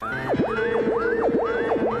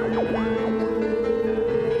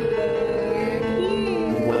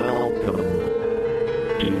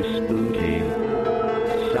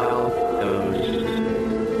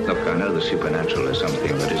potential is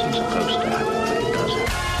something that isn't supposed to happen, but it does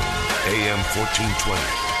happen. AM 1420,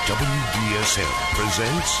 WBSM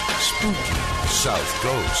presents Spooky South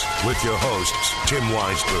Coast with your hosts, Tim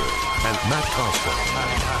Weisberg and Matt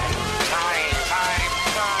Costa.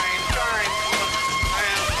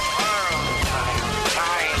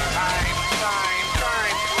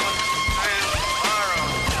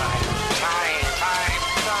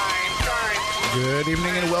 Good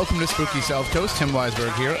evening and welcome to Spooky South Coast. Tim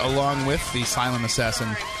Weisberg here, along with the silent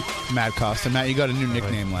assassin, Matt Costa. Matt, you got a new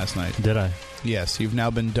nickname last night. Did I? Yes, you've now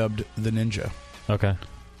been dubbed the Ninja Okay.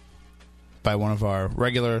 by one of our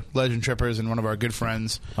regular Legend Trippers and one of our good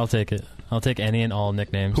friends, I'll take it. I'll take any and all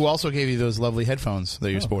nicknames. who also gave you those lovely headphones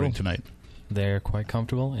that you're sporting cool. tonight. They're quite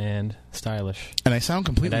comfortable and stylish. And I sound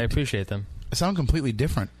And completely I appreciate them. completely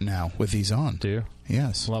different now with these on. Do you?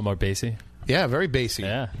 Yes. A lot more bassy. Yeah, very bassy.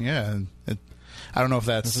 Yeah. Yeah. I don't know if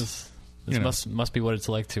that's... This you know. must be what it's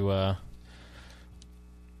like to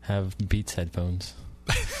have Beats headphones.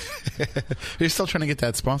 You're still trying to get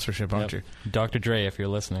that sponsorship, aren't you? Dr. Dre, if you're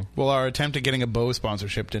listening. Well, our attempt at getting a Bose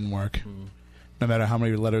sponsorship didn't work. No matter how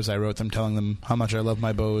many letters I wrote them telling them how much I love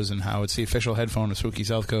my Bose and how it's the official headphone of Spooky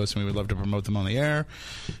South Coast and we would love to promote them on the air.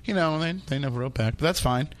 You know, they never wrote back. But that's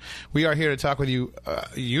fine. We are here to talk with you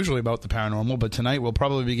usually about the paranormal, but tonight we'll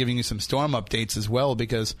probably be giving you some storm updates as well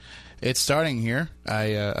because it's starting here.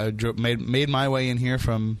 I made my way in here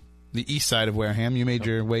from the east side of Wareham. You made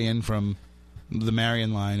your way in from the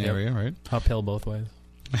Marion Line area, right? Uphill both ways.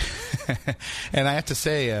 And I have to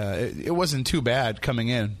say, it wasn't too bad coming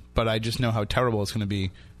in, but I just know how terrible it's going to be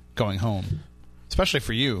going home. Especially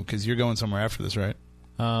for you, because you're going somewhere after this, right?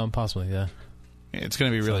 Possibly, yeah. It's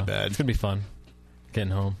going to be really bad. It's going to be fun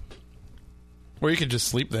getting home. Or you could just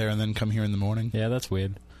sleep there and then come here in the morning. Yeah, that's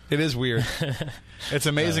weird. It is weird. It's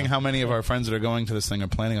amazing how many of our friends that are going to this thing are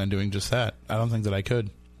planning on doing just that. I don't think that I could.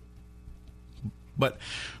 But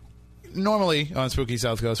normally on Spooky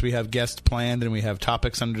South Coast, we have guests planned and we have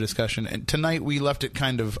topics under discussion. And tonight we left it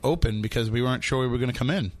kind of open because we weren't sure we were going to come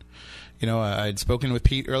in. You know, I'd spoken with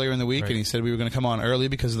Pete earlier in the week, and he said we were going to come on early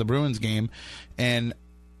because of the Bruins game. And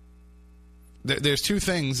there's two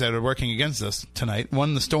things that are working against us tonight.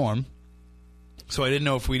 One, the storm. So I didn't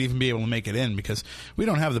know if we'd even be able to make it in because we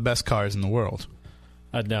don't have the best cars in the world.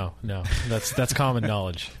 No. That's common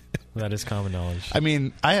knowledge. That is common knowledge. I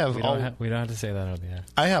mean, I have we don't have to say that on the air.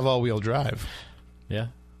 I have all-wheel drive. Yeah.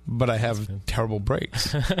 But I have terrible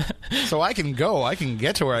brakes. So I can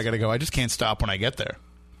get to where I got to go. I just can't stop when I get there.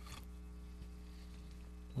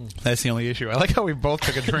 That's the only issue. I like how we both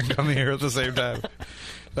took a drink on the air at the same time.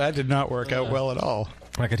 That did not work out well at all.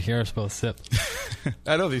 I could hear us both sip.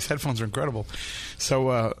 I know, these headphones are incredible.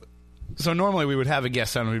 So normally we would have a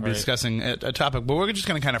guest on and we'd be discussing a topic, but we're just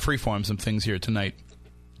going to kind of freeform some things here tonight.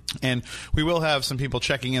 And we will have some people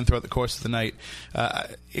checking in throughout the course of the night.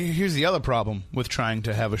 Here's the other problem with trying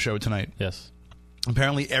to have a show tonight. Yes.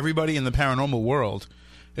 Apparently everybody in the paranormal world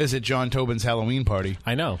is at John Tobin's Halloween party.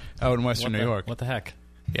 I know. Out in Western New York. What the heck?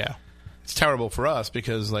 Yeah. It's terrible for us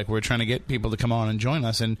because like we're trying to get people to come on and join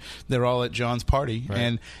us, and they're all at John's party.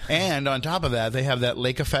 Right. And on top of that, they have that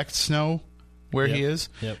lake effect snow where he is,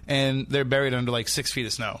 and they're buried under like 6 feet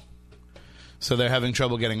of snow. So they're having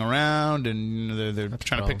trouble getting around, and they're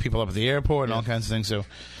trying to pick people up at the airport and all kinds of things. So,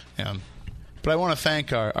 yeah. But I want to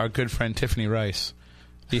thank our good friend Tiffany Rice,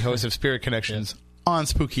 the host of Spirit Connections on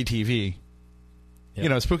Spooky TV. Yep. You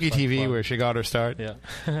know, Spooky TV, where she got her start. Yeah.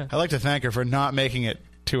 I'd like to thank her for not making it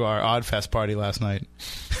to our Oddfest party last night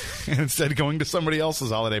and instead going to somebody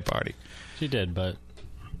else's holiday party. She did, but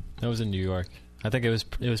that was in New York. I think it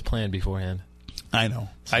was planned beforehand. I know.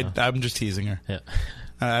 So. I'm just teasing her. Yeah.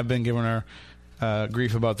 I've been giving her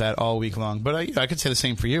grief about that all week long. But I could say the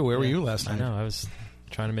same for you. Where were you last night? I know. I was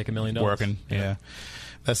trying to make $1 million. Working. Yeah.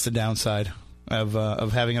 That's the downside of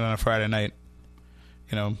having it on a Friday night.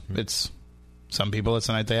 You know, it's some people, it's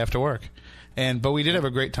the night they have to work. But we did have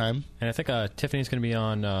a great time. And I think Tiffany's going to be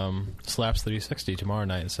on Slaps 360 tomorrow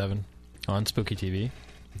night at 7 on Spooky TV.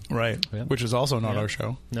 Right. Yep. Which is also not our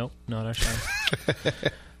show. Nope, not our show.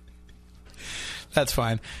 That's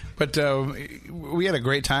fine. But we had a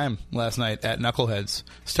great time last night at Knuckleheads.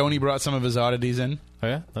 Stoney brought some of his oddities in. Oh,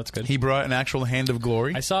 yeah? That's good. He brought an actual Hand of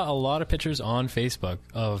Glory. I saw a lot of pictures on Facebook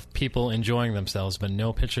of people enjoying themselves, but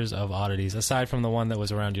no pictures of oddities, aside from the one that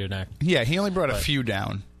was around your neck. Yeah, he only brought a few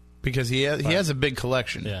down. Because he has a big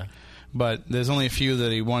collection. Yeah. But there's only a few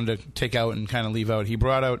that he wanted to take out and kind of leave out. He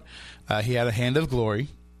brought out, he had a Hand of Glory,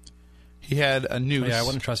 He had a noose. Yeah, I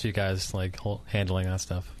wouldn't trust you guys like handling that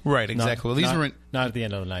stuff. Right, exactly. Well, these weren't. Not at the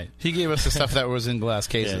end of the night. He gave us the stuff that was in glass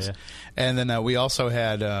cases, Yeah. And then we also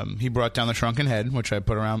had. He brought down the shrunken head, which I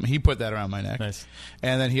put around. He put that around my neck. Nice.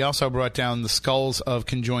 And then he also brought down the skulls of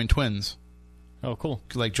conjoined twins, Oh, cool.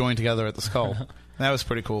 like joined together at the skull. That was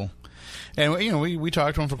pretty cool. And we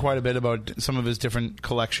talked to him for quite a bit about some of his different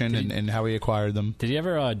collection and how he acquired them. Did he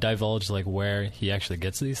ever divulge like where he actually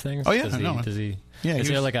gets these things? Oh yeah, Does he? Yeah, is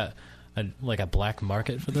there like a black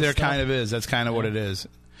market for this? There stuff? kind of is. That's kind of what it is.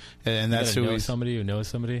 And that's who he's. Somebody who knows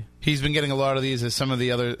somebody. He's been getting a lot of these as some of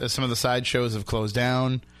the side shows have closed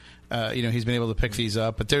down. He's been able to pick these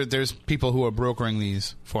up, but there's people who are brokering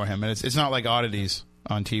these for him, and it's not like oddities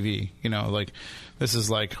on TV. Like this is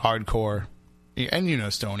like hardcore.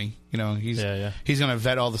 And Stoney, he's going to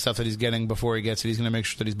vet all the stuff that he's getting before he gets it. He's going to make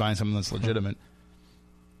sure that he's buying something that's legitimate.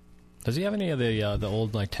 Does he have any of the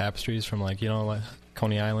old like tapestries from like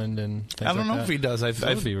Coney Island and things I don't know if he does. That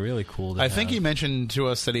would be really cool. I think he mentioned to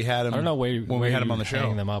us that he had them. I don't know when we had him on the show.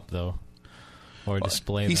 Hang them up though, or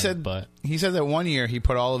display them. He said that one year he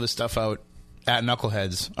put all of his stuff out at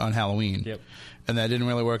Knuckleheads on Halloween. Yep. And that didn't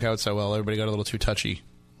really work out so well. Everybody got a little too touchy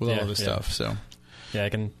with all of his stuff. So yeah, I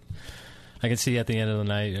can see at the end of the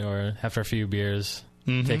night or after a few beers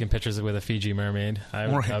taking pictures with a Fiji mermaid.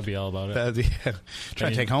 I'd be all about it. Try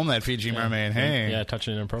to take home that Fiji mermaid. Hey. Yeah,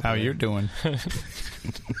 touching it appropriately. How you doing?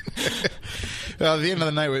 Well, at the end of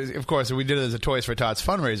the night, of course, we did it as a Toys for Tots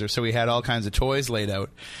fundraiser, so we had all kinds of toys laid out.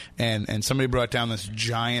 And somebody brought down this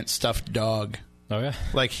giant stuffed dog. Oh, yeah?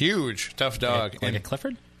 Like huge stuffed dog. Like a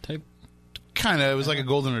Clifford type? Kind of. It was like a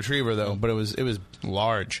golden retriever, though, but it was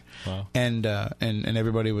large. Wow. And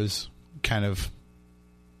everybody was kind of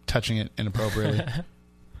touching it inappropriately,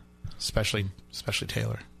 especially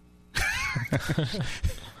Taylor.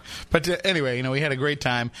 But anyway, we had a great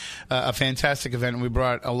time, a fantastic event, and we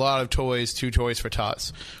brought a lot of toys to Toys for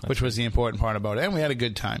Tots, which was the important part about it, and we had a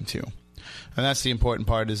good time too. And that's the important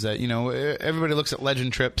part is that everybody looks at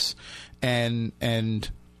Legend Trips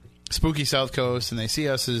and Spooky South Coast, and they see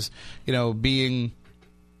us as being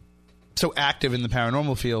so active in the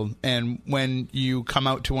paranormal field, and when you come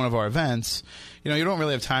out to one of our events, you don't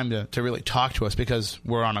really have time to really talk to us because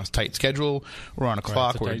we're on a tight schedule, we're on a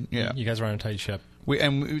clock. You guys are on a tight ship. We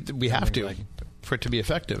have to for it to be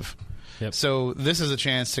effective. Yep. So this is a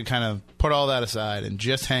chance to kind of put all that aside and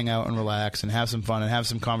just hang out and relax and have some fun and have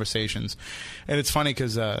some conversations. And it's funny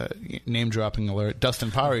because name dropping alert,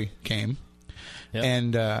 Dustin Pari came. Yep.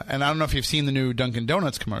 And I don't know if you've seen the new Dunkin'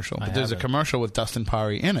 Donuts commercial, but there's a commercial with Dustin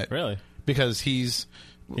Pari in it. Really? Because he's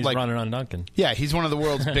like, running on Dunkin'. Yeah, he's one of the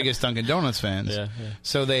world's biggest Dunkin' Donuts fans. Yeah.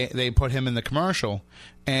 So they put him in the commercial,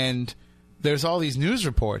 and there's all these news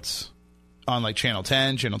reports on like Channel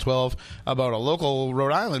 10, Channel 12 about a local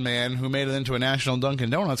Rhode Island man who made it into a national Dunkin'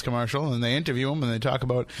 Donuts commercial, and they interview him and they talk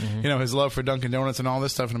about his love for Dunkin' Donuts and all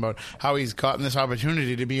this stuff and about how he's gotten this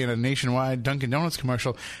opportunity to be in a nationwide Dunkin' Donuts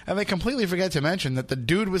commercial, and they completely forget to mention that the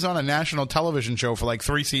dude was on a national television show for like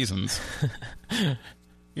 3 seasons.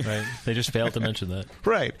 Right. They just failed to mention that.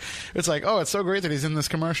 Right. It's like, oh, it's so great that he's in this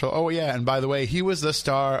commercial. Oh, yeah, and by the way, he was the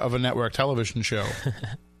star of a network television show.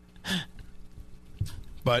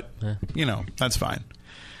 But, that's fine.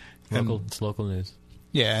 It's local news.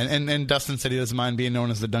 Yeah, and Dustin said he doesn't mind being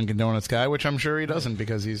known as the Dunkin' Donuts guy, which I'm sure he doesn't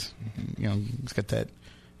because he's got that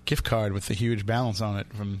gift card with the huge balance on it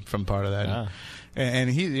from part of that. Ah. And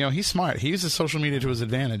he's smart. He uses social media to his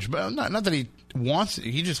advantage, but not that he wants it.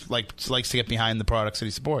 He just likes to get behind the products that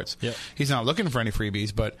he supports. Yep. He's not looking for any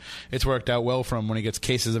freebies, but it's worked out well for him when he gets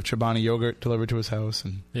cases of Chobani yogurt delivered to his house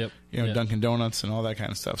and Dunkin' Donuts and all that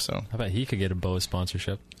kind of stuff. So I bet he could get a Bose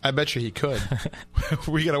sponsorship. I bet you he could.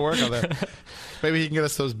 We got to work on that. Maybe he can get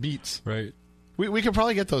us those Beats. Right. We could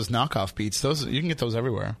probably get those knockoff Beats. Those you can get those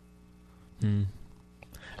everywhere.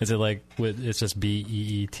 Is it like it's just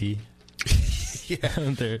BEET? Yeah.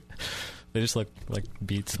 They just look like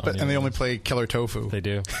Beats. And they only play Killer Tofu. They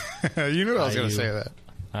do. You knew I was going to say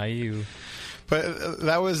that. IU. But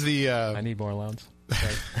that was the. I need more allowance.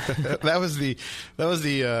 that was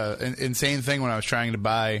the insane thing when I was trying to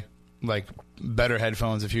buy like better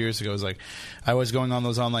headphones a few years ago. It was like I was going on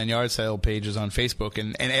those online yard sale pages on Facebook,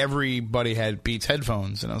 and everybody had Beats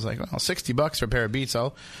headphones, and I was like, well, $60 for a pair of Beats,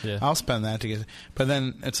 I'll spend that to get. But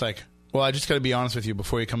then it's like, well, I just got to be honest with you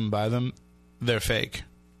before you come and buy them, they're fake.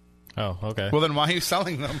 Oh, okay. Well, then why are you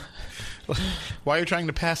selling them? Why are you trying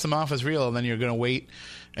to pass them off as real, and then you're going to wait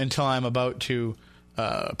until I'm about to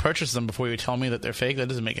purchase them before you tell me that they're fake? That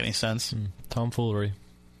doesn't make any sense. Tomfoolery.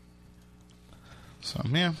 So,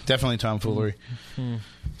 yeah, definitely tomfoolery. Mm-hmm.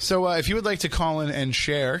 So if you would like to call in and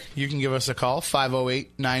share, you can give us a call,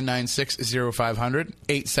 508-996-0500,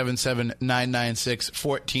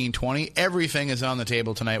 877-996-1420. Everything is on the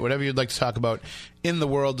table tonight. Whatever you'd like to talk about in the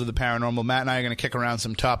world of the paranormal. Matt and I are going to kick around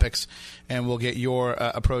some topics, and we'll get your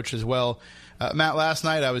approach as well. Matt, last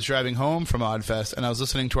night I was driving home from Oddfest, and I was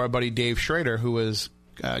listening to our buddy Dave Schrader, who was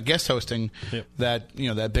guest hosting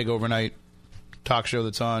that big overnight talk show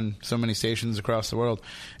that's on so many stations across the world.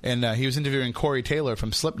 And he was interviewing Corey Taylor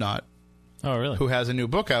from Slipknot. Oh, really? Who has a new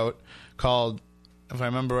book out called, if I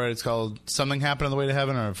remember right, it's called Something Happened on the Way to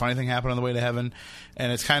Heaven, or A Funny Thing Happened on the Way to Heaven.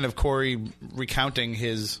 And it's kind of Corey recounting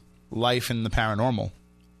his life in the paranormal.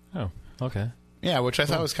 Oh, okay. Yeah, which I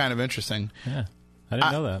thought was kind of interesting. Yeah. I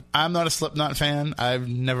didn't know that. I'm not a Slipknot fan. I've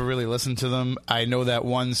never really listened to them. I know that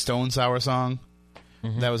one Stone Sour song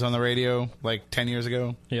that was on the radio like 10 years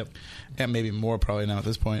ago. Yep. And maybe more probably now at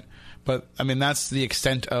this point. But, I mean, that's the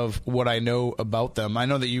extent of what I know about them. I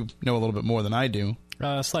know that you know a little bit more than I do.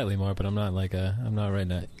 Slightly more, but I'm not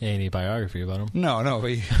writing any biography about them. No,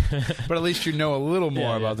 but at least you know a little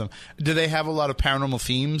more about them. Do they have a lot of paranormal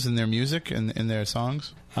themes in their music and in their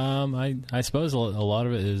songs? I suppose a lot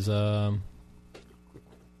of it is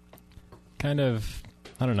kind of,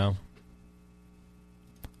 I don't know.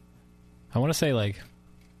 I want to say like,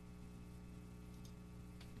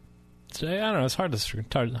 I don't know. It's hard to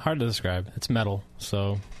describe. It's metal,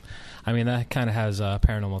 so I mean that kind of has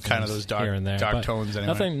paranormal kind of those dark, here and there, dark tones.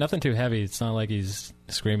 Anyway. Nothing too heavy. It's not like he's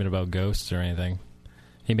screaming about ghosts or anything.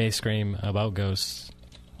 He may scream about ghosts,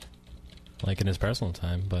 like in his personal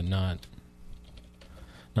time, but not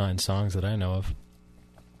in songs that I know of.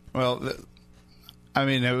 Well, I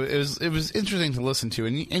mean, it was interesting to listen to,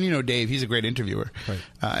 and you know, Dave, he's a great interviewer, right.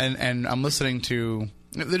 And I'm listening to.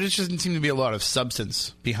 There just doesn't seem to be a lot of substance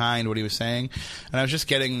behind what he was saying, and I was just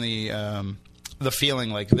getting the feeling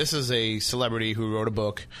like this is a celebrity who wrote a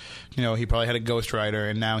book. You know, he probably had a ghostwriter,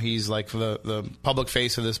 and now he's like the public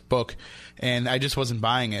face of this book, and I just wasn't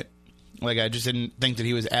buying it. Like, I just didn't think that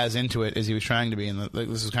he was as into it as he was trying to be, and this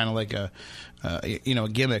was kind of like a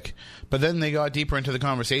gimmick. But then they got deeper into the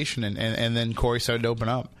conversation, and then Corey started to open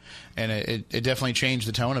up, and it definitely changed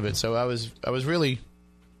the tone of it. So I was really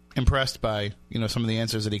impressed by some of the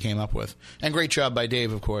answers that he came up with, and great job by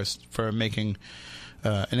Dave, of course, for making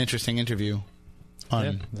an interesting interview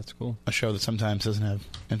on that's cool. A show that sometimes doesn't have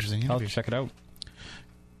interesting interviews. I'll check it out.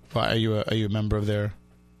 Well, are you a member of their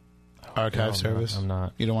archive service? I'm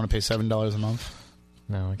not. You don't want to pay $7 a month?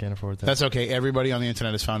 No, I can't afford that. That's okay. Everybody on the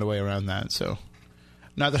internet has found a way around that. So,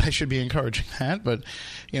 not that I should be encouraging that, but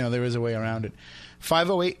there is a way around it.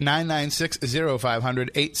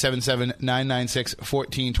 508-996-0500,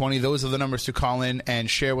 877-996-1420. Those are the numbers to call in and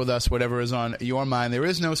share with us whatever is on your mind. There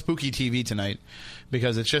is no spooky TV tonight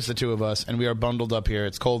because it's just the two of us, and we are bundled up here.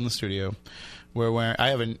 It's cold in the studio. We're wearing. I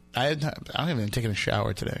haven't even taken a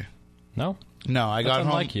shower today. No, I got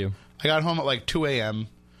home. Like you. I got home at like 2 a.m.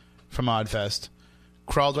 from Oddfest.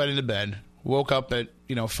 Crawled right into bed. Woke up at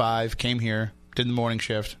 5. Came here. Did the morning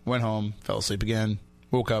shift. Went home. Fell asleep again.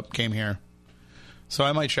 Woke up. Came here. So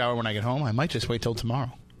I might shower when I get home. I might just wait till tomorrow.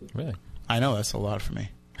 Really? I know that's a lot for me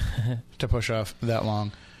to push off that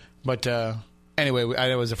long. But anyway,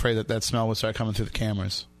 I was afraid that smell would start coming through the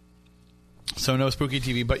cameras. So no Spooky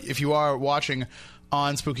TV. But if you are watching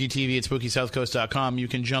on Spooky TV at SpookySouthCoast.com, you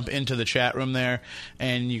can jump into the chat room there,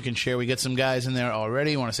 and you can share. We get some guys in there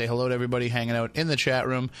already. Want to say hello to everybody hanging out in the chat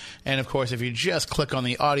room. And, of course, if you just click on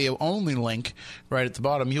the audio-only link right at the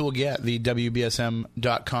bottom, you will get the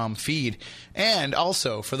WBSM.com feed. And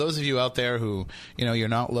also, for those of you out there who, you're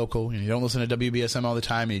not local, and you don't listen to WBSM all the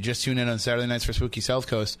time, and you just tune in on Saturday nights for Spooky South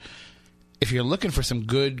Coast, if you're looking for some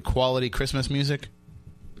good quality Christmas music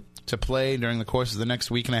to play during the course of the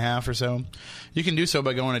next week and a half or so, you can do so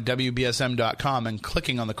by going to WBSM.com and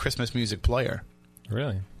clicking on the Christmas music player.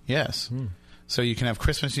 Really? Yes. So you can have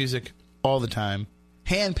Christmas music all the time,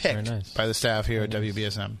 hand-picked by the staff here at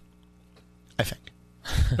WBSM. I think.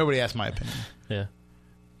 Nobody asked my opinion. Yeah.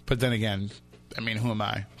 But then again, I mean, who am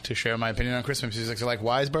I to share my opinion on Christmas music? So like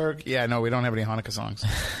Weisberg? Yeah, no, we don't have any Hanukkah songs.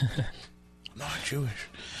 I'm not Jewish.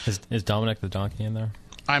 Is Dominic the donkey in there?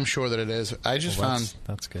 I'm sure that it is. I just found...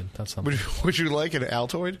 That's good. That's something. Would you like an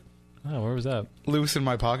Altoid? Oh, where was that? Loose in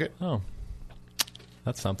my pocket. Oh.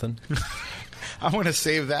 That's something. I'm going to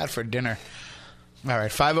save that for dinner. All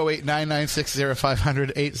right,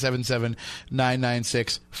 508-996-0500,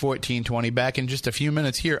 877-996-1420. Back in just a few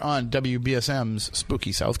minutes here on WBSM's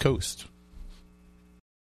Spooky South Coast.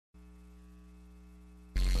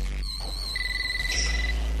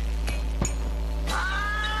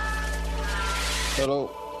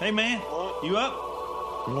 Hello. Hey, man. You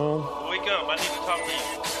up? No. Wake up, I need to talk to you.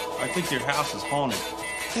 I think your house is haunted.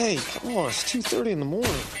 Hey, come on, it's 2:30 in the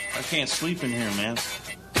morning. I can't sleep in here, man. I'm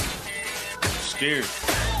scared.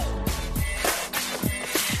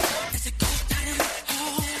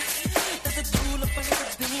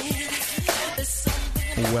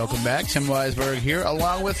 Welcome back. Tim Weisberg here,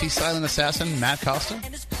 along with the silent assassin, Matt Costa.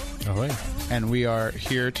 Ahoy. And we are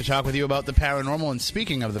here to talk with you about the paranormal. And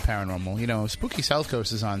speaking of the paranormal, you know, Spooky South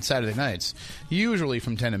Coast is on Saturday nights, usually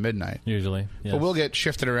from 10 to midnight. Usually, yes. But we'll get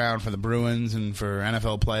shifted around for the Bruins and for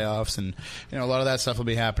NFL playoffs, and you know, a lot of that stuff will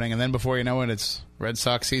be happening. And then before you know it, it's Red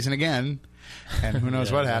Sox season again. And who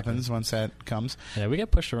knows what happens once that comes. Yeah, we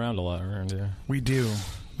get pushed around a lot around here. We do.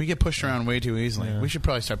 We get pushed around way too easily. Yeah. We should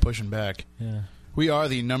probably start pushing back. Yeah. We are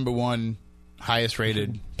the #1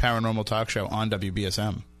 highest-rated paranormal talk show on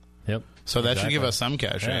WBSM. Yep. So that should give us some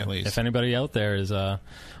cachet, at least. If anybody out there is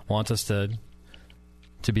wants us to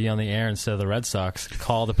be on the air instead of the Red Sox,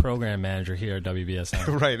 call the program manager here at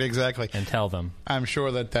WBSM. Right, exactly. And tell them. I'm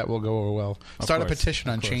sure that will go over well. Start a petition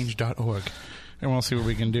on change.org, and we'll see what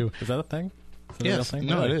we can do. Is that a thing? Is that a real Yes. thing?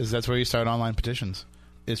 No, Really? it is. That's where you start online petitions.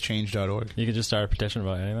 It's change.org. You can just start a petition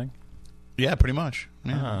about anything? Yeah, pretty much.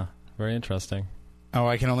 Yeah. Ah, very interesting. Oh,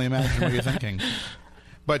 I can only imagine what you're thinking.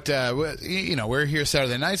 But, you know, we're here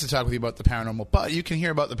Saturday nights to talk with you about the paranormal, but you can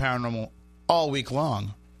hear about the paranormal all week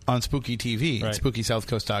long on Spooky TV at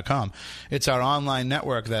SpookySouthCoast.com. It's our online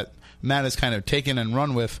network that Matt has kind of taken and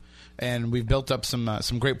run with, and we've built up some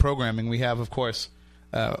great programming. We have, of course,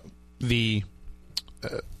 the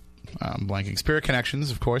blanking Spirit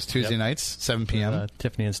Connections, of course, Tuesday nights, 7 p.m.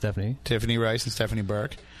 Tiffany and Stephanie. Tiffany Rice and Stephanie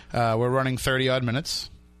Burke. We're running 30-odd minutes.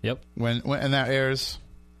 Yep. When and that airs?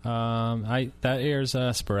 That airs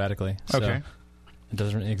sporadically. So Okay. it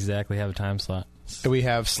doesn't exactly have a time slot. We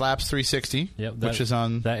have Slaps 360, which is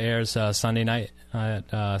on... That airs Sunday night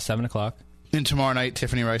at 7 o'clock. And tomorrow night,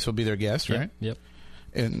 Tiffany Rice will be their guest, right? Yep.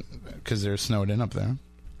 Because they're snowed in up there.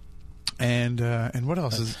 And what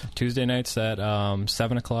else is... Tuesday nights at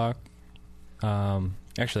 7 o'clock.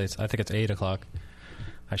 Actually, I think it's 8 o'clock.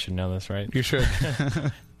 I should know this, right? You should.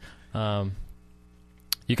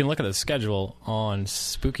 You can look at the schedule on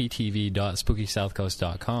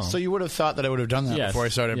spookytv.spookysouthcoast.com. So you would have thought that I would have done that before I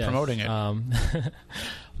started promoting it.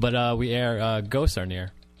 But we air Ghosts Are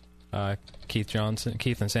Near, Keith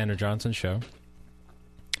and Sandra Johnson show.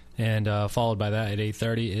 And followed by that at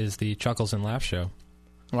 8:30 is the Chuckles and Laugh show.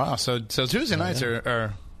 Wow, so Tuesday nights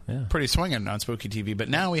are pretty swinging on Spooky TV. But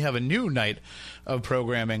now we have a new night of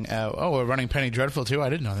programming. We're running Penny Dreadful, too? I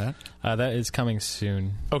didn't know that. That is coming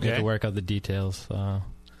soon. Okay. We have to work out the details.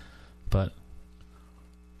 But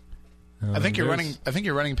I think you're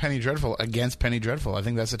running Penny Dreadful against Penny Dreadful. I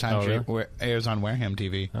think that's the time she airs on Wareham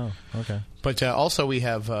TV. Oh, okay. But also we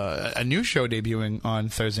have a new show debuting on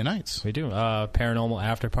Thursday nights. We do. Paranormal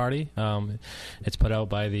After Party. It's put out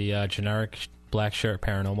by the generic Black Shirt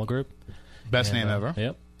Paranormal Group. Best name ever.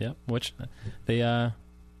 Yep. Which they go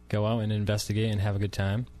out and investigate and have a good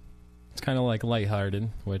time. It's kind of like lighthearted,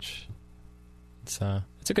 which it's a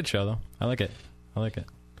good show though. I like it.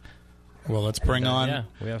 Well, let's bring on.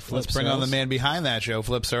 We have Flip let's bring on Searles. the man behind that show,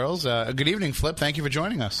 Flip Searles. Good evening, Flip. Thank you for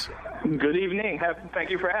joining us. Good evening.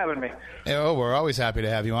 Thank you for having me. Oh, we're always happy to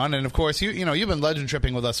have you on. And of course, you've been legend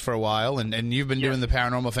tripping with us for a while, and you've been doing the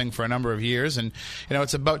paranormal thing for a number of years. And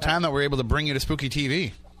it's about time that we're able to bring you to Spooky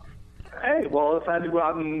TV. Hey, well, if I had to go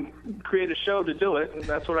out and create a show to do it,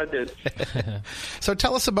 that's what I did. So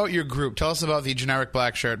tell us about your group. Tell us about the Generic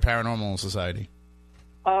Black Shirt Paranormal Society.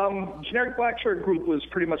 Generic Black Shirt Group was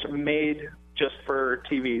pretty much made just for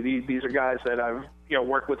TV. These are guys that I've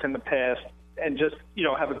worked with in the past and just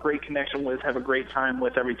have a great connection with, have a great time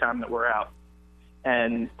with every time that we're out.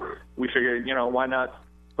 And we figured, why not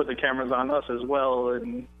put the cameras on us as well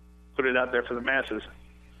and put it out there for the masses.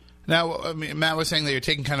 Now, I mean, Matt was saying that you're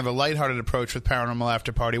taking kind of a lighthearted approach with Paranormal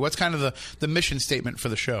After Party. What's kind of the mission statement for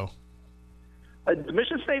the show? The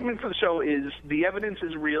mission statement for the show is the evidence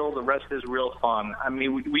is real, the rest is real fun. I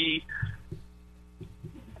mean, we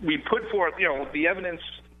put forth, the evidence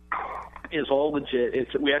is all legit.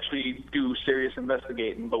 We actually do serious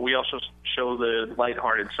investigating, but we also show the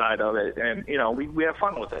lighthearted side of it, and we have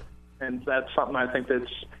fun with it, and that's something I think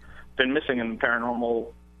that's been missing in the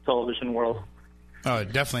paranormal television world. Oh,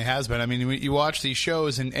 it definitely has been. I mean, you watch these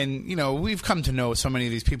shows, and we've come to know so many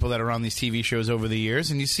of these people that are on these TV shows over the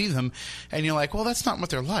years, and you see them, and you're like, well, that's not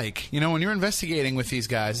what they're like. When you're investigating with these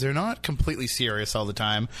guys, they're not completely serious all the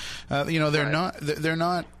time. They're not. They're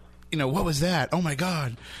not. What was that? Oh my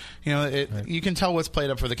God! You can tell what's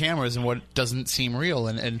played up for the cameras and what doesn't seem real,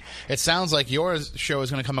 and it sounds like your show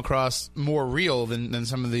is going to come across more real than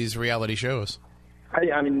some of these reality shows.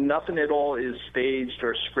 I mean, nothing at all is staged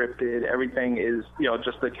or scripted. Everything is,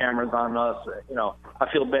 just the cameras on us.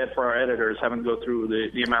 I feel bad for our editors having to go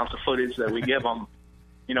through the amounts of footage that we give them,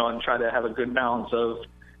 and try to have a good balance of,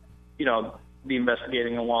 the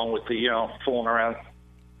investigating along with the, fooling around.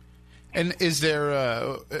 And is there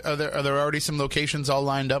are there already some locations all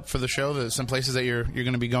lined up for the show? There's some places that you're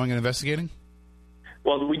going to be going and investigating?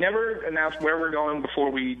 Well, we never announced where we're going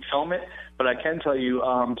before we film it, but I can tell you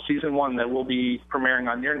season 1 that will be premiering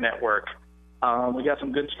on your network. We got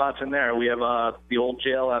some good spots in there. We have the old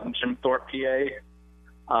jail out in Jim Thorpe,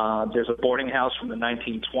 PA. There's a boarding house from the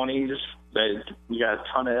 1920s that we got a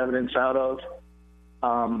ton of evidence out of.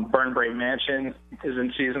 Burnbrae Mansion is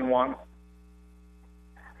in season 1.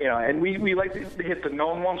 And we like to hit the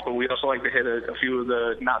known ones, but we also like to hit a few of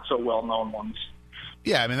the not so well known ones.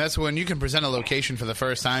 Yeah, I mean, that's when you can present a location for the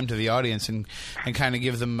first time to the audience and kind of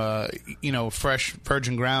give them, fresh,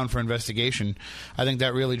 virgin ground for investigation. I think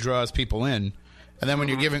that really draws people in. And then when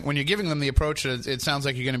you're giving them the approach that it sounds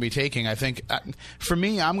like you're going to be taking, I think, for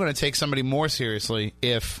me, I'm going to take somebody more seriously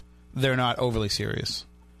if they're not overly serious.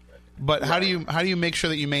 But how do you make sure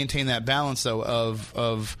that you maintain that balance, though,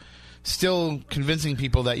 of still convincing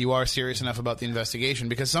people that you are serious enough about the investigation?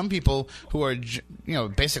 Because some people who are,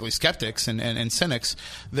 basically skeptics and cynics,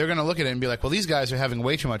 they're going to look at it and be like, well, these guys are having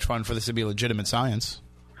way too much fun for this to be legitimate science.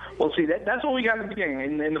 Well, see, that's what we got in the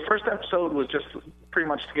beginning. And the first episode was just pretty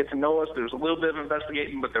much to get to know us. There was a little bit of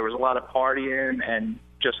investigating, but there was a lot of partying and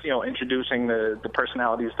just, introducing the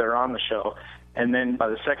personalities that are on the show. And then by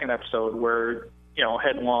the second episode, we're,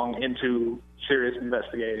 headlong into serious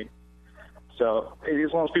investigating. So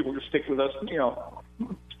as long as people can stick with us,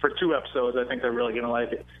 for 2 episodes, I think they're really going to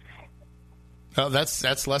like it. Oh,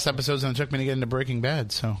 that's less episodes than it took me to get into Breaking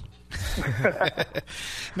Bad. So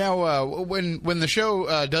now, when the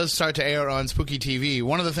show does start to air on Spooky TV,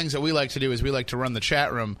 one of the things that we like to do is we like to run the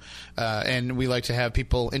chat room, and we like to have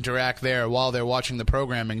people interact there while they're watching the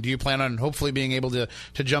programming. Do you plan on hopefully being able to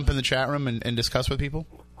jump in the chat room and discuss with people?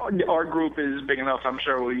 Our group is big enough, I'm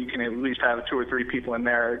sure you can at least have 2 or 3 people in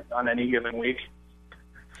there on any given week.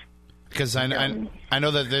 Because I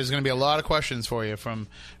know that there's going to be a lot of questions for you from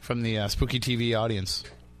the Spooky TV audience.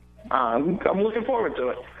 I'm looking forward to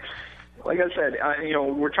it. Like I said,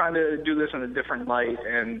 we're trying to do this in a different light,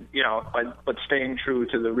 and but staying true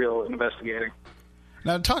to the real investigating.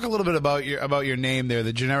 Now, talk a little bit about your name there,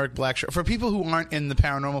 the generic black shirt. For people who aren't in the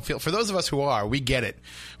paranormal field, for those of us who are, we get it.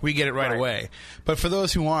 We get it right away. But for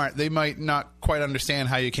those who aren't, they might not quite understand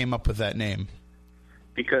how you came up with that name.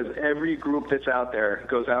 Because every group that's out there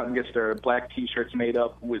goes out and gets their black T-shirts made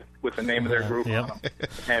up with the name of their group on them.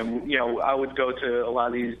 And, I would go to a lot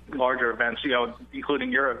of these larger events,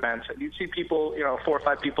 including your events, and you'd see people, 4 or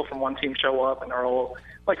 5 people from one team show up, and they're all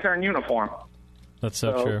like they're in uniform. That's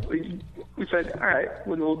so true. We said, all right,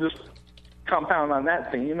 we'll just compound on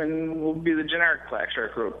that theme, and we'll be the generic black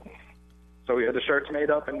shirt group. So we had the shirts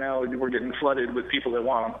made up, and now we're getting flooded with people that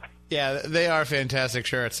want them. Yeah, they are fantastic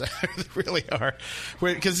shirts. They really are.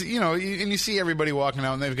 Because you see everybody walking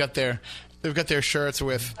out, and they've got their shirts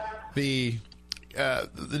with the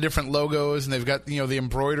different logos, and they've got the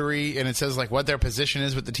embroidery, and it says like what their position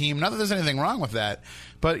is with the team. Not that there's anything wrong with that,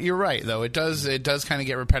 but you're right though. It does kind of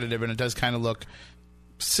get repetitive, and it does kind of look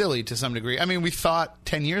silly to some degree. I mean, we thought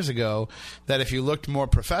 10 years ago that if you looked more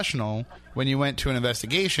professional when you went to an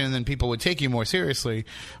investigation, then people would take you more seriously.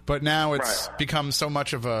 But now it's become so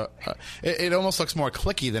much of it almost looks more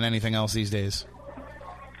cliquey than anything else these days.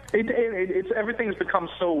 It's everything's become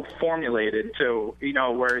so formulated too,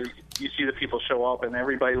 where you see the people show up and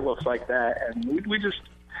everybody looks like that, and we just,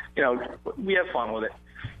 we have fun with it.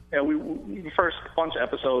 The first bunch of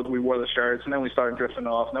episodes we wore the shirts, and then we started drifting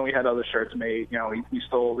off, and then we had other shirts made. We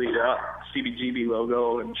stole the CBGB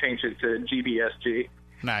logo and changed it to GBSG.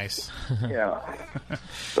 Nice. Yeah.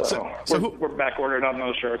 So we're back ordered on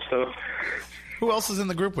those shirts too. Who else is in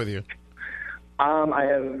the group with you? I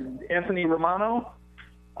have Anthony Romano,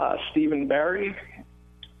 Stephen Barry,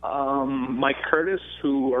 Mike Curtis,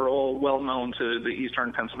 who are all well known to the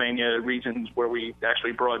Eastern Pennsylvania regions where we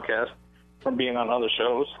actually broadcast from being on other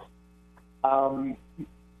shows. Then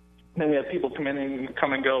we have people come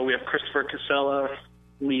and go. We have Christopher Casella,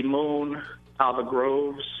 Lee Moon, Alva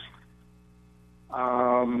Groves,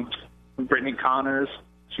 Brittany Connors.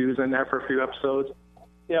 She was in there for a few episodes.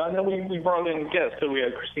 Yeah, and then we brought in guests. So we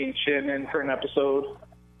had Christine Chin in for an episode.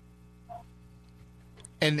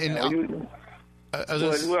 We're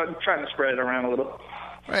trying to spread it around a little.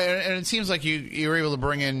 Right, and it seems like you're able to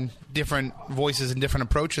bring in different voices and different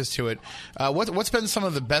approaches to it. What's been some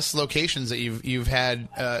of the best locations that you've had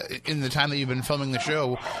in the time that you've been filming the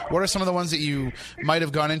show? What are some of the ones that you might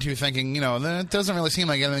have gone into thinking, it doesn't really seem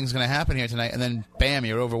like anything's going to happen here tonight, and then bam,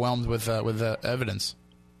 you're overwhelmed with evidence?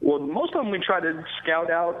 Well, most of them we try to scout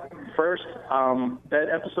out first. That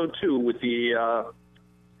episode 2 with the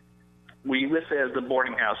we listed as the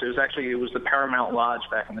boarding house. It was the Paramount Lodge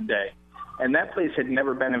back in the day. And that place had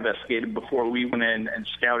never been investigated before we went in and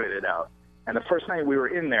scouted it out. And the first night we were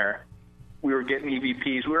in there, we were getting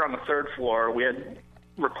EVPs. We were on the 3rd floor. We had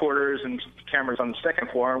recorders and cameras on the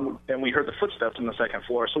 2nd floor, and we heard the footsteps on the 2nd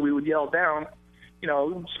floor. So we would yell down,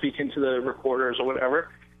 speak into the recorders or whatever,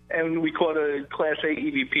 and we caught a Class A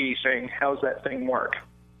EVP saying, "How's that thing work?"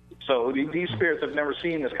 So these spirits have never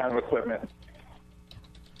seen this kind of equipment.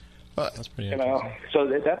 That's pretty interesting. So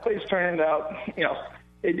that place turned out,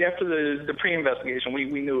 after the pre-investigation, we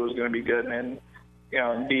knew it was going to be good, and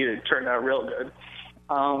indeed it turned out real good.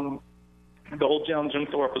 The old Jim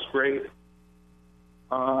Thorpe was great.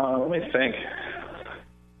 Let me think,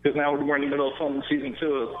 because now we're in the middle of filming season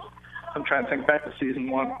 2. I'm trying to think back to season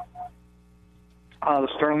 1. The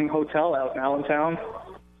Sterling Hotel out in Allentown,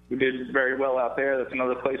 we did very well out there. That's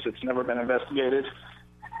another place that's never been investigated.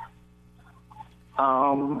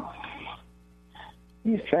 Let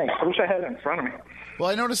me think. I wish I had it in front of me. Well,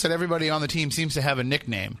 I noticed that everybody on the team seems to have a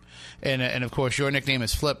nickname, and of course your nickname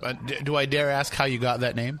is Flip. Do I dare ask how you got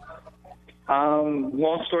that name?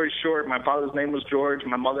 Long story short, my father's name was George.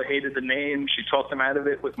 My mother hated the name. She talked him out of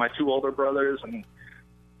it with my 2 older brothers, and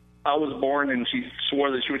I was born, and she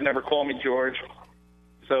swore that she would never call me George.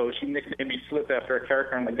 So she nicknamed me Flip after a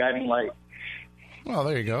character on The Guiding Light. Well,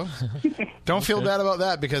 there you go. Don't feel bad about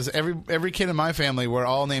that, because every kid in my family were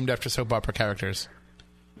all named after soap opera characters.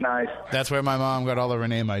 Nice. That's where my mom got all of her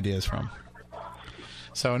name ideas from.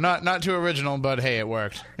 So not too original, but hey, it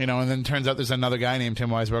worked. And then it turns out there's another guy named Tim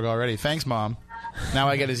Weisberg already. Thanks, Mom. Now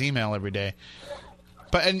I get his email every day.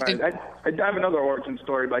 But I have another origin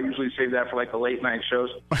story, but I usually save that for the late night shows.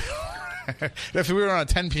 If we were on a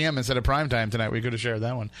 10 p.m. instead of prime time tonight, we could have shared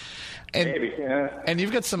that one. Maybe, yeah. And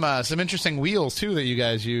you've got some interesting wheels too that you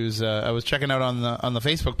guys use. I was checking out on the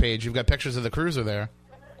Facebook page. You've got pictures of the cruiser there.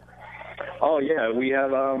 Oh yeah, we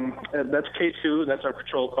have. That's K2. That's our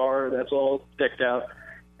patrol car. That's all decked out.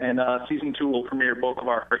 And season 2 will premiere both of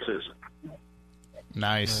our hearses.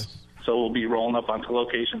 Nice. So we'll be rolling up onto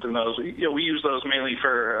locations in those. We use those mainly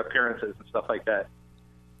for appearances and stuff like that.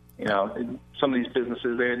 Some of these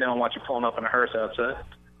businesses, they don't want you pulling up in a hearse outside.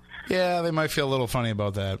 Yeah, they might feel a little funny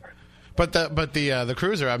about that. But the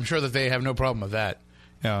cruiser, I'm sure that they have no problem with that.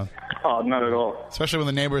 Oh, not at all. Especially when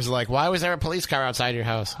the neighbors are like, "Why was there a police car outside your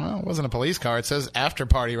house?" Well, it wasn't a police car. It says after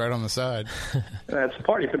party right on the side. That's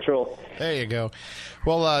party patrol. There you go.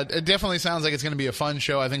 Well, it definitely sounds like it's going to be a fun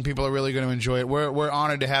show. I think people are really going to enjoy it. We're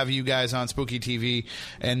honored to have you guys on Spooky TV.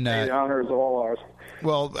 And the honor is all ours.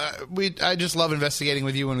 Well, I just love investigating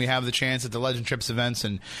with you when we have the chance at the Legend Trips events,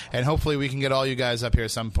 and hopefully we can get all you guys up here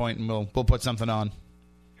at some point, and we'll put something on.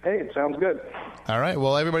 Hey, it sounds good. All right.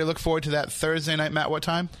 Well, everybody look forward to that Thursday night. Matt, what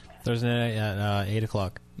time? Thursday night at 8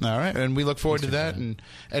 o'clock. All right. And we look forward to that. And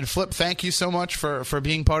Flip, thank you so much for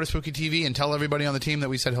being part of Spooky TV, and tell everybody on the team that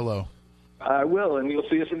we said hello. I will, and you'll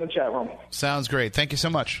see us in the chat room. Sounds great. Thank you so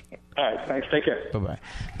much. All right. Thanks. Take care. Bye-bye.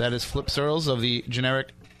 That is Flip Searles of the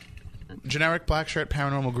Generic Black Shirt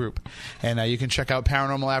Paranormal Group. And you can check out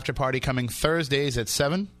Paranormal After Party coming Thursdays at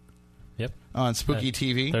 7. Yep. On Spooky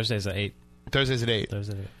TV. Thursdays at 8. Thursdays at 8.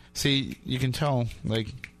 Thursdays at 8. See, you can tell,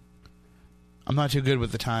 I'm not too good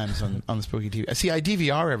with the times on the Spooky TV. See, I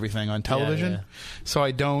DVR everything on television, so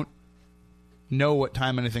I don't know what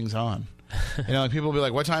time anything's on. People will be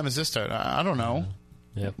like, "What time is this start?" I don't know.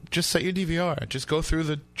 Yep. Just set your DVR. Just go through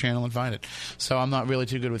the channel and find it. So I'm not really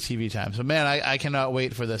too good with TV time. So, man, I cannot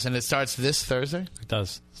wait for this. And it starts this Thursday? It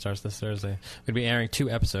does. It starts this Thursday. We'll be airing 2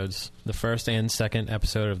 episodes, the first and second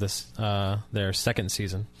episode of this their second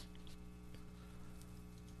season.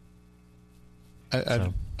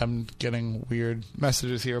 I'm getting weird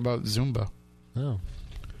messages here about Zumba. Oh.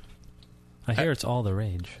 I hear it's all the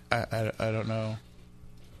rage. I don't know.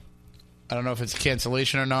 I don't know if it's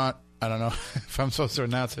cancellation or not. I don't know if I'm supposed to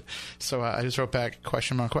announce it. So I just wrote back,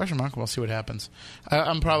 question mark. We'll see what happens.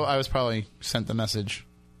 I was probably sent the message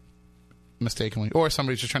mistakenly. Or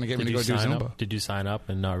somebody's just trying to get me to go do Zumba. Did you sign up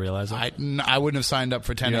and not realize it? I wouldn't have signed up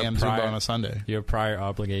for 10 a.m. Zumba on a Sunday. You have prior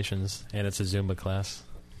obligations, and it's a Zumba class.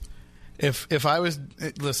 If I was...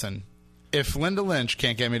 Listen, if Linda Lynch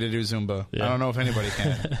can't get me to do Zumba, I don't know if anybody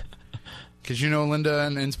can. Because Linda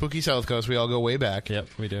and Spooky South Coast, we all go way back. Yep,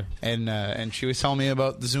 we do. And she was telling me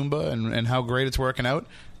about the Zumba and how great it's working out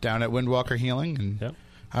down at Windwalker Healing. And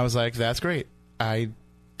I was like, that's great.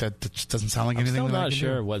 That just doesn't sound like anything. I'm still that not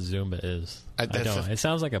sure what Zumba is. I don't. It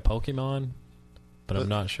sounds like a Pokemon, but I'm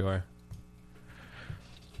not sure.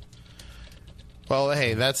 Well,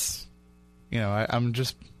 hey, that's I'm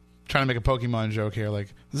just trying to make a Pokemon joke here. Like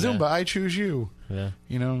Zumba, I choose you. Yeah.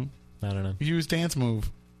 I don't know. Use dance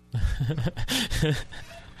move.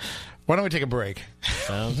 Why don't we take a break?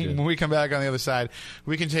 Sounds good. When we come back on the other side,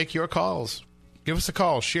 we can take your calls. Give us a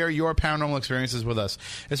call. Share your paranormal experiences with us,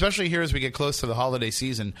 especially here as we get close to the holiday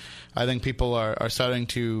season. I think people are starting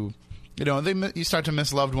to, you start to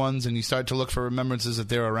miss loved ones, and you start to look for remembrances that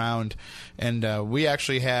they're around. And we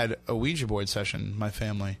actually had a Ouija board session, my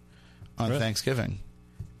family, on Thanksgiving,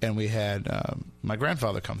 and we had my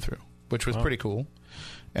grandfather come through, which was pretty cool.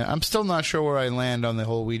 And I'm still not sure where I land on the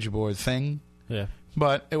whole Ouija board thing. Yeah,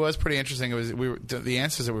 but it was pretty interesting. It was the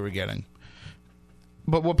answers that we were getting.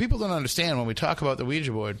 But what people don't understand when we talk about the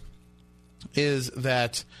Ouija board is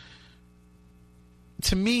that,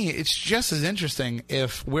 to me, it's just as interesting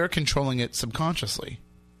if we're controlling it subconsciously.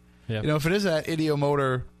 Yep. If it is that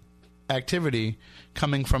ideomotor activity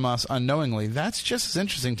coming from us unknowingly, that's just as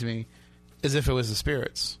interesting to me as if it was the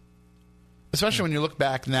spirits. Especially when you look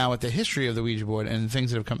back now at the history of the Ouija board and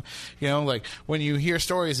things that have come. Like when you hear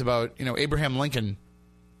stories about, Abraham Lincoln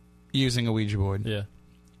using a Ouija board. Yeah.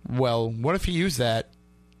 Well, what if he used that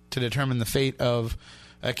to determine the fate of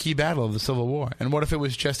a key battle of the Civil War? And what if it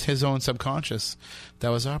was just his own subconscious that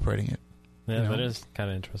was operating it? Yeah, that is kind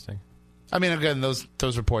of interesting. I mean, again, those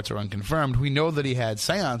reports are unconfirmed. We know that he had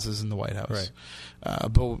seances in the White House. Right.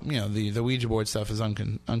 But, the Ouija board stuff is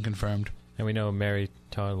unconfirmed. And we know Mary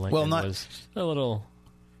Todd Lincoln was a little...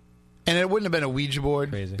 And it wouldn't have been a Ouija board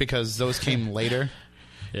crazy. Because those came later.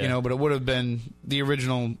 Yeah. But it would have been the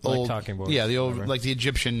original old talking board. Yeah, the old like the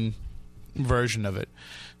Egyptian version of it.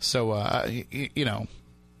 So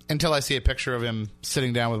until I see a picture of him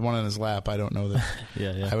sitting down with one in his lap, I don't know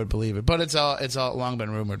that I would believe it. But it's all long been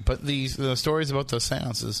rumored. But the stories about those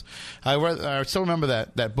seances, I still remember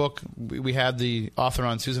that book. We had the author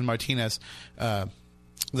on, Susan Martinez, The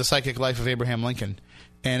Psychic Life of Abraham Lincoln.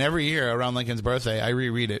 And every year around Lincoln's birthday, I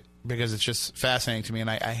reread it because it's just fascinating to me. And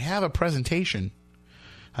I have a presentation.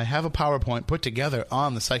 I have a PowerPoint put together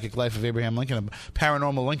on the psychic life of Abraham Lincoln, a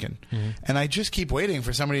paranormal Lincoln. Mm-hmm. And I just keep waiting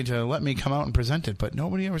for somebody to let me come out and present it, but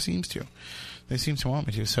nobody ever seems to. They seem to want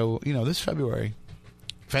me to. So, this February,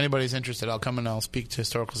 if anybody's interested, I'll come and I'll speak to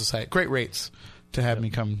Historical Society. Great rates to have me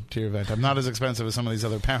come to your event. I'm not as expensive as some of these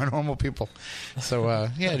other paranormal people. So,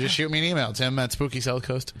 just shoot me an email,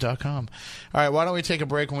 tim@SpookySouthCoast.com. All right, why don't we take a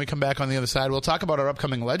break? When we come back on the other side, we'll talk about our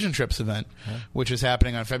upcoming Legend Trips event, which is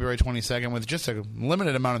happening on February 22nd with just a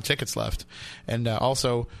limited amount of tickets left. And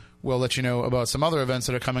also, we'll let you know about some other events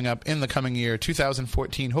that are coming up in the coming year.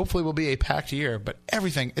 2014 hopefully will be a packed year, but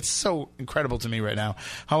everything, it's so incredible to me right now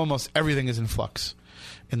how almost everything is in flux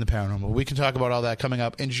in the paranormal. We can talk about all that coming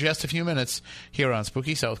up in just a few minutes here on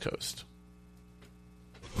Spooky South Coast.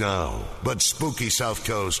 No, but Spooky South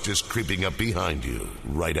Coast is creeping up behind you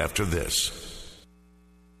right after this.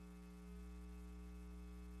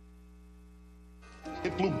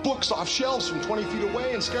 It blew books off shelves from 20 feet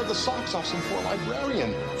away and scared the socks off some poor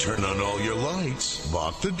librarian. Turn on all your lights,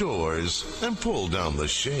 lock the doors, and pull down the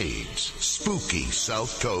shades. Spooky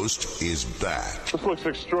South Coast is back. This looks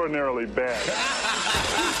extraordinarily bad.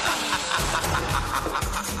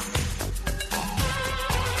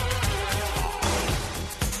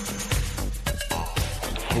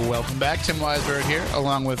 Welcome back. Tim Weisberg here,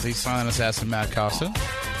 along with the silent assassin, Matt Costa.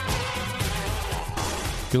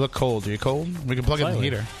 You look cold. Are you cold? We can plug in the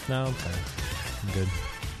heater. No, I'm fine. I'm good.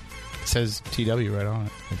 It says TW right on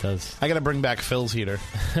it. It does. I got to bring back Phil's heater.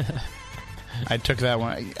 I took that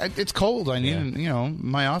one. It's cold. I need,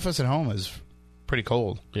 my office at home is pretty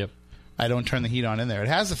cold. Yep. I don't turn the heat on in there. It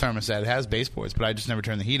has the thermostat. It has baseboards, but I just never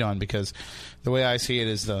turn the heat on because the way I see it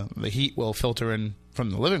is the heat will filter in from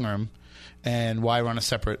the living room, and why run a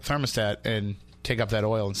separate thermostat and take up that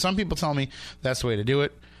oil? And some people tell me that's the way to do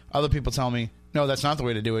it. Other people tell me, no, that's not the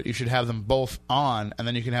way to do it. You should have them both on, and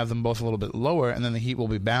then you can have them both a little bit lower, and then the heat will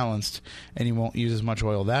be balanced, and you won't use as much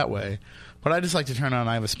oil that way. But I just like to turn on.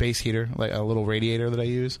 I have a space heater, like a little radiator that I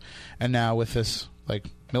use, and now with this like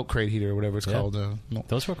milk crate heater or whatever it's called.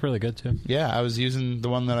 Those work really good too. Yeah, I was using the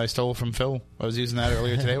one that I stole from Phil. I was using that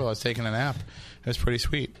earlier today while I was taking a nap. It was pretty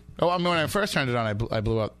sweet. Oh, I mean, when I first turned it on, I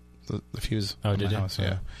blew out the fuse. Oh, in did my you? house,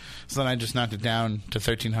 yeah. So then I just knocked it down to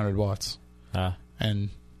 1,300 watts. And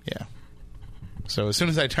yeah. So as soon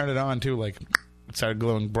as I turned it on, too, like it started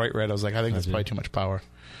glowing bright red. I was like, I think that's probably too much power.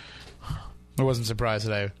 I wasn't surprised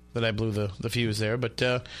that I blew the fuse there. But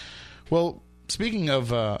well, speaking of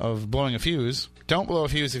blowing a fuse, don't blow a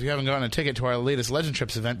fuse if you haven't gotten a ticket to our latest Legend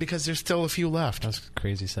Trips event, because there's still a few left. That's a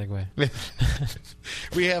crazy segue.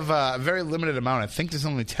 We have a very limited amount. I think there's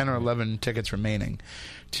only 10 or 11 tickets remaining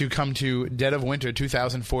to come to Dead of Winter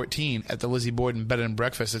 2014 at the Lizzie Borden Bed and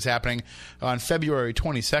Breakfast. It's happening on February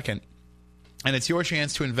 22nd. And it's your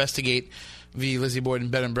chance to investigate the Lizzie Borden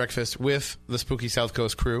Bed and Breakfast with the Spooky South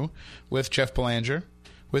Coast crew, with Jeff Belanger,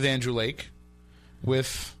 with Andrew Lake,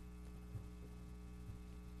 with...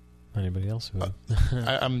 Anybody else?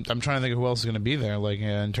 I'm trying to think of who else is going to be there, like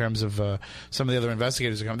in terms of some of the other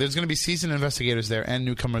investigators that come. There's going to be seasoned investigators there and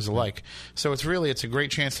newcomers alike. So it's a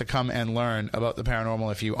great chance to come and learn about the paranormal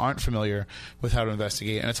if you aren't familiar with how to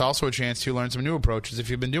investigate. And it's also a chance to learn some new approaches if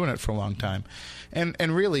you've been doing it for a long time. And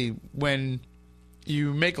really, when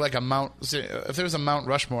you make like a Mount, if there was a Mount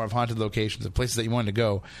Rushmore of haunted locations, of places that you wanted to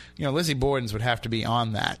go, Lizzie Borden's would have to be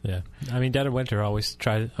on that. Yeah, I mean, Dead of Winter always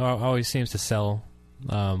seems to sell.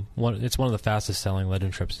 It's one of the fastest selling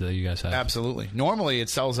Legend Trips that you guys have. Absolutely. Normally it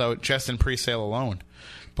sells out just in pre-sale alone,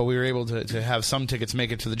 but we were able to have some tickets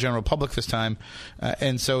make it to the general public this time,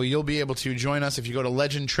 and so you'll be able to join us if you go to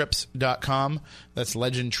legendtrips.com. That's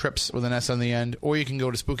Legend Trips with an S on the end, or you can go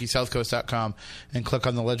to SpookySouthCoast.com and click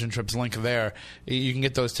on the Legend Trips link there. You can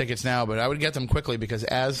get those tickets now, but I would get them quickly, because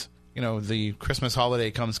as the Christmas holiday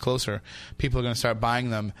comes closer, people are going to start buying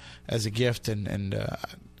them as a gift, and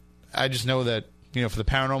I just know that for the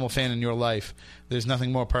paranormal fan in your life, there's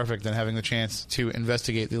nothing more perfect than having the chance to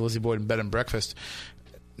investigate the Lizzie Borden Bed and Breakfast.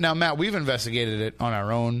 Now, Matt, we've investigated it on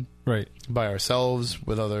our own, right, by ourselves,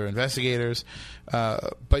 with other investigators,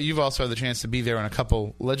 but you've also had the chance to be there on a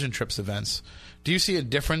couple Legend Trips events. Do you see a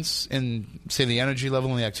difference in, say, the energy level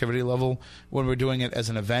and the activity level when we're doing it as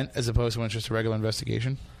an event as opposed to when it's just a regular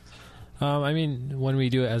investigation? I mean, when we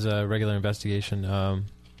do it as a regular investigation,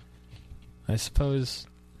 I suppose...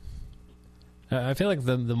 I feel like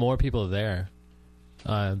the more people are there,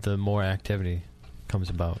 the more activity comes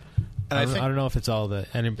about. And I don't know if it's all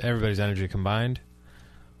everybody's energy combined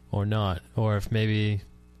or not, or if maybe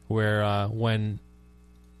when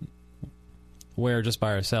we're just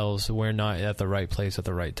by ourselves, we're not at the right place at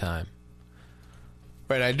the right time.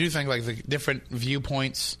 Right, I do think like the different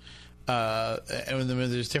viewpoints, and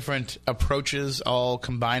there's different approaches all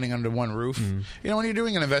combining under one roof. Mm-hmm. When you're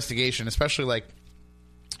doing an investigation, especially like,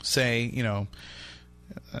 say,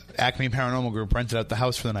 Acme Paranormal Group rented out the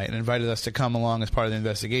house for the night and invited us to come along as part of the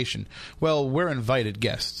investigation. Well, we're invited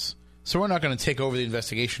guests, so we're not going to take over the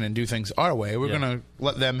investigation and do things our way. We're going to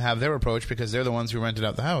let them have their approach, because they're the ones who rented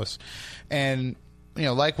out the house. And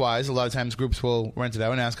likewise, a lot of times groups will rent it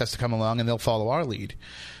out and ask us to come along, and they'll follow our lead.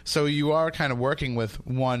 So you are kind of working with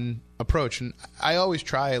one approach. And I always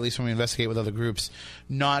try, at least when we investigate with other groups,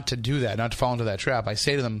 not to do that, not to fall into that trap. I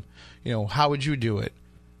say to them, how would you do it?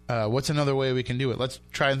 What's another way we can do it? Let's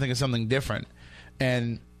try and think of something different.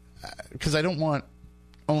 And because I don't want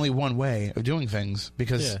only one way of doing things,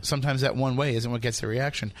 because sometimes that one way isn't what gets the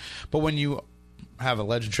reaction. But when you have a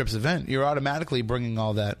Legend Trips event, you're automatically bringing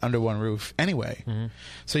all that under one roof anyway. Mm-hmm.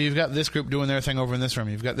 So you've got this group doing their thing over in this room.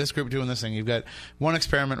 You've got this group doing this thing. You've got one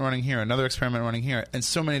experiment running here, another experiment running here, and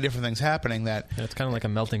so many different things happening that... it's kind of like a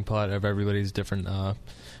melting pot of everybody's different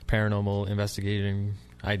paranormal investigating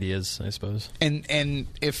ideas, I suppose. And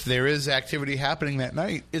if there is activity happening that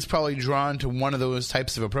night, it's probably drawn to one of those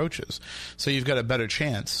types of approaches. So you've got a better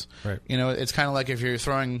chance. Right. It's kind of like if you're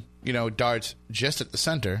throwing, darts just at the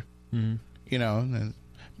center,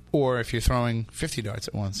 or if you're throwing 50 darts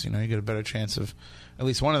at once, you get a better chance of at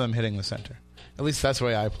least one of them hitting the center. At least that's the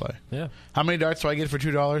way I play. Yeah. How many darts do I get for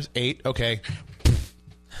 $2? 8? Okay.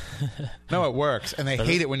 No, it works. And they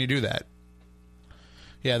hate it when you do that.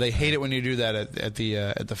 Yeah, they hate it when you do that at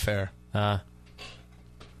the fair. All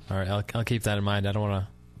right, I'll keep that in mind. I don't want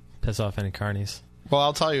to piss off any carnies. Well,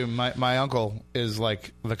 I'll tell you, my uncle is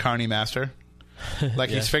like the carny master.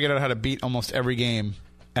 Like he's figured out how to beat almost every game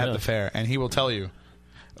at the fair, and he will tell you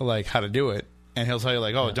like how to do it. And he'll tell you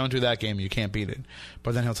like, don't do that game, you can't beat it.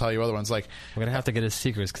 But then he'll tell you other ones like, I'm gonna have to get his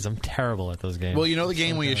secrets because I'm terrible at those games. Well, the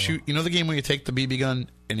game where you shoot. The game where you take the BB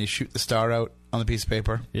gun and you shoot the star out on the piece of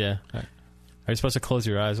paper. Yeah. Are you supposed to close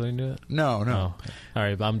your eyes when you do it? No. Oh. All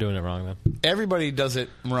right, I'm doing it wrong then. Everybody does it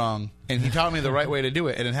wrong, and he taught me the right way to do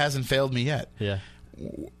it, and it hasn't failed me yet. Yeah.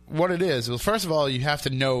 What it is, well, first of all, you have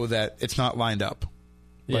to know that it's not lined up.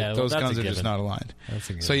 Like, those guns are just not aligned.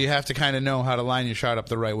 So you have to kind of know how to line your shot up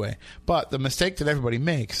the right way. But the mistake that everybody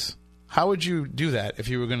makes, how would you do that if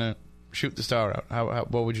you were going to shoot the star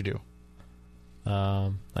out? What would you do?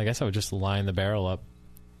 I guess I would just line the barrel up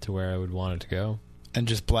to where I would want it to go. And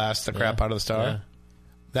just blast the crap out of the star? Yeah.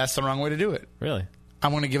 That's the wrong way to do it. Really?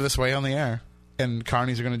 I'm going to give this away on the air, and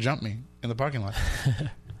carnies are going to jump me in the parking lot.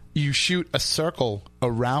 You shoot a circle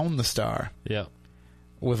around the star Yep.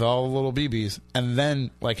 with all the little BBs, and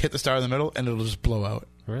then like hit the star in the middle, and it'll just blow out.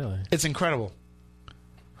 Really? It's incredible.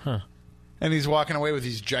 Huh. And he's walking away with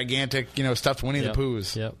these gigantic, stuffed Winnie the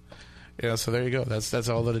Poohs. Yep. So there you go. That's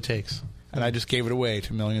all that it takes. And I just gave it away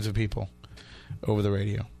to millions of people over the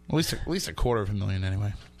radio. At least 250,000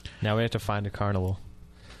 anyway. Now we have to find a carnival.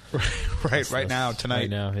 right now, tonight. Right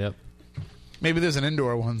now, yep. Maybe there's an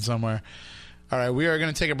indoor one somewhere. All right, we are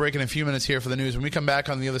going to take a break in a few minutes here for the news. When we come back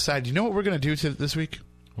on the other side, do you know what we're going to do this week?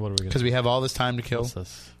 What are we going to do? Because we have all this time to kill. What's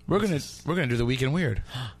this? We're going to do the Week in Weird.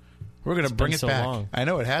 We're going to bring it so back. long. I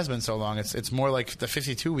know it has been so long. It's more like the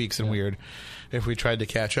 52 weeks in Weird if we tried to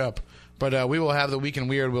catch up. But we will have the Week in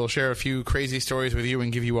Weird. We'll share a few crazy stories with you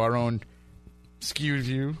and give you our own skewed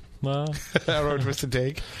view, our own twisted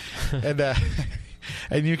take.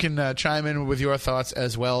 And you can chime in with your thoughts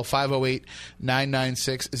as well.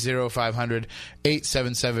 508-996-0500,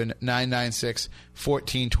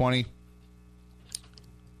 877-996-1420.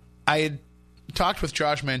 I had talked with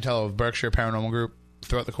Josh Mantello of Berkshire Paranormal Group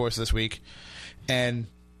throughout the course of this week, and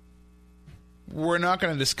we're not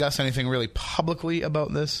going to discuss anything really publicly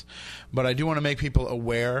about this, but I do want to make people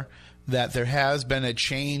aware that there has been a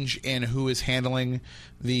change in who is handling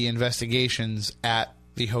the investigations at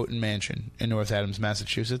the Houghton Mansion in North Adams,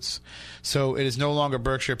 Massachusetts. So it is no longer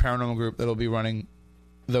Berkshire Paranormal Group that will be running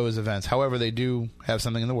those events. However, they do have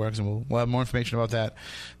something in the works, and we'll have more information about that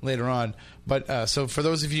later on. But so for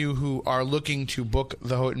those of you who are looking to book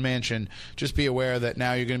the Houghton Mansion, just be aware that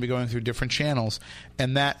now you're going to be going through different channels,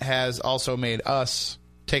 and that has also made us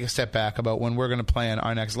take a step back about when we're going to plan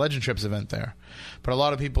our next Legend Trips event there. But a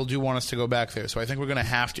lot of people do want us to go back there, so I think we're going to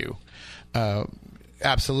have to.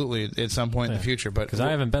 Absolutely, at some point in the future, but because I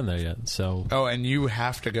haven't been there yet, so and you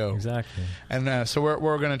have to go exactly. And so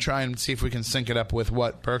we're going to try and see if we can sync it up with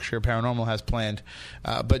what Berkshire Paranormal has planned.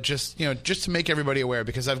 But just to make everybody aware,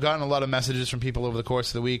 because I've gotten a lot of messages from people over the course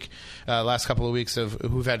of the week, last couple of weeks, of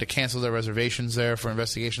who've had to cancel their reservations there for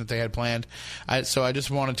investigations that they had planned. So I just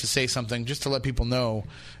wanted to say something just to let people know,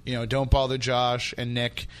 don't bother Josh and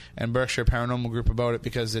Nick and Berkshire Paranormal Group about it,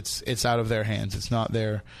 because it's out of their hands. It's not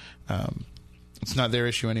their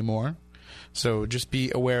issue anymore. So just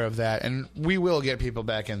be aware of that, and we will get people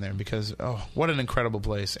back in there, because what an incredible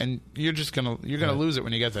place, and you're gonna lose it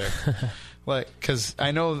when you get there. Because I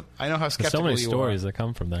know how skeptical you are. There's so many stories that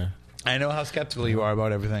come from there. I know how skeptical you are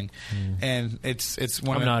about everything, and it's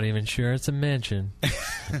one. I'm not even sure it's a mansion.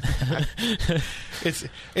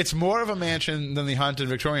 It's more of a mansion than the haunted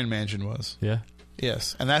Victorian mansion was. Yeah.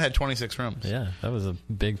 Yes, and that had 26 rooms. Yeah, that was a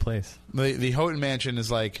big place. The Houghton Mansion is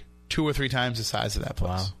like 2 or 3 times the size of that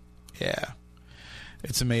place. Wow. Yeah.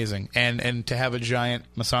 It's amazing. And to have a giant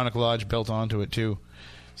Masonic Lodge built onto it, too.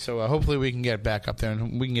 So hopefully we can get back up there,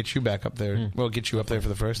 and we can get you back up there. We'll get you up there for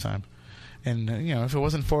the first time. And, if it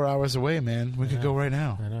wasn't 4 hours away, man, we could go right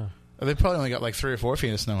now. I know. They probably only got like 3 or 4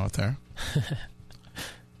 feet of snow out there.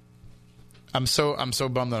 I'm so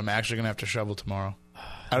bummed that I'm actually going to have to shovel tomorrow.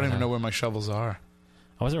 I don't even know where my shovels are.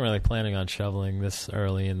 I wasn't really planning on shoveling this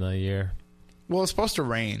early in the year. Well, it's supposed to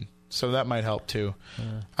rain, so that might help too.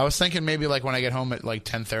 I was thinking maybe like when I get home at like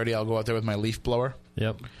 10:30, I'll go out there with my leaf blower.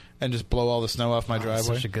 Yep. And just blow all the snow off my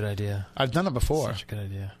driveway. Such a good idea. I've done it before. Such a good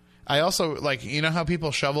idea. I also, how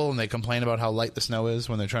people shovel and they complain about how light the snow is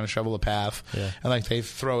when they're trying to shovel a path. Yeah. And they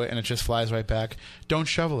throw it and it just flies right back. Don't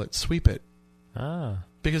shovel it. Sweep it.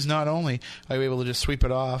 Because not only are you able to just sweep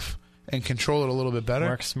it off and control it a little bit better.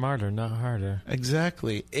 Work smarter, not harder.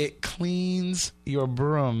 Exactly. It cleans your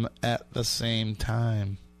broom at the same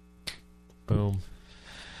time. Boom.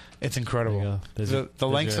 It's incredible. The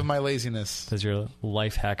length of my laziness. There's your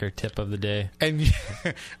life hacker tip of the day. And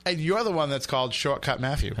you're the one that's called Shortcut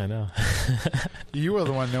Matthew. I know. You are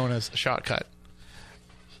the one known as Shortcut.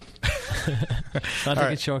 Not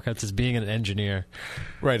taking shortcuts, is being an engineer.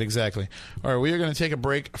 Right, exactly. All right, we are going to take a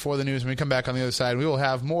break for the news. When we come back on the other side, we will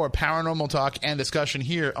have more paranormal talk and discussion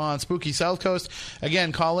here on Spooky South Coast.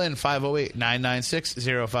 Again, call in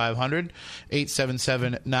 508-996-0500,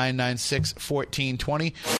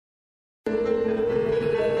 877-996-1420.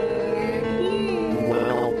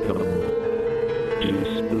 Welcome to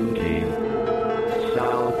Spooky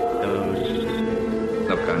South Coast.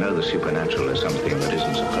 Look, I know the supernatural is something that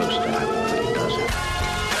isn't supposed to happen, but it does.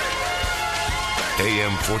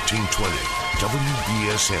 AM 1420,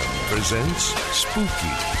 WBSM presents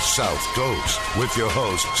Spooky South Coast with your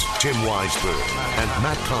hosts, Tim Weisberg and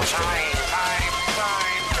Matt Costa.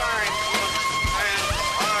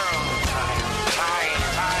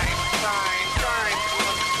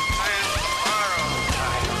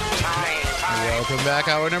 Welcome back.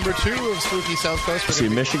 Hour number 2 of Spooky South Coast. See,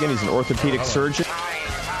 Michigan, he's an orthopedic surgeon.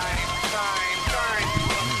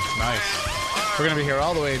 Nice. We're going to be here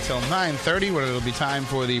all the way until 9:30, when it'll be time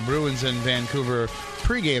for the Bruins and Vancouver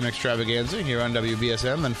pregame extravaganza here on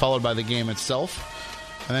WBSM, then followed by the game itself.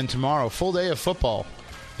 And then tomorrow, full day of football.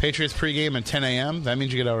 Patriots pregame at 10 a.m. That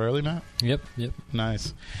means you get out early, Matt? Yep.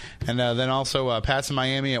 Nice. And then also Pats in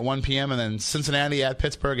Miami at 1 p.m. and then Cincinnati at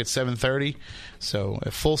Pittsburgh at 7:30. So a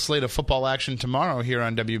full slate of football action tomorrow here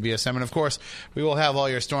on WBSM. And, of course, we will have all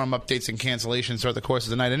your storm updates and cancellations throughout the course of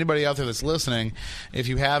the night. Anybody out there that's listening, if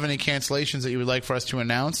you have any cancellations that you would like for us to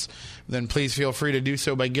announce, then please feel free to do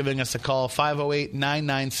so by giving us a call,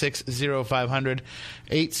 508-996-0500,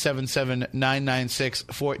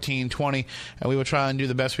 877-996-1420. And we will try and do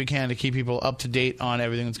the best we can to keep people up to date on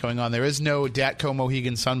everything that's going on. There is no Datco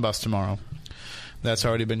Mohegan Sun Bus tomorrow. That's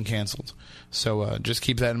already been canceled. So just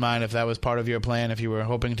keep that in mind if that was part of your plan, if you were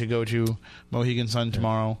hoping to go to Mohegan Sun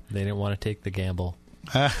tomorrow. They didn't want to take the gamble.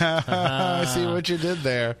 I see what you did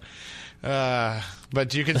there.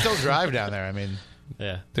 But you can still drive down there. I mean,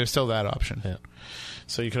 yeah, there's still that option. Yeah.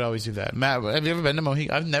 So you could always do that. Matt, have you ever been to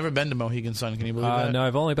Mohegan? I've never been to Mohegan Sun. Can you believe that? No,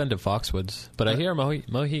 I've only been to Foxwoods. But I hear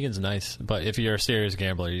Mohegan's nice. But if you're a serious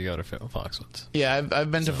gambler, you go to Foxwoods. Yeah,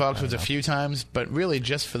 I've been to Foxwoods a few times, but really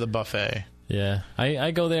just for the buffet. Yeah, I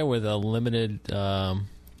go there with a limited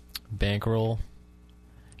bankroll,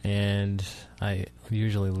 and I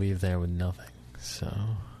usually leave there with nothing. So,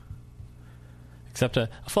 except a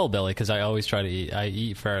full belly, because I always try to eat. I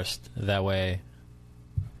eat first. That way,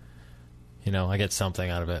 I get something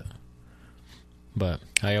out of it. But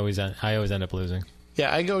I always end up losing.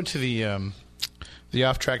 Yeah, I go to the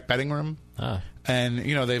off-track betting room. And,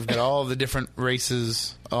 they've got all the different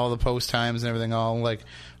races, all the post times and everything, all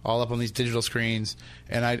up on these digital screens.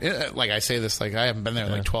 And I say this, I haven't been there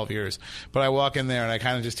in 12 years. But I walk in there and I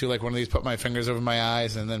kind of just do one of these, put my fingers over my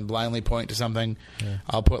eyes and then blindly point to something. Yeah.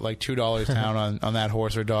 I'll put $2 down on that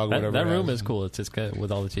horse or dog, whatever. That room is cool. It's good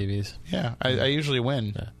with all the TVs. Yeah, I usually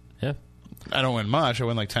win. Yeah. I don't win much. I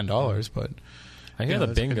win $10, but... I hear the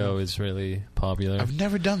bingo is really popular. I've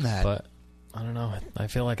never done that. But, I don't know. I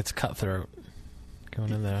feel like it's cutthroat.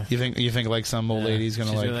 Going in there. You think some old lady's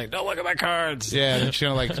gonna she's like, don't look at my cards. Yeah,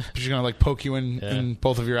 she's gonna poke you in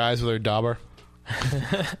both of your eyes with her dauber.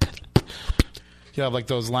 You'll have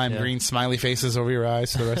those lime green smiley faces over your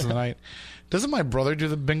eyes for the rest of the night. Doesn't my brother do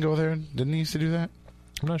the bingo there? Didn't he used to do that?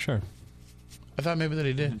 I'm not sure. I thought maybe that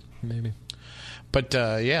he did. Maybe. But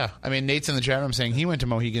I mean, Nate's in the chat room saying he went to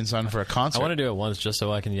Mohegan Sun for a concert. I want to do it once just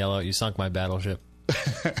so I can yell out, "You sunk my battleship."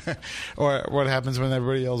 Or what happens when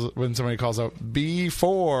everybody yells when somebody calls out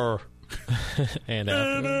before and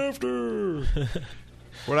after.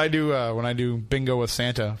 when I do bingo with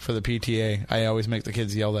Santa for the PTA, I always make the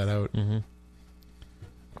kids yell that out. Mm-hmm.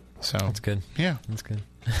 So that's good. Yeah, that's good.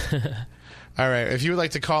 All right. If you would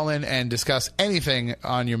like to call in and discuss anything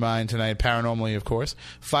on your mind tonight, paranormally, of course,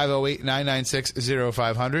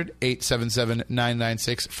 508-996-0500,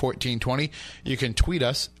 877-996-1420. You can tweet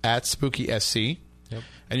us at SpookySC. Yep.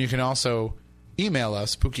 And you can also email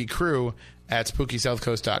us,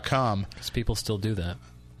 spookykrew@spookysouthcoast.com. Because people still do that.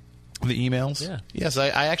 The emails? Yeah. Yes, I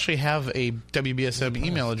actually have a WBSM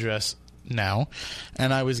email address now,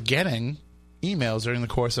 and I was getting emails during the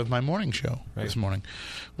course of my morning show this morning,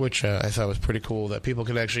 which I thought was pretty cool that people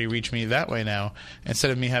could actually reach me that way now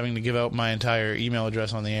instead of me having to give out my entire email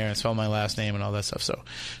address on the air and spell my last name and all that stuff. So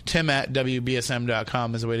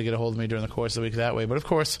tim@WBSM.com is a way to get a hold of me during the course of the week that way. But, of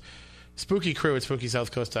course,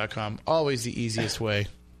 SpookyCrew@SpookySouthCoast.com, always the easiest way.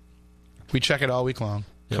 We check it all week long.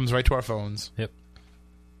 Yep. Comes right to our phones. Yep.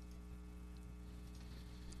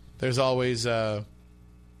 There's always there's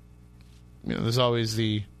always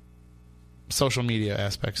the social media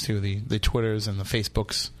aspects too, the Twitters and the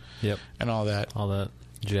Facebooks, yep, and all that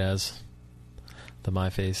jazz, the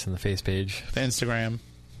MyFace and the face page, the Instagram.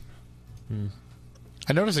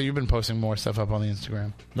 I noticed that you've been posting more stuff up on the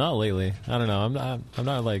Instagram. Not lately. I don't know. I'm not I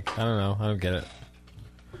don't know. I don't get it.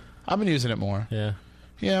 I've been using it more. Yeah.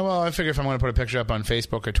 Well, I figure if I'm going to put a picture up on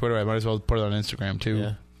Facebook or Twitter, I might as well put it on Instagram too.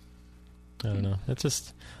 Yeah. I don't know. It's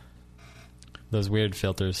just those weird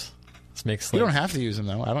filters. This makes you don't have to use them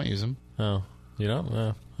though. I don't use them. Oh, you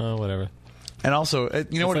don't? Oh, whatever. And also,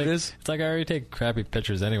 you know what it is? It's like I already take crappy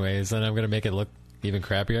pictures anyways, then I'm going to make it look even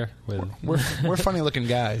crappier. We're funny-looking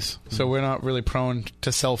guys, so we're not really prone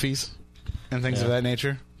to selfies and things of that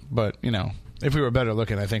nature. But, if we were better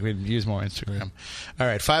looking, I think we'd use more Instagram. All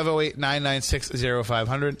right,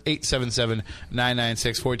 508-996-0500,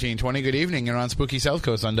 877-996-1420. Good evening. You're on Spooky South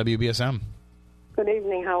Coast on WBSM. Good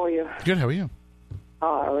evening. How are you? Good. How are you?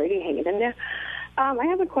 Alrighty, hanging in there. I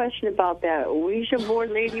have a question about that Ouija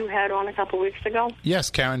board lady you had on a couple weeks ago. Yes,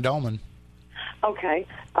 Karen Dolman. Okay.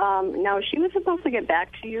 Now, she was supposed to get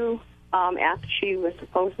back to you after she was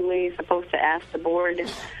supposed to ask the board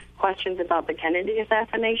questions about the Kennedy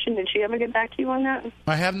assassination. Did she ever get back to you on that?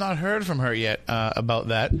 I have not heard from her yet about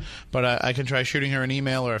that, but I can try shooting her an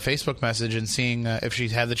email or a Facebook message and seeing if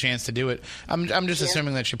she's had the chance to do it. I'm just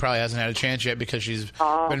assuming that she probably hasn't had a chance yet because she's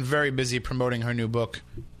been very busy promoting her new book.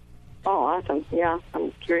 Oh, awesome. Yeah,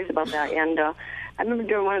 I'm curious about that. And I remember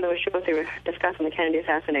during one of those shows they were discussing the Kennedy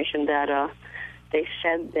assassination that they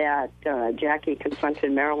said that Jackie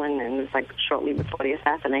confronted Marilyn, and it was like shortly before the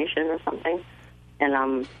assassination or something. And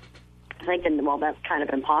I'm thinking, well, that's kind of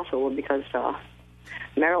impossible because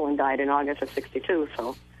Marilyn died in August of '62,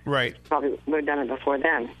 so right, probably would have done it before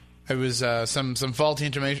then. It was some faulty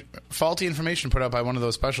information put out by one of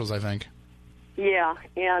those specials, I think. Yeah,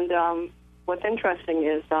 and what's interesting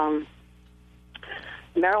is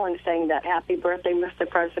Marilyn saying that "Happy Birthday, Mr.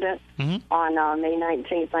 President" on May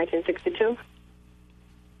 19th, 1962.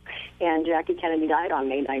 And Jackie Kennedy died on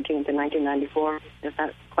May 19th in 1994. Is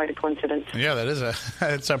that quite a coincidence? Yeah, that is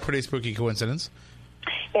it's a pretty spooky coincidence.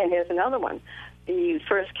 And here's another one. The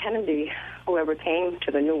first Kennedy who ever came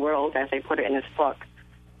to the New World, as they put it in his book,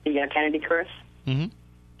 the Kennedy Curse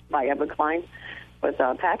by Edward Klein, was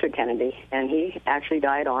Patrick Kennedy, and he actually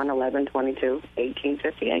died on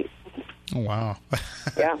 11/22/1858. Oh, wow.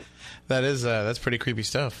 Yeah. That's pretty creepy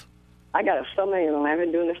stuff. I got so many of them. I've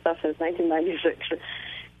been doing this stuff since 1996.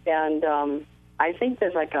 And I think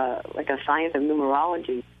there's like a science of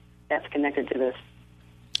numerology that's connected to this.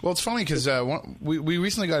 Well, it's funny because we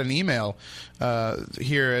recently got an email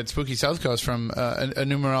here at Spooky South Coast from a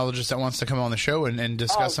numerologist that wants to come on the show and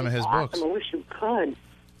discuss some of his books. I wish you could.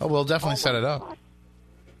 Oh, we'll definitely set it up. God.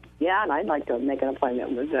 Yeah, and I'd like to make an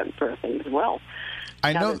appointment with that person as well.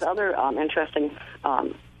 I know there's other interesting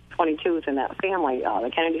 22s in that family,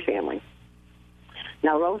 the Kennedy family.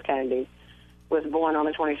 Now, Rose Kennedy was born on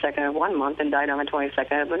the 22nd of one month and died on the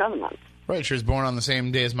 22nd of another month. Right, she was born on the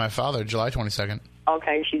same day as my father, July 22nd.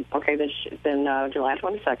 Okay, then July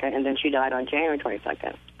 22nd, and then she died on January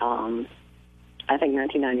 22nd, I think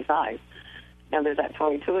 1995. Now there's that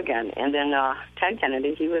 22 again. And then Ted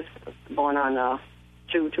Kennedy, he was born on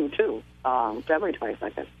 2/22, February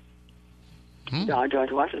 22nd.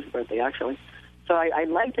 George Washington's birthday, actually. So I'd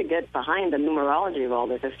like to get behind the numerology of all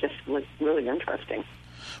this. It's just really interesting.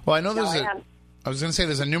 Well, I know I was going to say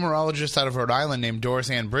there's a numerologist out of Rhode Island named Doris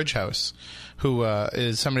Ann Bridgehouse, who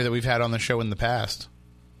is somebody that we've had on the show in the past.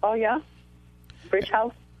 Oh, yeah?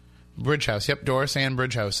 Bridgehouse? Bridgehouse, yep, Doris Ann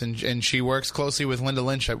Bridgehouse. And she works closely with Linda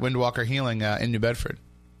Lynch at Windwalker Healing in New Bedford.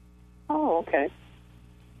 Oh, okay.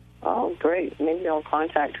 Oh, great. Maybe I'll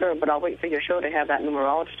contact her, but I'll wait for your show to have that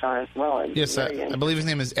numerologist on as well. Yes, I believe his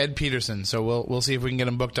name is Ed Peterson, so we'll see if we can get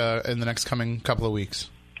him booked in the next coming couple of weeks.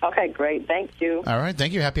 Okay, great. Thank you. All right,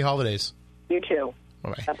 thank you. Happy holidays. You too.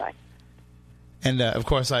 Bye-bye. Bye-bye. And, of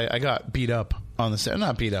course, I got beat up on the...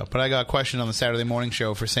 Not beat up, but I got questioned on the Saturday morning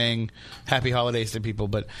show for saying happy holidays to people.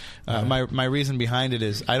 But my reason behind it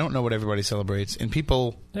is I don't know what everybody celebrates. And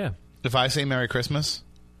people... Yeah. If I say Merry Christmas,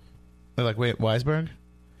 they're like, wait, Weisberg?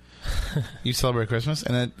 You celebrate Christmas?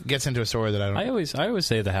 And it gets into a story that I don't... I always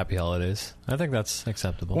say the happy holidays. I think that's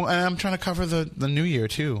acceptable. Well, and I'm trying to cover the New Year,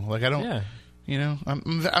 too. Like, I don't... Yeah. You know,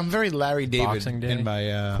 I'm very Larry David Boxing Day, in my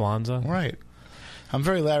Kwanzaa. Right. I'm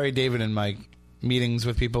very Larry David in my meetings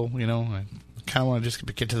with people. You know, I kind of want to just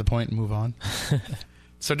get to the point and move on.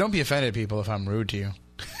 So don't be offended, people, if I'm rude to you.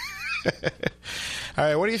 All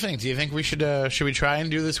right, what do you think? Do you think we should we try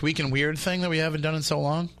and do this Week in Weird thing that we haven't done in so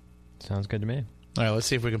long? Sounds good to me. All right, let's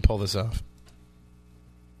see if we can pull this off.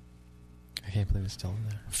 I can't believe it's still in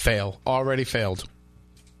there. Fail. Already failed.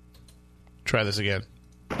 Try this again.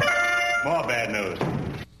 More bad news.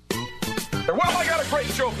 Well, I got a great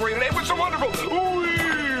show for you today with some wonderful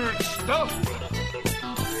weird stuff.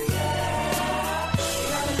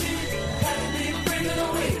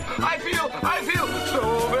 I feel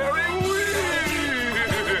so very weird.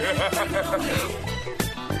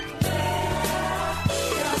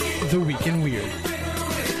 The Week in Weird.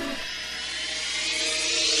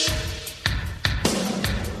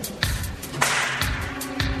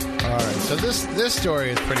 All right, so this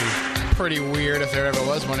story is pretty weird if there ever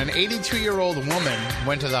was one. An 82-year-old woman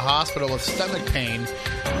went to the hospital with stomach pain.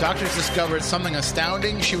 Doctors discovered something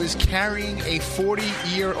astounding. She was carrying a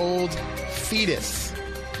 40-year-old fetus.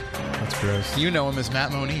 That's gross. You know him as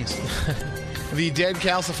Matt Moniz. The dead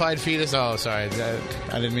calcified fetus... Oh, sorry. I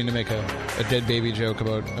didn't mean to make a dead baby joke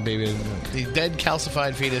about a baby. The dead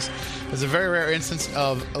calcified fetus is a very rare instance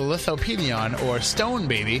of lithopedion, or stone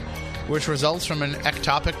baby, which results from an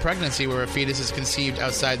ectopic pregnancy where a fetus is conceived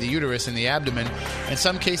outside the uterus in the abdomen. In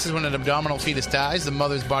some cases, when an abdominal fetus dies, the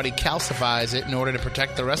mother's body calcifies it in order to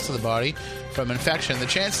protect the rest of the body from infection. The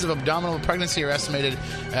chances of abdominal pregnancy are estimated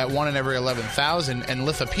at 1 in every 11,000, and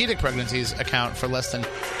lithopedic pregnancies account for less than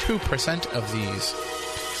 2% of these.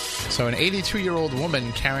 So an 82-year-old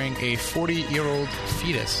woman carrying a 40-year-old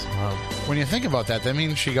fetus. Wow. When you think about that, that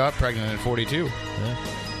means she got pregnant at 42. Yeah.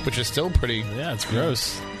 Which is still pretty... Yeah, it's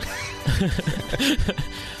gross.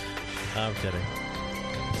 I'm kidding.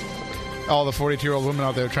 All the 42-year-old women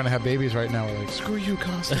out there trying to have babies right now are like, screw you,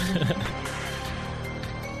 Costa.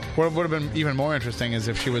 What would have been even more interesting is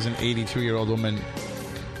if she was an 82-year-old woman...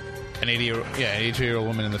 An 82-year-old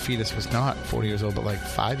woman and the fetus was not 40 years old, but like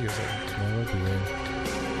 5 years old. That would be weird.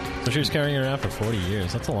 So she was carrying her around for 40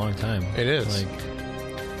 years. That's a long time. It is.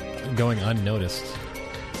 Like, going unnoticed.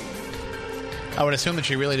 I would assume that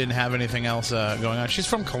she really didn't have anything else going on. She's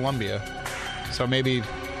from Colombia, so maybe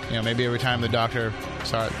every time the doctor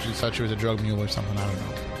saw it, she thought she was a drug mule or something. I don't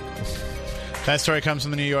know. That story comes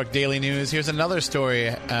from the New York Daily News. Here's another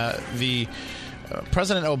story.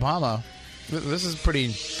 President Obama. This is pretty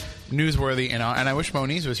newsworthy, and I wish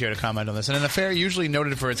Moniz was here to comment on this. In an affair usually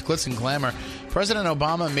noted for its glitz and glamour, President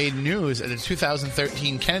Obama made news at the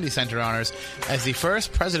 2013 Kennedy Center honors as the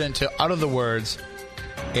first president to utter the words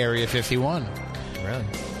Area 51. Really?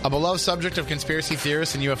 A beloved subject of conspiracy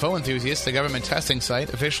theorists and UFO enthusiasts, the government testing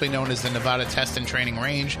site, officially known as the Nevada Test and Training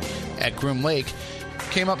Range at Groom Lake,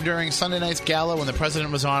 came up during Sunday night's gala when the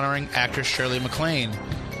president was honoring actress Shirley MacLaine.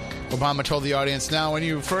 Obama told the audience, now, when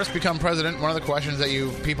you first become president, one of the questions that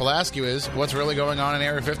people ask you is, what's really going on in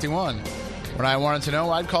Area 51? When I wanted to know,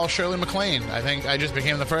 I'd call Shirley MacLaine. I think I just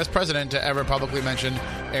became the first president to ever publicly mention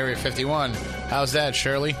Area 51. How's that,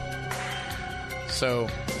 Shirley? So...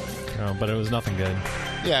 Oh, but it was nothing good.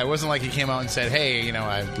 Yeah, it wasn't like he came out and said, hey,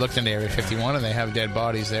 I looked into Area 51 and they have dead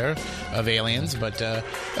bodies there of aliens, but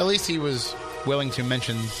at least he was willing to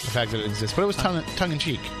mention the fact that it exists. But it was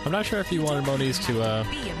tongue-in-cheek. I'm not sure if you wanted Moniz to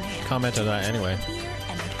comment on that anyway.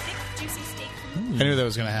 I knew that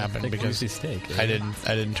was going to happen because juicy steak, I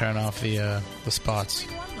didn't turn off the spots.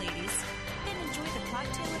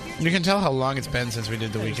 You can tell how long it's been since we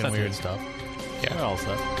did the Weekend Weird stuff. Yeah. We're all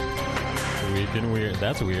set. Weekend Weird.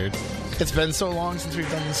 That's weird. It's been so long since we've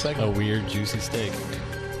done this segment. A weird, juicy steak.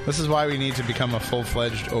 This is why we need to become a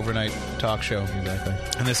full-fledged overnight talk show. Exactly.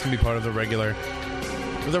 And this can be part of the regular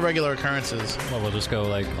occurrences. Well, we'll just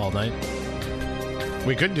go, all night.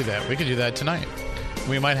 We could do that. We could do that tonight.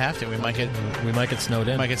 We might have to. We might get snowed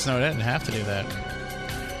in. Might get snowed in and have to do that.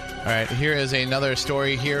 All right, here is another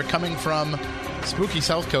story here coming from Spooky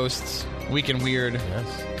South Coast's Weekend Weird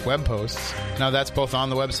web posts. Now, that's both on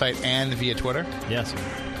the website and via Twitter. Yes.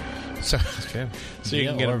 So, that's true. So you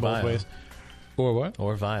can get them both ways. Or what?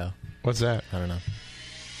 Or via. What's that? I don't know.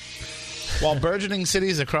 While burgeoning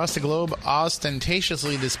cities across the globe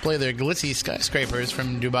ostentatiously display their glitzy skyscrapers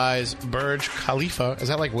from Dubai's Burj Khalifa, is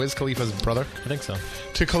that like Wiz Khalifa's brother? I think so.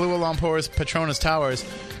 To Kuala Lumpur's Petronas Towers,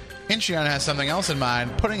 Incheon has something else in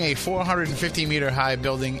mind, putting a 450-meter-high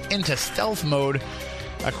building into stealth mode.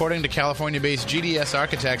 According to California-based GDS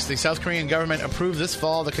Architects, the South Korean government approved this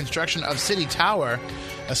fall the construction of City Tower,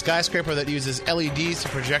 a skyscraper that uses LEDs to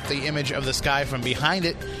project the image of the sky from behind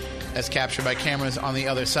it, as captured by cameras on the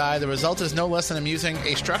other side. The result is no less than amusing,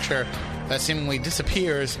 a structure that seemingly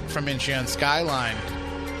disappears from Incheon's skyline.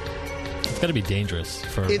 It's got to be dangerous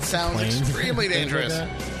for It sounds planes. Extremely dangerous.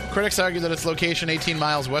 Critics argue that its location 18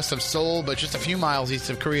 miles west of Seoul, but just a few miles east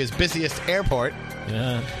of Korea's busiest airport,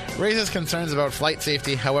 raises concerns about flight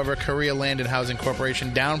safety. However, Korea Land and Housing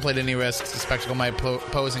Corporation downplayed any risks the spectacle might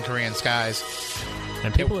pose in Korean skies.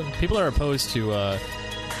 And people are opposed to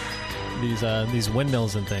these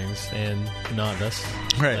windmills and things, and not this.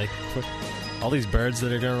 Right. Like all these birds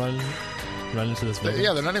that are going to run into this building.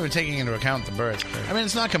 Yeah, they're not even taking into account the birds. I mean,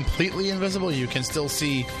 it's not completely invisible. You can still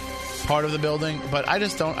see part of the building, but I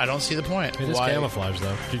don't see the point. It is camouflage,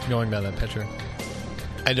 though. Going by that picture.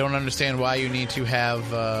 I don't understand why you need to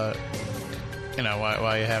have,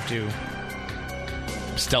 why you have to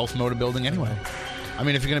stealth mode a building anyway. I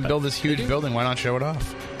mean, if you're going to build this huge building, why not show it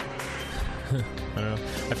off? I don't know.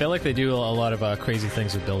 I feel like they do a lot of crazy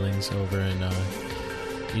things with buildings over in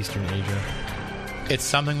Eastern Asia. It's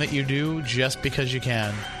something that you do just because you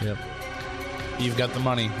can. Yep. You've got the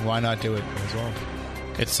money. Why not do it as well?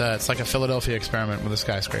 It's like a Philadelphia experiment with a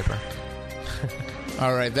skyscraper.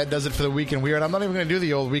 All right, that does it for the Weekend Weird. I'm not even going to do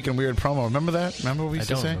the old Weekend Weird promo. Remember that? Remember what we used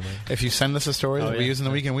to say? Remember. If you send us a story that we use in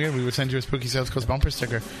the Weekend Weird, we would send you a Spooky South Coast bumper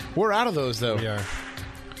sticker. We're out of those, though. We are.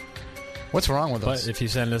 What's wrong with us? But if you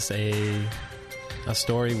send us a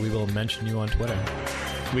story, we will mention you on Twitter.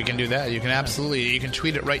 We can do that. You can absolutely. You can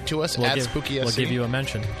tweet it right to us at SpookySC. We'll give you a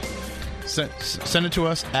mention. Send it to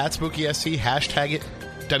us at SpookySC. Hashtag it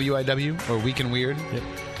WIW or Week in Weird. Yep.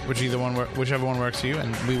 Whichever one works for you,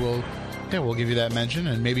 and we will. Yeah, we'll give you that mention,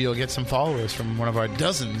 and maybe you'll get some followers from one of our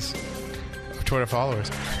dozens of Twitter followers.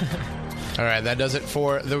 All right, that does it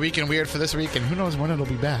for the Week in Weird for this week, and who knows when it'll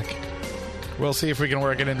be back. We'll see if we can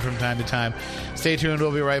work it in from time to time. Stay tuned.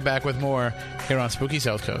 We'll be right back with more here on Spooky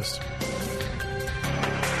South Coast.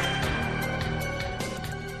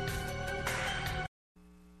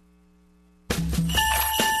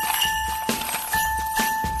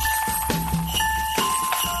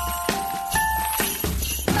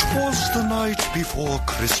 The night before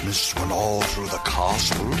Christmas, when all through the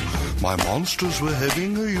castle my monsters were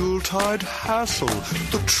having a Yuletide hassle.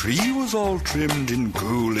 The tree was all trimmed in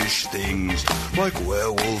ghoulish things, like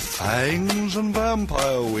werewolf fangs and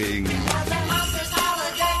vampire wings.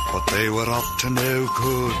 But they were up to no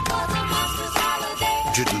good.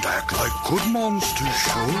 Didn't act like good monsters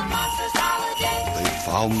should. They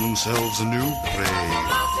found themselves a new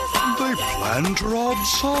prey. They planned to rob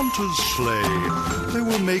Santa's sleigh. They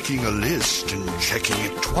were making a list and checking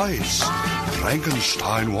it twice.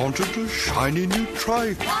 Frankenstein wanted a shiny new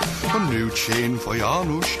trike, a new chain for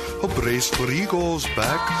Janusz, a brace for Igor's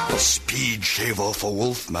back, a speed shaver for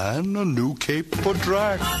Wolfman, a new cape for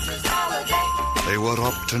Drac. They were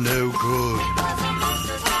up to no good.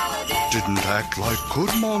 Didn't act like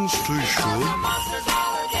good monsters should.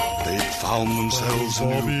 They found themselves a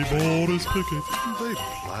new Boris Pickett.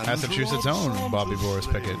 Massachusetts' own Bobby Boris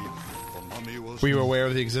Pickett. Were you aware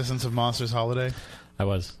of the existence of Monsters Holiday? I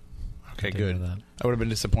was. Okay, good. I would have been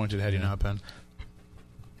disappointed had you not been.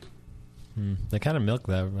 They kind of milked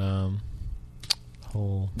that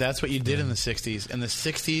whole... That's what you did in the 60s. In the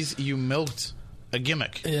 60s, you milked a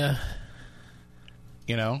gimmick. Yeah.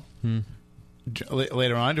 You know?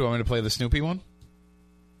 Later on, do you want me to play the Snoopy one?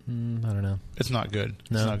 I don't know. It's not good.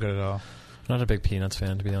 No. It's not good at all. I'm not a big Peanuts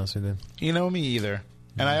fan, to be honest with you. You know, me either.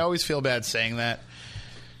 And I always feel bad saying that.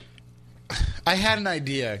 I had an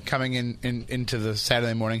idea coming into the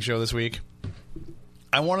Saturday morning show this week.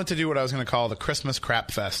 I wanted to do what I was going to call the Christmas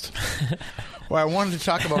Crap Fest, where I wanted to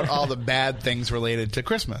talk about all the bad things related to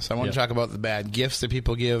Christmas. I wanted to talk about the bad gifts that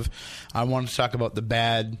people give. I wanted to talk about the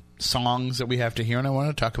bad songs that we have to hear, and I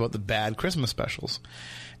wanted to talk about the bad Christmas specials.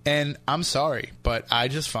 And I'm sorry, but I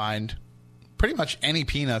just find pretty much any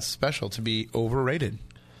Peanuts special to be overrated.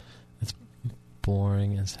 It's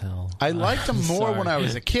boring as hell. I liked them more when I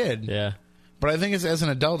was a kid. Yeah. But I think as an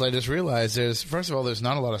adult, I just realized first of all, there's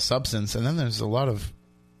not a lot of substance, and then there's a lot of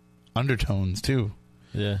undertones, too.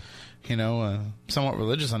 Yeah. You know, somewhat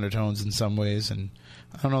religious undertones in some ways, and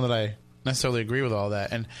I don't know that I necessarily agree with all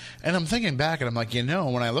that. And I'm thinking back, and I'm like, when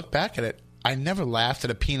I look back at it, I never laughed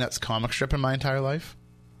at a Peanuts comic strip in my entire life.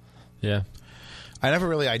 Yeah. I never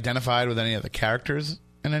really identified with any of the characters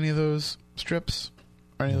in any of those strips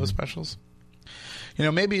or any of those specials. You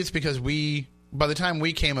know, maybe it's because by the time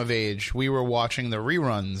we came of age, we were watching the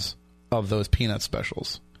reruns of those Peanut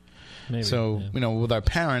specials. Maybe, so, with our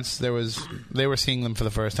parents, they were seeing them for the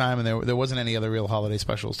first time, and there wasn't any other real holiday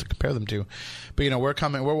specials to compare them to. But,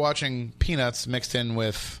 we're watching Peanuts mixed in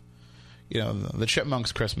with, the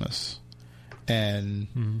Chipmunks Christmas.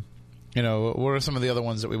 And, what are some of the other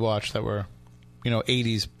ones that we watched that were,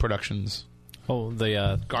 80s productions? Oh,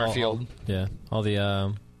 the Garfield. All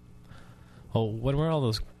the what were all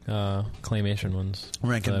those claymation ones?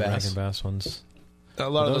 Rankin Bass ones. A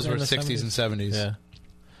lot of those were 60s and 70s. Yeah.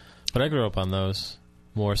 But I grew up on those,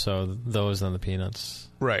 more so those than the Peanuts.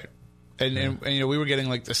 Right. And we were getting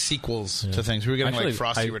like the sequels to things. We were getting like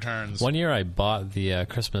Frosty Returns. One year I bought the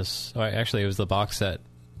Christmas, actually it was the box set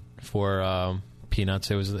for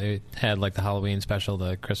Peanuts. It had like the Halloween special,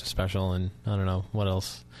 the Christmas special, and I don't know what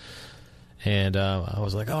else. And I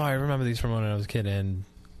was like, I remember these from when I was a kid, and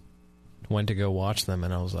went to go watch them,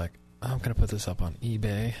 and I was like, I'm going to put this up on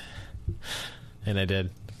eBay. And I did.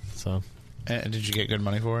 So. And did you get good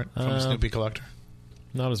money for it from a Snoopy collector?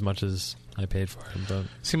 Not as much as I paid for it, but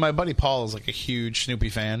see, my buddy Paul is like a huge Snoopy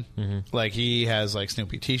fan. Mm-hmm. Like he has like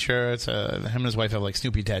Snoopy T-shirts. Him and his wife have like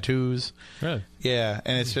Snoopy tattoos. Really? Yeah,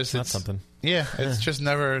 and it's not something. Yeah, it's just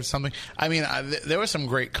never something. I mean, there were some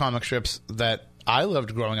great comic strips that I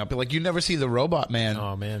loved growing up. Like you never see the Robot Man.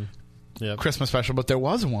 Oh man, yeah, Christmas special, but there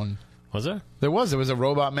was one. Was there? There was a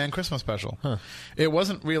Robot Man Christmas special. Huh. It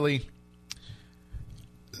wasn't really.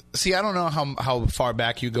 See, I don't know how far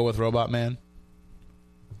back you go with Robot Man.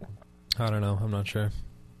 I don't know. I'm not sure.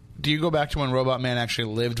 Do you go back to when Robot Man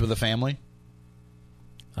actually lived with a family?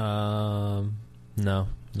 No.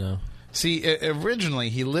 See, originally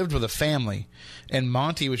he lived with a family, and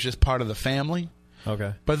Monty was just part of the family.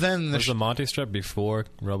 Okay. But then was the Monty strip before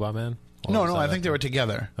Robot Man? No, I think they were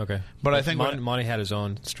together. Okay. But I think Monty had his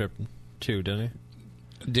own strip too, didn't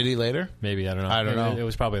he? Did he later? Maybe, I don't know. I don't know. It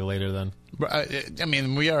was probably later then. I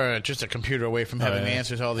mean, we are just a computer away from having the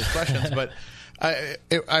answers to all these questions, but I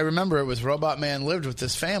remember it was Robot Man lived with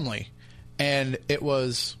this family, and it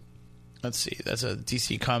was, let's see, that's a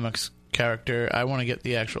DC Comics character. I want to get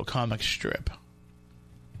the actual comic strip.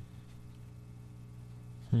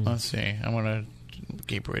 Let's see. I want to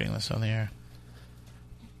keep reading this on the air.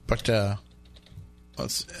 But,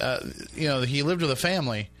 he lived with a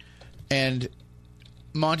family, and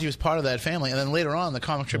Monty was part of that family, and then later on, the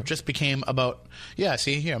comic strip just became about... Yeah,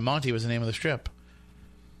 see, here, Monty was the name of the strip.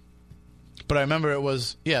 But I remember it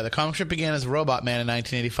was... Yeah, the comic strip began as Robot Man in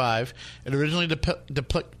 1985. It originally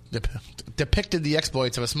depicted the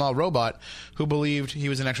exploits of a small robot who believed he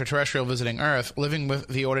was an extraterrestrial visiting Earth, living with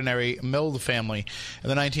the ordinary Mild family. In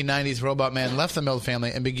the 1990s, Robot Man left the Mild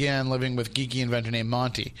family and began living with geeky inventor named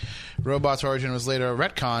Monty. Robot's origin was later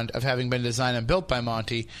retconned of having been designed and built by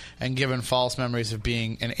Monty and given false memories of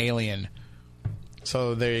being an alien.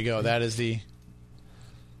 So there you go. That is the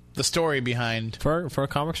story behind... For a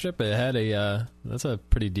comic strip, it had that's a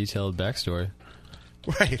pretty detailed backstory.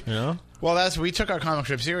 Right. You know? Well, we took our comic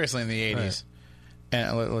strip seriously in the 80s. Right.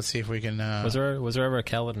 And let's see if we can... Was there ever a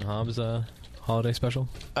Calvin and Hobbes holiday special?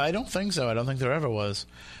 I don't think so. I don't think there ever was.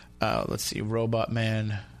 Let's see. Robot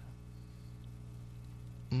Man.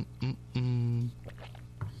 Let's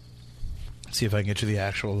see if I can get you the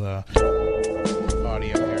actual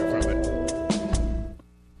audio here from it.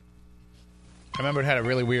 I remember it had a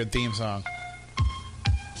really weird theme song.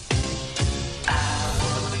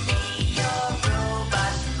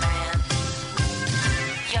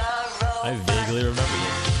 I vaguely remember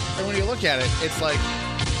this. And when you look at it,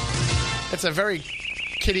 it's a very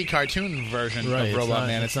kiddie cartoon version of Robot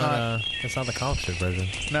Man. It's not the comic strip version.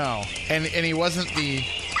 No, and he wasn't the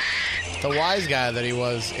wise guy that he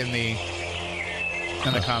was in the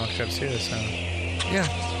comic strips too. So yeah,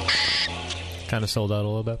 kind of sold out a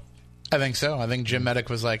little bit. I think so. I think Jim Medic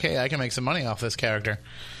was like, "Hey, I can make some money off this character."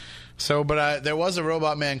 So, but there was a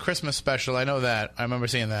Robot Man Christmas special. I know that. I remember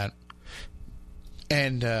seeing that.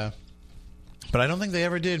 And but I don't think they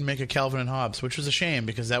ever did make a Calvin and Hobbes, which was a shame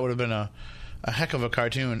because that would have been a heck of a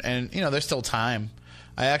cartoon. And there's still time.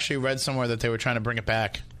 I actually read somewhere that they were trying to bring it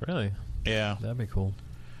back. Really? Yeah, that'd be cool.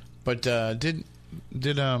 But did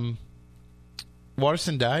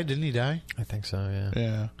Watterson die? Didn't he die? I think so. Yeah.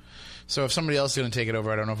 Yeah. So if somebody else is going to take it over,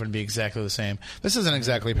 I don't know if it'd be exactly the same. This isn't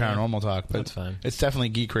exactly paranormal talk, but that's fine. It's definitely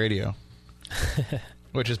geek radio,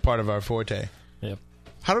 which is part of our forte. Yep.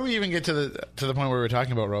 How do we even get to the point where we were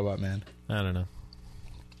talking about Robot Man? I don't know.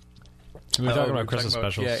 We were talking about Christmas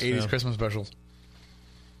specials. Yeah, 80s Christmas specials.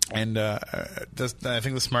 And I think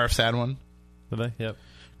the Smurfs had one. Did they? Yep.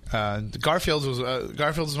 Garfield's was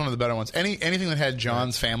one of the better ones. Anything that had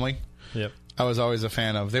John's family. Yep. I was always a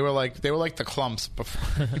fan of. They were like the Clumps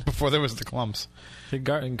before there was the Clumps.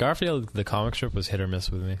 Garfield, the comic strip, was hit or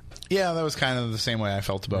miss with me. Yeah, that was kind of the same way I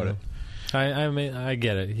felt about it. I mean, I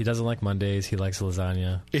get it. He doesn't like Mondays. He likes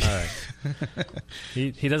lasagna. All right.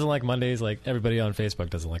 he doesn't like Mondays like everybody on Facebook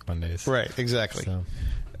doesn't like Mondays. Right, exactly. So.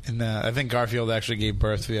 And I think Garfield actually gave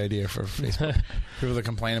birth to the idea for Facebook. People that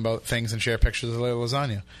complain about things and share pictures of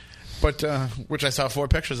lasagna. But which I saw 4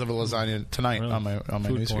 pictures of a lasagna tonight on my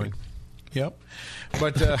newsfeed. Yep.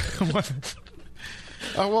 But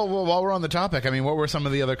well, while we're on the topic, I mean, what were some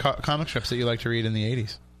of the other comic strips that you like to read in the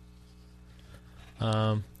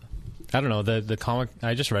 80s? I don't know. The comic,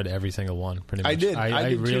 I just read every single one, pretty much. I did. I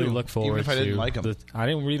did really too, look forward even if I didn't like them. I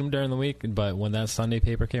didn't read them during the week, but when that Sunday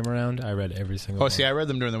paper came around, I read every single one. Oh, see, I read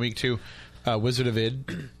them during the week, too. Wizard of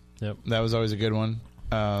Id. Yep. That was always a good one.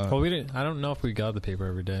 Well, we didn't. I don't know if we got the paper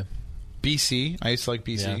every day. BC. I used to like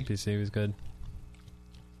BC. Yeah, BC was good.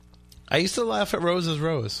 I used to laugh at Rose's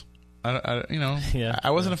Rose. Yeah,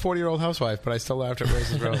 I wasn't a 40-year-old housewife, but I still laughed at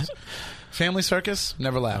Rose's Rose. Family Circus,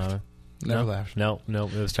 never laughed. Never laughed. No,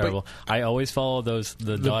 it was terrible. But I always followed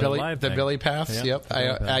the dotted line thing. The Billy Paths. Yep.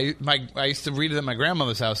 I used to read it at my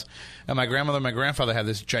grandmother's house, and my grandmother and my grandfather had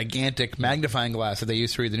this gigantic magnifying glass that they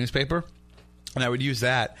used to read the newspaper, and I would use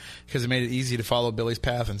that because it made it easy to follow Billy's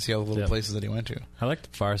path and see all the little places that he went to. I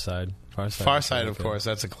liked Far Side. Far Side, of course,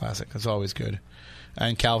 that's a classic. That's always good.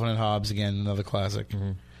 And Calvin and Hobbes, again, another classic.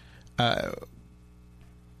 Mm-hmm.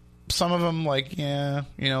 Some of them, like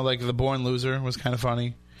The Born Loser was kind of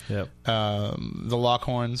funny. Yep. The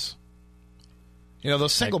Lockhorns.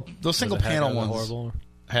 Those single panel ones. Horrible.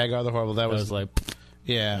 Hagar the Horrible. That was like,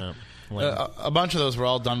 yeah. A bunch of those were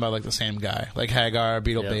all done by like the same guy, like Hagar,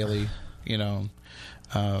 Beetle Bailey.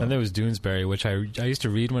 And there was Doonesbury, which I used to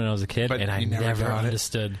read when I was a kid, and I never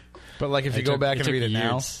understood. But like, if you go back and read it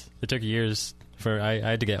now, it took years for I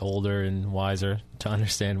had to get older and wiser to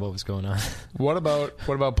understand what was going on. What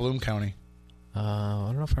about Bloom County? I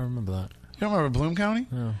don't know if I remember that. You don't remember Bloom County?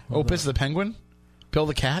 No. Opus the Penguin? Bill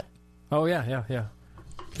the Cat? Oh, yeah.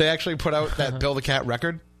 They actually put out that Bill the Cat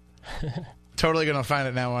record. Totally going to find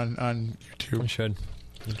it now on YouTube. You should.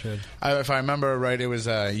 If I remember right, it was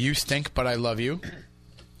You Stink, But I Love You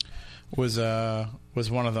was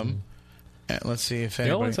one of them. Let's see if the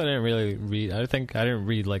anybody... other ones I didn't really read. I think I didn't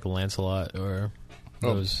read like Lancelot or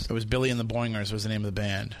those. It was Billy and the Boingers was the name of the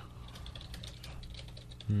band.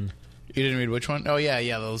 You didn't read which one? Oh,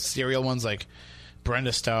 yeah, those serial ones like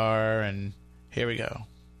Brenda Starr and... Here we go.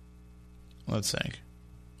 Let's think.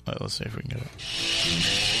 Let's see if we can get it.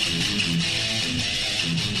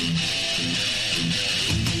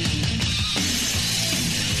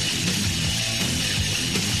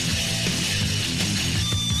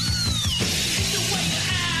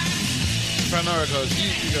 If I remember, it goes,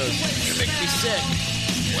 he goes, you make me sick.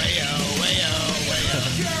 Way-o, way-o,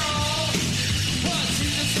 way-o.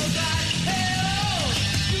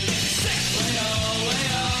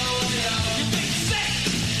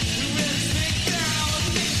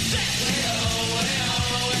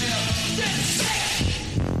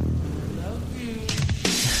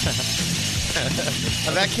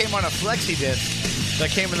 That came on a flexi disc. That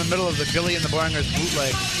came in the middle of the Billy and the Boingers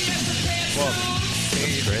bootleg. Well,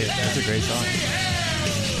 that's great. That's a great song.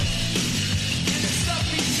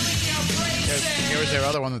 Here was their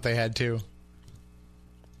other one that they had too.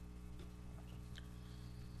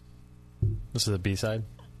 This is a B-side?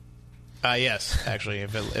 Yes, actually,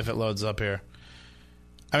 if it loads up here.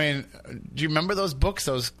 I mean, do you remember those books,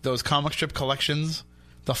 those comic strip collections?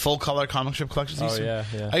 The full-color comic strip collections? Oh, yeah.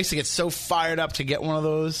 I used to get so fired up to get one of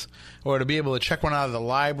those, or to be able to check one out of the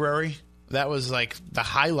library. That was like the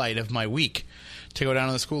highlight of my week, to go down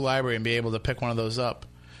to the school library and be able to pick one of those up.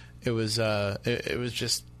 It was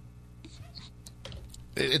just...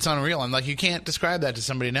 It's unreal. And like, you can't describe that to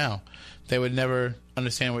somebody now. They would never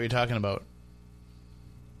understand what you're talking about.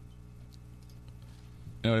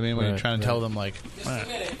 You know what I mean? When you're trying to tell them, like...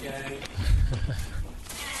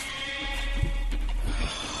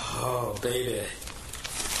 Oh, baby.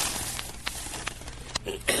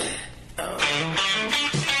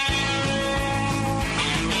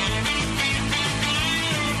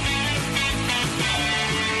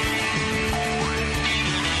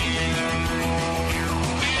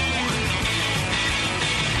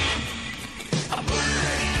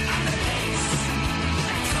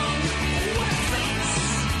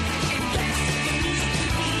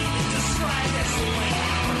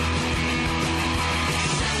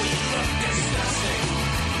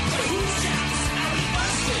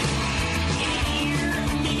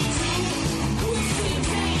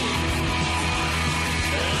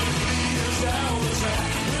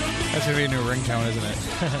 That's going to be a new ringtone, isn't it?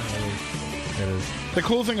 It is. The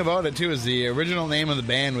cool thing about it, too, is the original name of the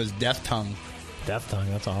band was Death Tongue. Death Tongue,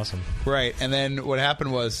 that's awesome. Right, and then what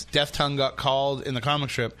happened was Death Tongue got called in the comic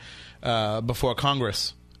strip before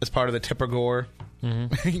Congress as part of the Tipper Gore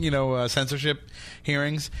censorship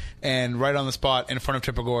hearings, and right on the spot in front of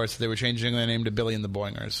Tipper Gore, so they were changing their name to Billy and the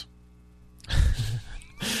Boingers.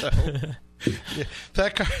 So... Yeah,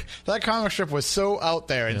 that comic strip was so out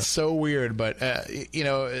there and so weird, but it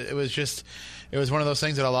was one of those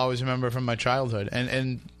things that I'll always remember from my childhood,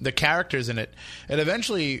 and the characters in it. And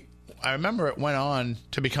eventually, I remember it went on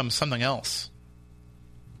to become something else.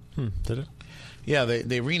 Did it? Yeah,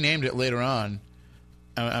 they renamed it later on.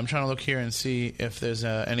 I'm trying to look here and see if there's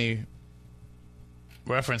any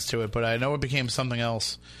reference to it, but I know it became something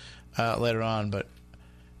else later on. But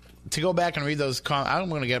to go back and read those, I'm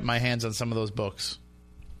going to get my hands on some of those books.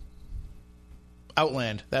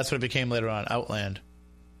 Outland. That's what it became later on. Outland.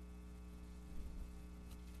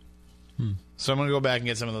 So I'm going to go back and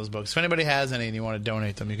get some of those books. If anybody has any and you want to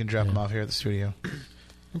donate them, you can drop them off here at the studio.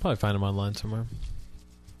 You'll probably find them online somewhere.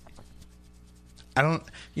 I don't...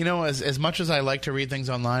 as much as I like to read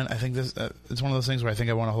things online, I think this it's one of those things where I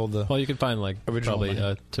think I want to hold the... Well, you can find, original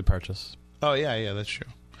probably to purchase. Oh, yeah, that's true.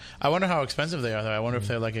 I wonder how expensive they are, though. I wonder if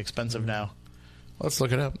they're, expensive now. Let's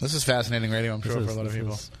look it up. This is fascinating radio, I'm sure, for a lot of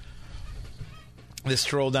people. This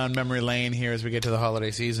stroll down memory lane here as we get to the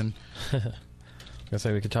holiday season. I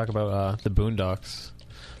say we could talk about the Boondocks,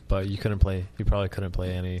 but you probably couldn't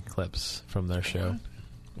play any clips from their show.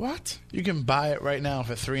 What? You can buy it right now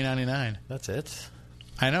for $3.99. That's it?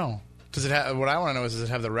 I know. Does it have? What I want to know is, does it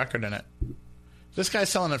have the record in it? This guy's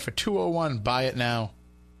selling it for $201. Buy it now.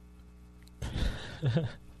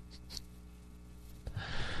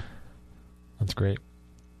 That's great.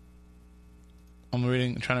 I'm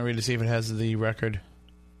trying to read to see if it has the record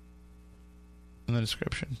in the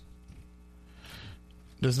description.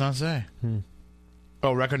 Does not say.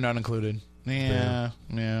 Oh, record not included. Yeah.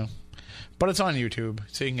 But it's on YouTube,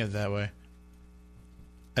 so you can get it that way.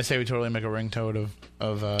 I say we totally make a ringtone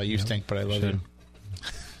of You Stink, But I Love You.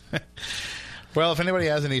 Well, if anybody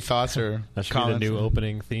has any thoughts or that should comments, be the new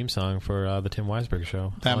opening theme song for the Tim Weisberg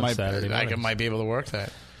Show. That on might Saturday I might be able to work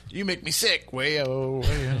that. You make me sick. Way-o,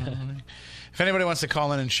 way-o. If anybody wants to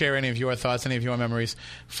call in and share any of your thoughts, any of your memories,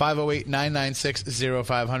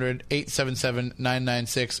 508-996-0500,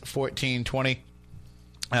 877-996-1420.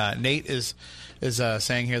 Nate is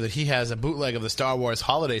saying here that he has a bootleg of the Star Wars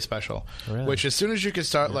Holiday Special, which as soon as you could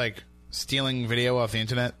start like stealing video off the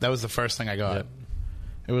internet, that was the first thing I got. Yep.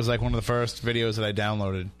 It was like one of the first videos that I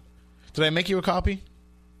downloaded. Did I make you a copy?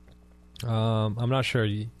 I'm not sure.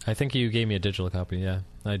 I think you gave me a digital copy. Yeah,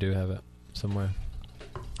 I do have it somewhere.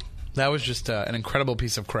 That was just an incredible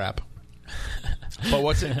piece of crap. But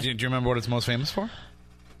what's it? Do you remember what it's most famous for?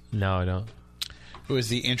 No, I don't. It was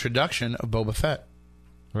the introduction of Boba Fett.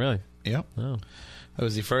 Really? Yep. Oh. It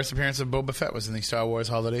was the first appearance of Boba Fett was in the Star Wars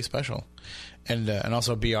Holiday Special, and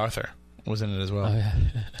also B. Arthur was in it as well. Oh, yeah.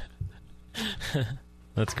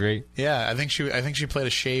 That's great. Yeah, I think she played a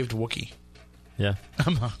shaved Wookiee. Yeah.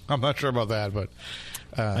 I'm not sure about that, but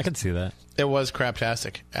I can see that. It was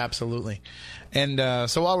craptastic, absolutely. And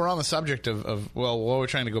so while we're on the subject while we're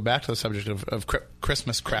trying to go back to the subject of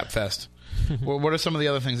Christmas Crap Fest, what are some of the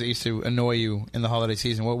other things that used to annoy you in the holiday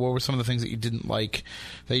season? What were some of the things that you didn't like,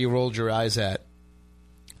 that you rolled your eyes at?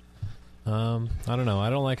 I don't know. I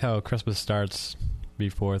don't like how Christmas starts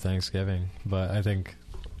before Thanksgiving, but I think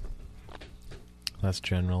that's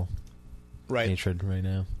general hatred right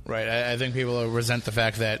now. Right. I think people resent the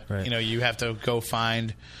fact that you have to go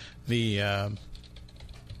find the you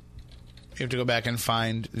have to go back and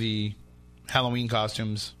find the Halloween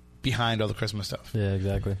costumes behind all the Christmas stuff. Yeah,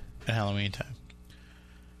 exactly. At Halloween time.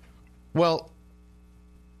 Well,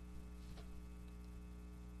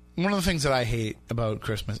 one of the things that I hate about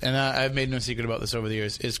Christmas, and I've made no secret about this over the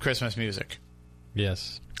years, is Christmas music.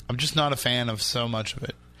 Yes. I'm just not a fan of so much of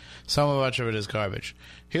it. So much of it is garbage.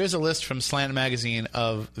 Here's a list from Slant Magazine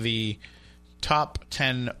of the top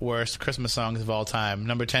 10 worst Christmas songs of all time.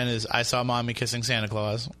 Number 10 is I Saw Mommy Kissing Santa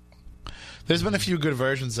Claus. There's been a few good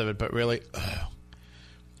versions of it, but really...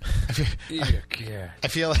 I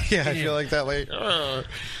feel like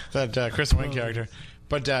that Chris Wing character.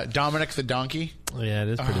 But Dominic the Donkey. Yeah, it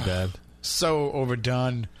is pretty bad. So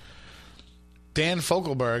overdone. Dan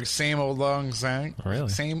Fogelberg, Same Old Long Sign. Really?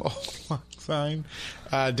 Same Old Long Sign.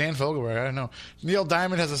 Dan Fogelberg, I don't know. Neil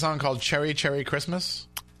Diamond has a song called Cherry Cherry Christmas.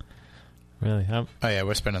 Really? Oh yeah,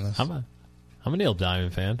 we're spinning this. I'm a Neil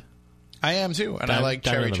Diamond fan. I am too, and I like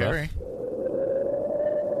Cherry Cherry.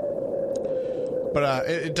 But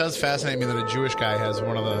it does fascinate me that a Jewish guy has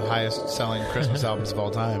one of the highest selling Christmas albums of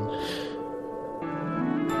all time.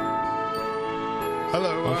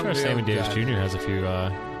 Hello, I'm sure Sammy Davis Jr. has a few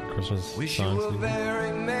Christmas songs.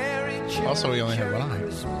 Also, he only had one eye.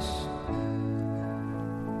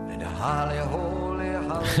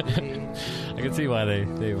 I can see why they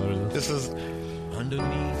voted this. This is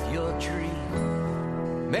underneath your tree.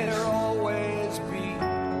 May there always be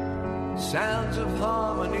sounds of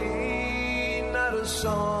harmony, not a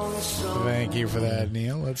song sung. Thank you for that,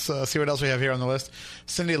 Neil. Let's see what else we have here on the list.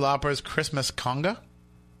 Cyndi Lauper's Christmas Conga.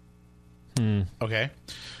 Okay.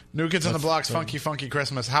 New Kids on the Block's Funky Funky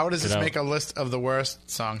Christmas. How does this make a list of the worst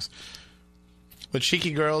songs? The Cheeky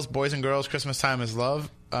Girls, Boys and Girls, Christmas Time is Love.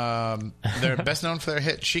 They're best known for their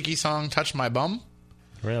hit Cheeky song, Touch My Bum.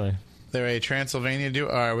 Really? They're a Transylvania duo.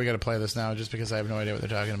 All right, we got to play this now just because I have no idea what they're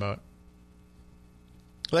talking about.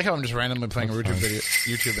 I like how I'm just randomly playing a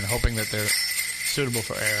YouTube and hoping that they're suitable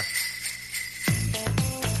for air.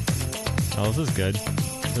 Oh, this is good.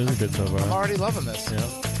 This is good so far. I'm already loving this. Yeah.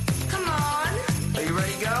 Come on. Are you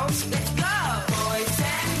ready to go? Let's go. Boys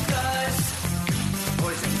and girls.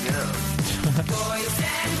 Boys and girls. Boys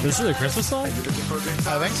and This is a Christmas song? I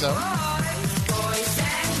think so. Boys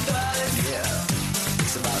and girls. Yeah.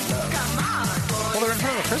 It's about love. Come on. Well, they're in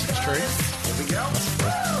front of a Christmas tree. Here we go.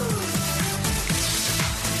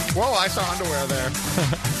 Whoa, I saw underwear there.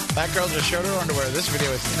 That girl just showed her underwear. This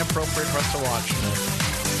video is inappropriate for us to watch.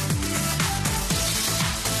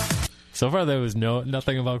 So far, there was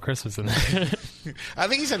nothing about Christmas in there. I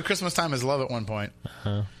think he said Christmas Time is Love at one point.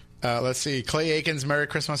 Let's see. Clay Aiken's Merry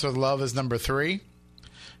Christmas with Love is number 3.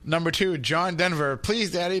 Number 2, John Denver.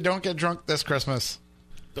 Please, Daddy, don't get drunk this Christmas.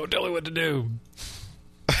 Don't tell me what to do.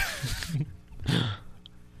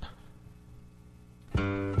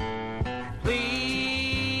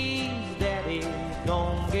 Please, Daddy,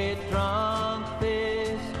 don't get drunk this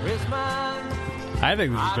I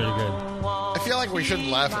think this is pretty good. I feel like we shouldn't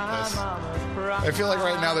laugh at this. I feel like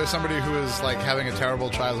right now there's somebody who is like having a terrible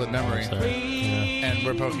childhood memory, and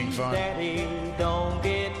we're poking fun. Daddy, don't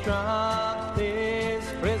get drunk this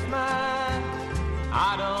Christmas.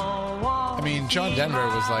 I don't want. I mean, John Denver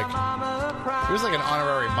was like an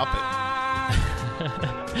honorary Muppet.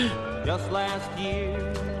 Just last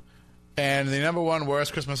year. And the number one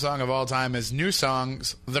worst Christmas song of all time is New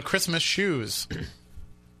Song's "The Christmas Shoes."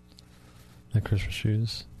 The Christmas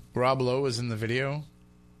Shoes. Rob Lowe is in the video.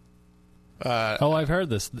 I've heard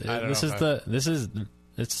this. If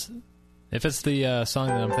it's the song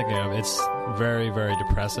that I'm thinking of, it's very, very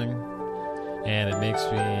depressing, and it makes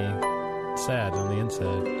me sad on the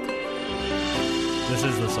inside. This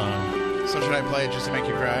is the song. So should I play it just to make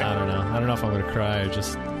you cry? I don't know. I don't know if I'm going to cry or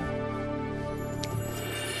just.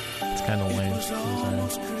 It's kind of lame.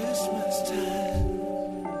 Almost Christmas time.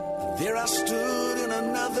 There I stood in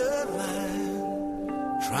another line,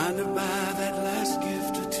 trying to buy that last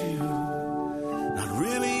gift or two. Not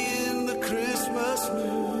really in the Christmas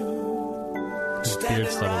mood. His beard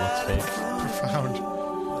still looks fake. Profound.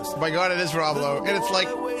 My God, it is Rob Lowe, and it's like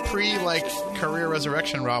career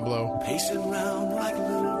resurrection Rob Lowe. Pacing around like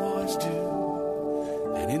little boys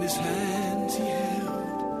do, and in his hands he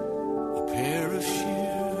held a pair of shoes,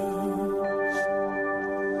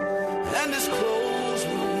 and his clothes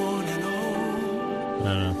were worn and old.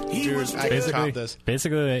 I don't know. Dude, I can top this.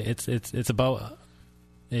 Basically, it's about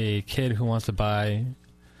a kid who wants to buy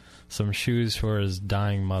some shoes for his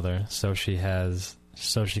dying mother, so she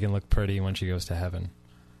can look pretty when she goes to heaven.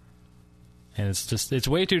 And it's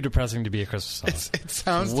way too depressing to be a Christmas song. It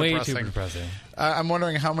sounds way depressing. too depressing. I'm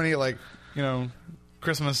wondering how many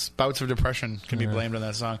Christmas bouts of depression can be blamed on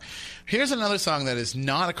that song. Here's another song that is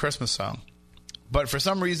not a Christmas song, but for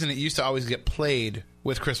some reason it used to always get played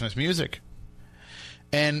with Christmas music.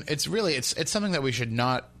 And it's something that we should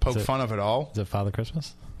not poke fun of at all. Is it Father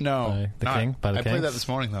Christmas? No. By the Kings? I played that this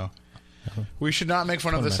morning, though. We should not make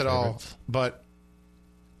fun of this at all. But,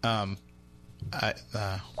 I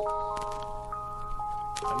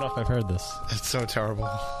don't know if I've heard this. It's so terrible.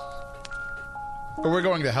 But we're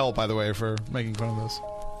going to hell, by the way, for making fun of this.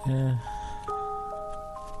 Yeah.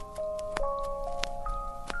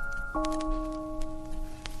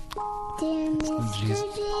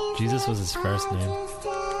 Jesus was his first name.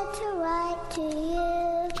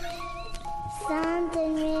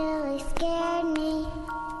 Something really scared me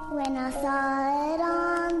when I saw it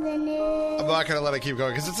on the news. I'm not going to let it keep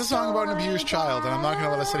going because it's a song about an abused child, and I'm not going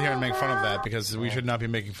to let us sit here and make fun of that because we should not be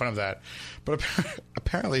making fun of that. But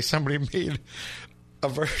apparently somebody made a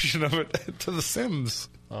version of it to The Sims.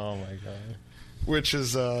 Oh my God. Which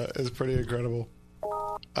is pretty incredible.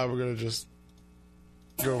 I'm going to just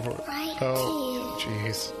go for it. Oh,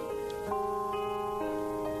 jeez.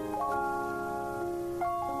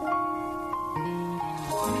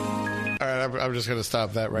 All right, I'm just going to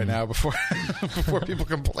stop that right now before people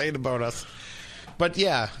complain about us. But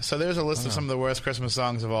yeah, so there's a list of some of the worst Christmas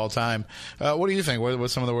songs of all time. What do you think?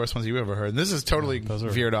 What's some of the worst ones you ever heard? This is totally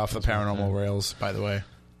veered off the paranormal rails, by the way.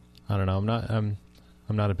 I don't know. I'm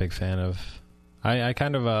not a big fan of. I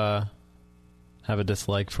kind of have a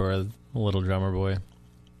dislike for Little Drummer Boy.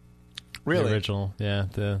 Really? The original, yeah.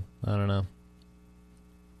 I don't know.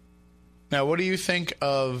 Now, what do you think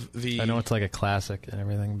of the? I know it's like a classic and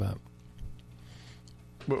everything, but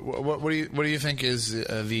what do you think is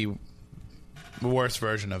the worst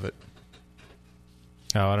version of it?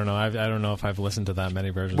 Oh, I don't know. I don't know if I've listened to that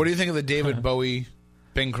many versions. What do you think of the David Bowie,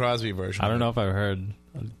 Bing Crosby version? I don't know if I've heard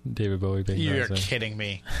David Bowie, Bing Crosby. You're kidding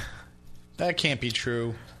me. That can't be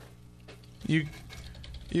true. You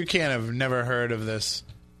can't have never heard of this.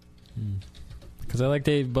 Because I like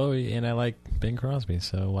Dave Bowie and I like Bing Crosby,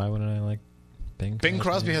 so why wouldn't I like Bing Crosby? Bing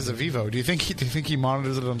Crosby has a Vivo. Do you think he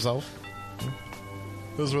monitors it himself?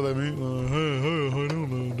 That's what I mean.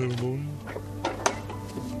 Hey, David Bowie.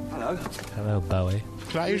 Hello. Hello, Bowie.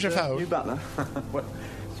 Can I use your phone? New butler. Well,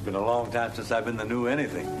 it's been a long time since I've been the new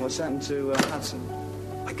anything. What's happened to Hudson?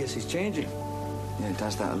 I guess he's changing. Yeah, he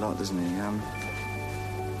does that a lot, doesn't he?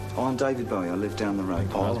 I'm David Bowie. I live down the road.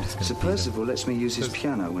 Oh. Sir Percival lets me use his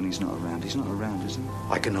piano when he's not around. He's not around, is he?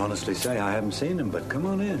 I can honestly say I haven't seen him, but come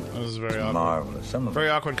on in. This is very awkward. Marvelous. Very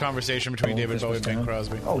awkward conversation between David Bowie and Bing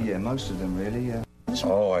Crosby. Oh, yeah, most of them, really, yeah.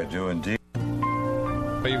 Oh, I do indeed.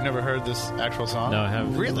 But you've never heard this actual song? No, I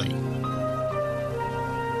haven't. Really?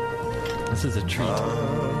 This is a treat.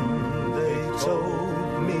 They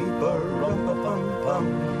told me, bum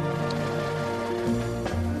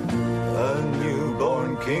a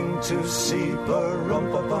newborn king to see,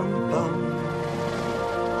 bum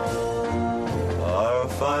Our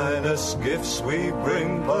finest gifts we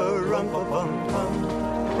bring.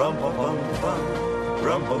 Rum-pa-pum-pum, rum-pa-pum-pum,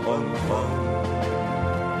 rum-pa-pum-pum.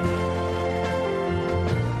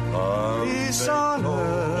 Peace on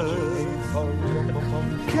earth,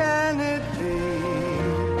 can it be?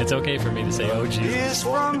 It's okay for me to say, oh, Jesus. It's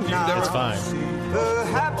fine.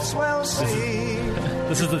 Perhaps we'll see.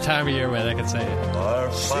 This is the time of year when I can say it.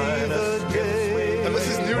 Our finest gift. And this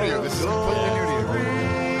is new to you. This is completely new to you.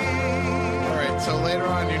 All right, so later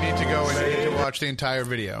on you need to go and you need to watch the entire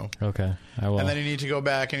video. Okay, I will. And then you need to go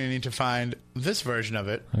back and you need to find this version of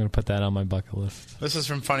it. I'm going to put that on my bucket list. This is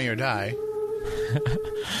from Funny or Die.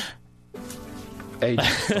 Yeah. I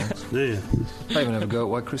even have a go at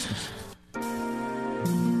White Christmas.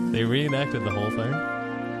 They reenacted the whole thing?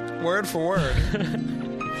 Word for word.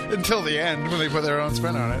 Until the end, when they put their own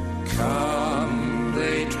spin on it. Come,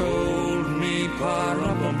 they told me,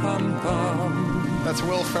 pa-rum-pum-pum-pum. That's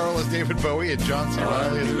Will Ferrell as David Bowie and John C.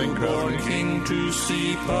 Reilly as Bing Crosby. King to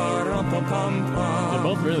see, pa-rum-pum-pum-pum. They're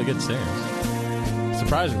both really good singers.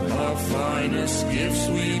 Surprisingly. Our finest gifts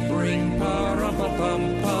we bring,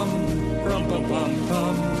 pa-rum-pum-pum-pum,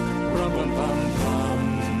 rum-pum-pum-pum, rum-pum-pum-pum.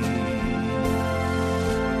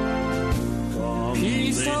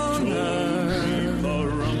 Peace on earth,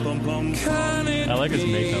 can it I like his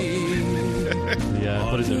makeup.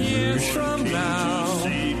 Yeah, what is it? years Rouge? from now,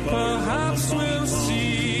 perhaps we'll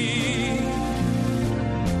see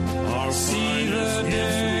the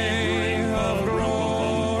day of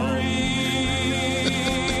glory.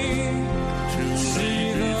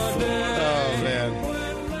 See the day. Oh, man.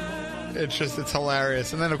 It's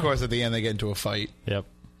hilarious. And then, of course, at the end, they get into a fight. Yep.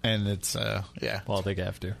 And it's, yeah. Well, they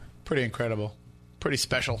have to. Pretty incredible. Pretty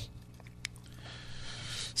special.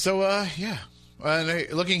 So, yeah.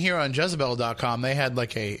 Looking here on Jezebel.com, they had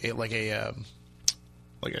like a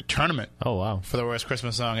tournament. Oh, wow. For the worst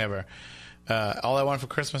Christmas song ever. All I Want for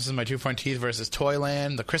Christmas Is My Two Front Teeth versus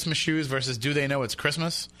Toyland. The Christmas Shoes versus Do They Know It's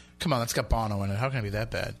Christmas? Come on, that's got Bono in it. How can it be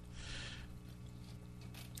that bad?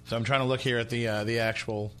 So I'm trying to look here at the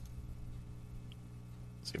actual.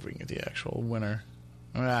 See if we can get the actual winner.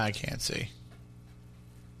 I can't see.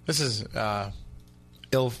 This is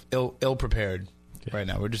ill prepared right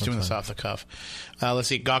now. We're just doing this off the cuff. Let's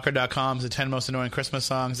see. Gawker.com's the 10 most annoying Christmas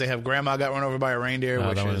songs. They have Grandma Got Run Over by a Reindeer,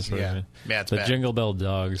 which is yeah, it's the bad. Jingle Bell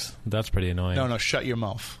Dogs. That's pretty annoying. No, shut your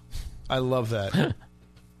mouth. I love that.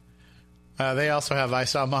 They also have I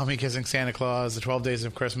Saw Mommy Kissing Santa Claus, The 12 Days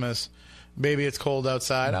of Christmas, Baby It's Cold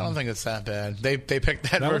Outside. I don't think it's that bad. They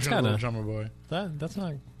picked that version of Little Drummer Boy. That's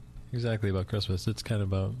not exactly about Christmas. It's kind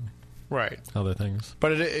of about other things.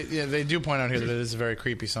 But they do point out here that it is a very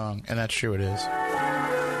creepy song, and that's true, it is.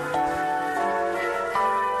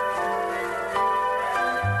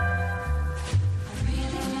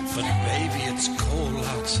 But baby, it's cold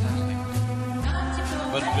outside.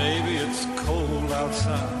 But baby, it's cold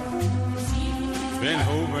outside. Been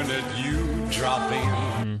hoping that you'd drop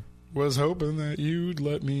in. Was hoping that you'd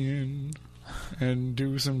let me in and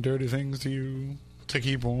do some dirty things to you to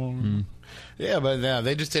keep warm. Yeah, but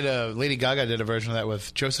they just did Lady Gaga did a version of that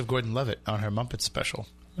with Joseph Gordon-Levitt on her Muppets special.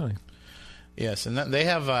 Really? Yes, and they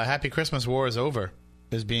have Happy Christmas, War is Over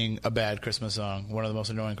as being a bad Christmas song, one of the most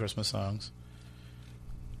annoying Christmas songs.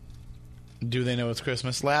 Do They Know It's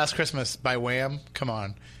Christmas? Last Christmas by Wham! Come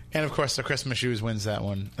on. And, of course, The Christmas Shoes wins that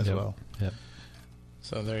one as well. Yep.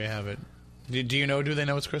 So there you have it. Do you know Do They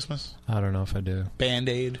Know It's Christmas? I don't know if I do.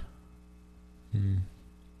 Band-Aid.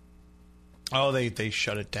 Oh, they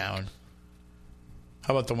shut it down.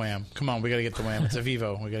 How about the Wham? Come on, we got to get the Wham. It's a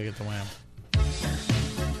Vivo. We got to get the Wham.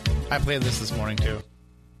 I played this morning, too.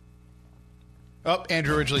 Oh,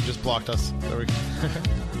 Andrew Ridgely just blocked us. There we go.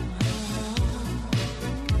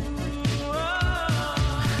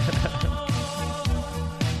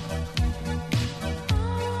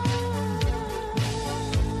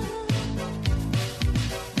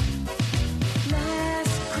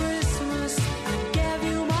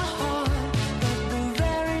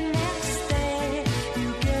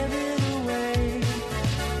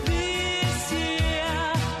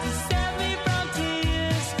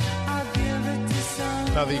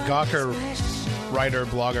 The Gawker writer,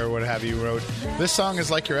 blogger, what have you, wrote, "This song is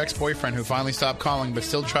like your ex-boyfriend who finally stopped calling but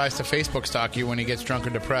still tries to Facebook stalk you when he gets drunk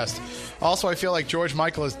or depressed. Also, I feel like George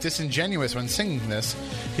Michael is disingenuous when singing this.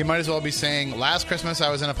 He might as well be saying, 'Last Christmas I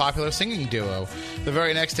was in a popular singing duo. The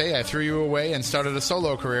very next day I threw you away and started a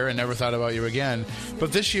solo career and never thought about you again.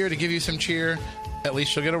 But this year, to give you some cheer, at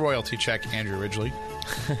least you'll get a royalty check, Andrew Ridgely.'"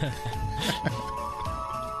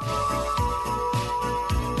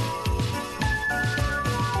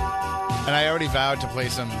 And I already vowed to play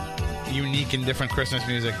some unique and different Christmas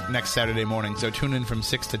music next Saturday morning, so tune in from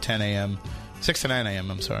 6 to 10 a.m. 6 to 9 a.m.,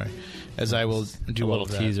 I'm sorry. As I will do a all little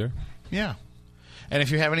of that. teaser. Yeah. And if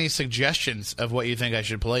you have any suggestions of what you think I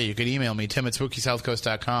should play, you could email me,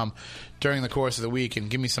 tim@spookysouthcoast.com, during the course of the week and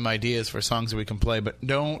give me some ideas for songs that we can play. But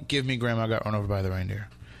don't give me Grandma Got Run Over by the Reindeer.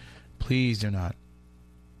 Please do not.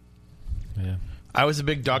 Yeah. I was a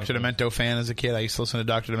big Dr. Demento fan as a kid. I used to listen to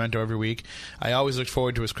Dr. Demento every week. I always looked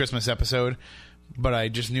forward to his Christmas episode, but I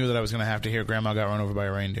just knew that I was going to have to hear Grandma Got Run Over by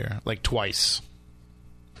a Reindeer, like twice.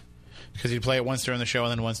 Because he'd play it once during the show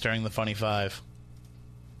and then once during the Funny Five.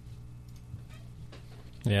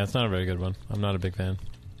 Yeah, it's not a very good one. I'm not a big fan.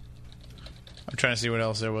 I'm trying to see what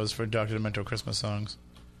else there was for Dr. Demento Christmas songs.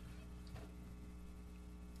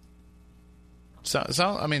 So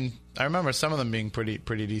I mean, I remember some of them being pretty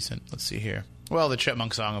decent. Let's see here. Well, the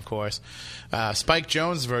Chipmunk song, of course. Spike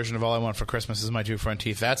Jones' version of All I Want for Christmas Is My Two Front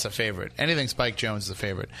Teeth. That's a favorite. Anything Spike Jones is a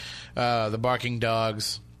favorite. The Barking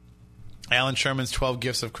Dogs. Alan Sherman's 12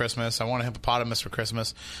 Gifts of Christmas. I Want a Hippopotamus for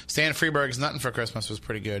Christmas. Stan Freberg's Nuttin' for Christmas was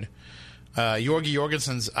pretty good. Yorgi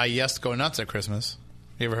Jorgensen's I Yes Go Nuts at Christmas.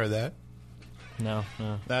 You ever heard that? No.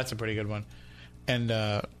 That's a pretty good one. And,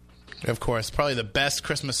 of course, probably the best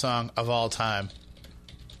Christmas song of all time.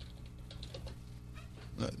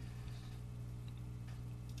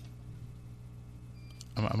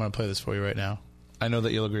 I'm going to play this for you right now. I know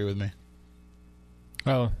that you'll agree with me.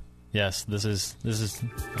 Oh, yes. This is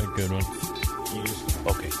a good one.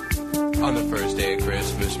 Okay. On the first day of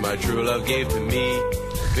Christmas, my true love gave to me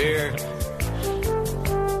beer.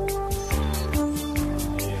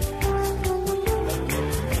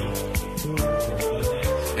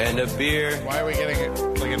 And a beer. Why are we getting it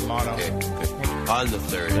like in mono? Okay, good. On the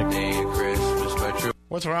third day of Christmas, my true...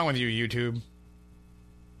 What's wrong with you, YouTube?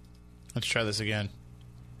 Let's try this again.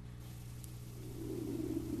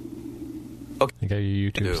 Okay. I got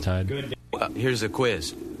your YouTube's tied. Good. Here's a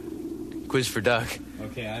quiz. Quiz for Duck.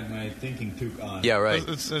 Okay, I have my thinking toque on. Yeah, right.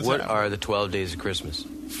 What are the 12 days of Christmas?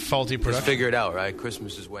 Faulty production. Just figure it out, right?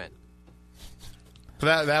 Christmas is when?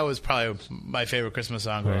 That was probably my favorite Christmas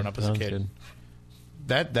song growing up as a kid.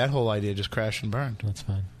 Good. That whole idea just crashed and burned. That's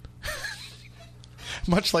fine.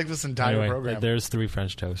 Much like this entire program. There's 3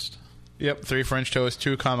 French toast. Yep, 3 French toast,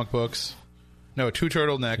 2 comic books. No, 2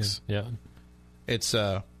 turtlenecks. Yeah. It's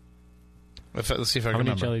let's see if I can remember. How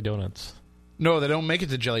many jelly donuts? No, they don't make it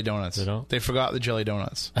to jelly donuts. They don't? They forgot the jelly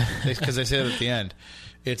donuts. Because they say that at the end.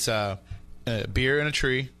 It's beer in a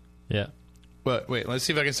tree. Yeah. But wait, let's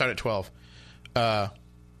see if I can start at 12. I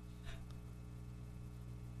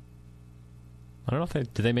don't know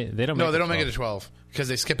if they make it to 12 because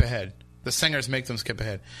they skip ahead. The singers make them skip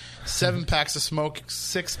ahead. 7 packs of smoke,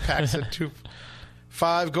 6 packs of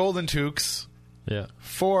 5 golden toques. Yeah.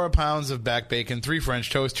 4 pounds of back bacon, 3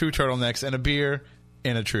 French toast, 2 turtlenecks, and a beer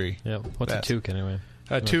in a tree. Yeah. What's a toque anyway?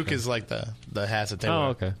 A toque is like the hats that they wear. Oh,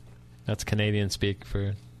 okay. That's Canadian speak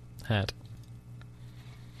for hat.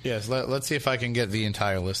 Yes. Let's see if I can get the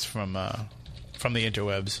entire list from the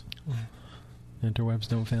interwebs. Interwebs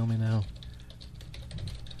don't fail me now.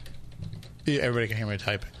 Yeah, everybody can hear me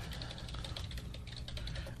typing.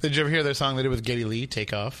 Did you ever hear their song they did with Geddy Lee,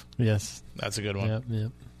 Take Off? Yes. That's a good one.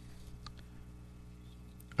 Yep.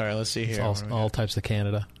 All right, let's see here. It's all types of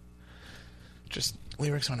Canada. Just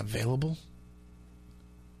lyrics unavailable?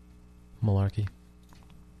 Malarkey.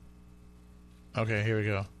 Okay, here we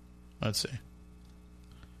go. Let's see.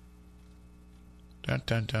 Dun,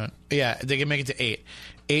 dun, dun. Yeah, they can make it to 8.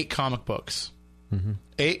 8 comic books. Mm-hmm.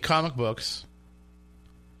 8 comic books.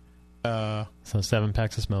 So 7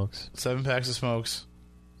 packs of smokes. 7 packs of smokes.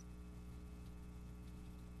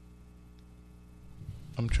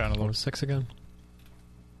 I'm trying to look. What was 6 again?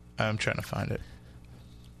 I'm trying to find it.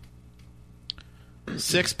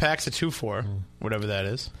 6 packs of 2-4, whatever that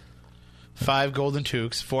is. 5 golden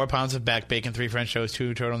toques, 4 pounds of back bacon, 3 French toast,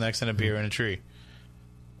 2 turtlenecks, and a beer in a tree.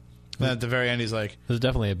 And at the very end, he's like... There's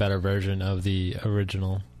definitely a better version of the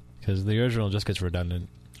original, because the original just gets redundant.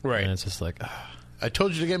 Right. And it's just like... I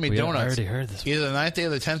told you to get me donuts. I already heard this. Either the 9th day or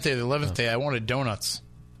the 10th day or the 11th day, I wanted donuts.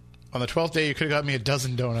 On the 12th day, you could have got me a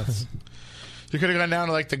dozen donuts. You could have gone down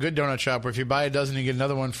to like the Good Donut Shop, where if you buy a dozen, you get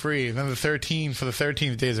another one free. And then the 13 for the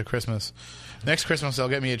 13th days of Christmas. Next Christmas, they'll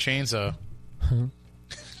get me a chainsaw.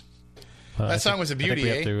 That song was a beauty,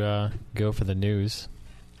 I think we have to go for the news.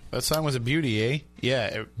 That song was a beauty, eh? Yeah,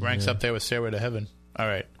 it ranks up there with Stairway to Heaven. All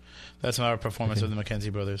right. That's our performance of the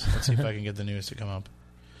McKenzie Brothers. Let's see if I can get the news to come up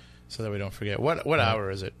so that we don't forget. What hour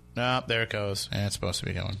is it? Nope, there it goes. And it's supposed to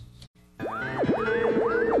be going.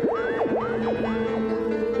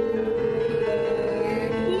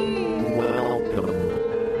 Welcome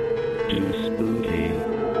to Spooky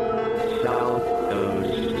South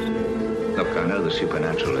Coast. Look, I know the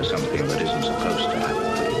supernatural is something that isn't supposed to happen,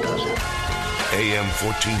 but it does. AM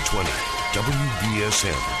 1420,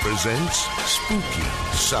 WBSM presents Spooky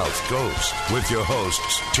South Coast with your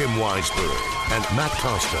hosts, Tim Weisberg and Matt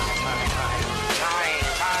Costa.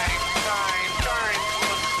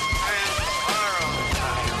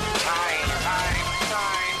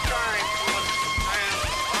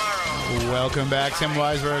 Welcome back. Tim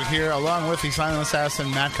Weisberg here, along with the silent assassin,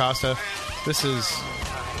 Matt Costa. This is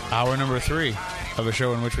hour number 3 of a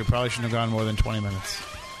show in which we probably shouldn't have gone more than 20 minutes.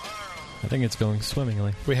 I think it's going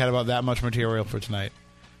swimmingly. We had about that much material for tonight.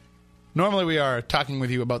 Normally we are talking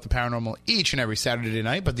with you about the paranormal each and every Saturday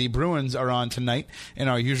night, but the Bruins are on tonight in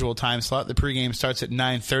our usual time slot. The pregame starts at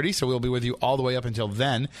 9:30, so we'll be with you all the way up until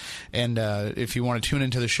then. And if you want to tune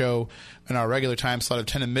into the show in our regular time slot of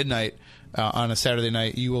 10 to midnight on a Saturday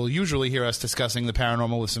night, you will usually hear us discussing the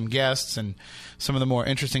paranormal with some guests and some of the more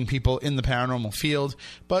interesting people in the paranormal field.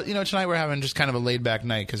 But, you know, tonight we're having just kind of a laid-back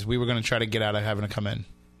night because we were going to try to get out of having to come in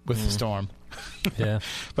with the storm. Yeah.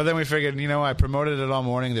 But then we figured, you know, I promoted it all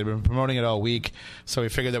morning. They've been promoting it all week. So we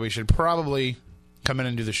figured that we should probably come in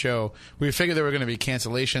and do the show. We figured there were going to be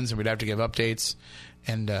cancellations and we'd have to give updates.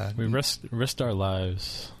 And we risked our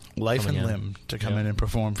lives. Life and limb to come in and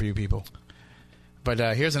perform for you people. But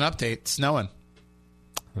here's an update. It's snowing.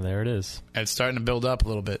 There it is. And it's starting to build up a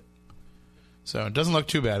little bit. So it doesn't look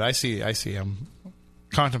too bad. I see. I'm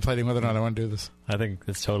contemplating whether or not I want to do this. I think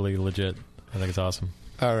it's totally legit. I think it's awesome.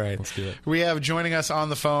 All right. Let's do it. We have joining us on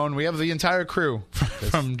the phone, we have the entire crew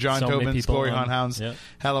from John Tobin's Glory Hunt Hounds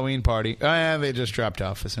Halloween party. And they just dropped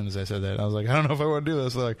off as soon as I said that. I was like, I don't know if I want to do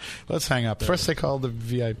this. They're like, let's hang up. First they called the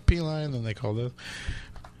VIP line, then they called us.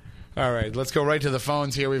 All right, let's go right to the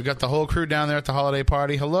phones here. We've got the whole crew down there at the holiday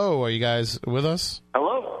party. Hello, are you guys with us?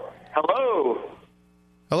 Hello. Hello.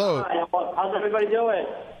 Hello. Hi, how's everybody doing?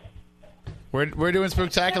 We're doing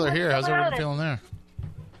spectacular here. How's everyone feeling there?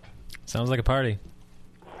 Sounds like a party.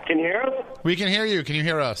 Can you hear us? We can hear you. Can you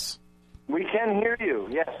hear us? We can hear you.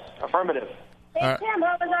 Yes, affirmative. Hey, Tim,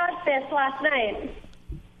 how was Ozfest last night?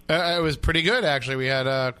 It was pretty good, actually. We had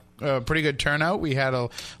a pretty good turnout. We had a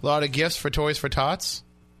lot of gifts for Toys for Tots.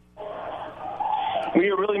 We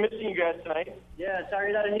are really missing you guys tonight. Yeah,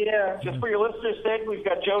 sorry not here. Just for your listeners' sake, we've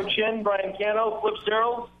got Joe Chin, Brian Cano, Flip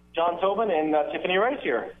Searles, John Tobin, and Tiffany Rice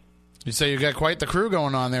here. You say you've got quite the crew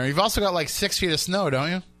going on there. You've also got like 6 feet of snow, don't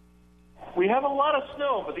you? We have a lot of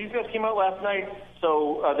snow, but these guys came out last night,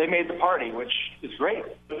 so they made the party, which is great.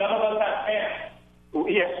 But none of us have pants.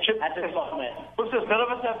 Yes, Chip at this moment. Flip says none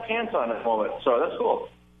of us have pants on at the moment, so that's cool.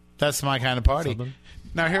 That's my kind of party.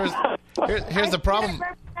 Now here's the problem.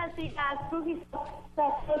 The Spooky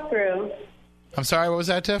South Coast crew. I'm sorry, what was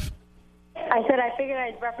that, Tiff? I said I figured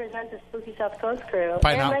I'd represent the Spooky South Coast crew.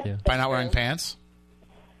 By not wearing pants?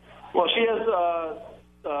 Well, she has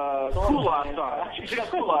culottes on. She got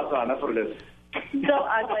culottes on, that's what it is. So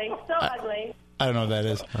ugly, so ugly. I don't know what that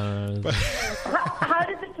is. How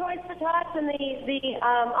did the Toys for Tots and the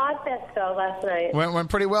Ozfest go last night? Went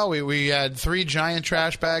pretty well. We had 3 giant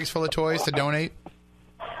trash bags full of toys to donate.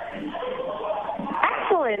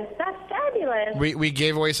 Excellent. That's fabulous. We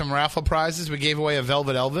gave away some raffle prizes. We gave away a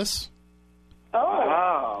Velvet Elvis. Oh.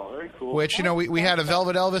 Wow, very cool. Which, you know, we had a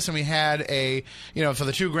Velvet Elvis and we had a, you know, for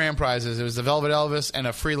the 2 grand prizes, it was the Velvet Elvis and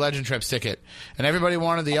a free Legend Trips ticket. And everybody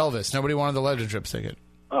wanted the Elvis. Nobody wanted the Legend Trips ticket.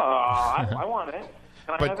 Oh, I want it.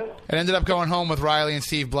 Can I have it? It ended up going home with Riley and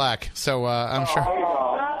Steve Black. So I'm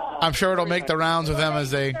sure it'll make the rounds with them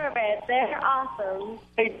as they... They're awesome.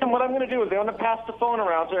 Hey, Tim, what I'm going to do is I'm going to pass the phone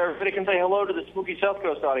around so everybody can say hello to the Spooky South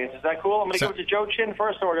Coast audience. Is that cool? I'm going to give it to Joe Chin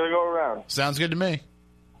first, and we're going to go around. Sounds good to me.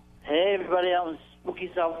 Hey, everybody out in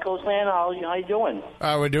Spooky South Coast land. How you doing?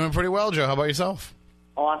 We're doing pretty well, Joe. How about yourself?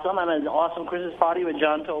 Awesome. I'm at an awesome Christmas party with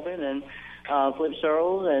John Tobin and Flip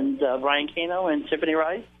Searles and Brian Cano and Tiffany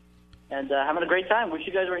Rice. And having a great time. Wish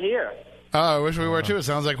you guys were here. I wish we were, too. It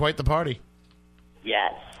sounds like quite the party.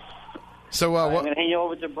 Yes. So I'm going to hand you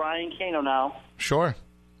over to Brian Cano now. Sure.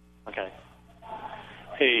 Okay.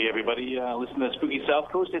 Hey, everybody. Listen to Spooky South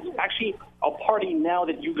Coast. It's actually a party now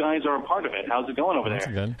that you guys are a part of it. How's it going over there?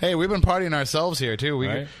 Good. Hey, we've been partying ourselves here, too. We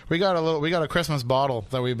got a Christmas bottle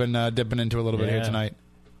that we've been dipping into a little bit here tonight.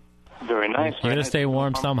 Very nice. You got to stay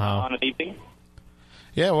warm somehow. On an evening.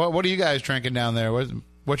 Yeah, what are you guys drinking down there?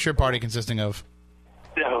 What's your party consisting of?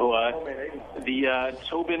 So, the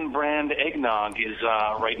Tobin brand eggnog is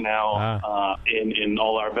right now in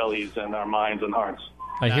all our bellies and our minds and hearts.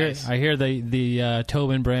 I hear the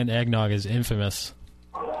Tobin brand eggnog is infamous.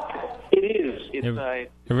 It is.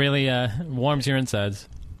 It really warms your insides.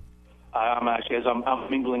 I'm actually, as I'm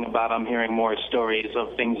mingling about, I'm hearing more stories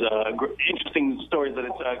of things, interesting stories that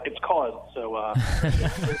it's caused. So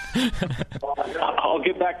I'll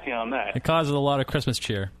get back to you on that. It causes a lot of Christmas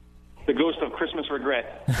cheer. The ghost of Christmas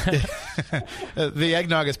regret. The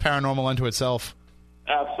eggnog is paranormal unto itself.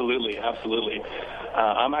 Absolutely, absolutely.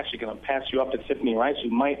 I'm actually going to pass you up to Tiffany Rice, who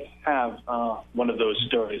might have one of those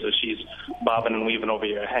stories as she's bobbing and weaving over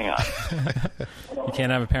here. Hang on. You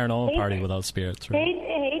can't have a paranormal party without spirits, right?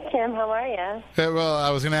 Hey, Tim, how are you? Well, I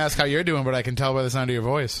was going to ask how you're doing, but I can tell by the sound of your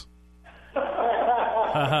voice. No,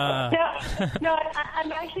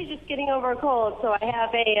 I'm actually just getting over a cold, so I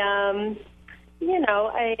have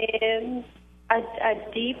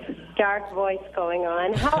a deep, dark voice going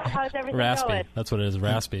on. How's everything raspy. going? That's what it is,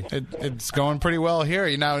 raspy. It's going pretty well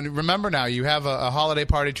here. Now, remember now, you have a holiday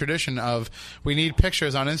party tradition of we need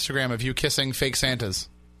pictures on Instagram of you kissing fake Santas.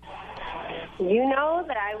 You know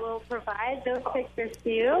that I will provide those pictures to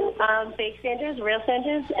you, fake Santas, real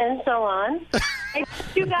Santas, and so on. I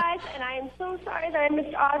missed you guys, and I am so sorry that I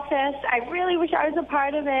missed Ozfest. I really wish I was a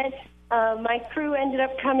part of it. My crew ended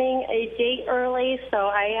up coming a day early, so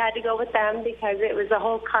I had to go with them because it was a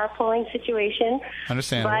whole carpooling situation.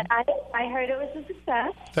 Understandable. But I heard it was a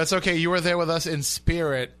success. That's okay. You were there with us in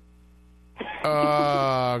spirit.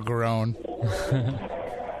 Groan.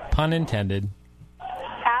 Pun intended.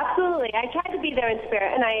 Absolutely. I tried to be there in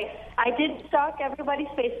spirit, and I did stalk everybody's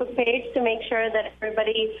Facebook page to make sure that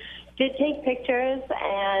everybody did take pictures.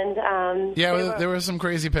 And there were some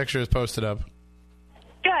crazy pictures posted up.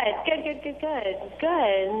 Good.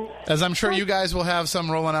 As I'm sure you guys will have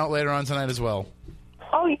some rolling out later on tonight as well.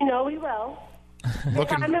 Oh, we will.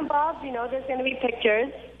 If I'm involved, there's going to be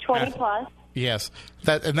pictures, 20 plus. Yes,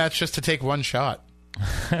 and that's just to take one shot.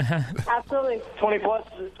 Absolutely. 20 plus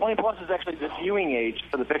is actually the viewing age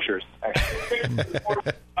for the pictures. Actually. Might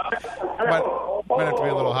have to be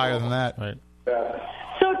a little higher than that. Right.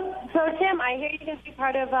 So Tim, I hear you're going to be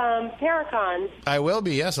part of Paracon. I will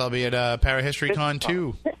be. Yes, I'll be at ParaHistoryCon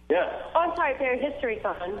 2. Yeah. Oh, I'm sorry,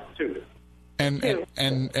 ParaHistoryCon 2. And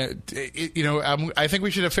I think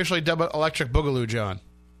we should officially dub it Electric Boogaloo, John.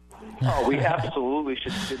 Oh, we absolutely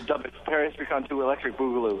should dub it ParaHistoryCon 2 Electric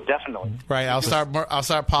Boogaloo. Definitely. Right. I'll start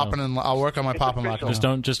popping and I'll work on my pop and lock. Just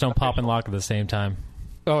don't pop and lock at the same time.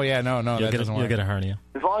 Oh yeah, no, that doesn't work. You'll get a hernia.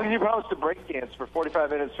 As long as you promise to break dance for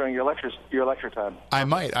 45 minutes during your lecture time. I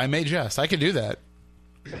may jest. I could do that.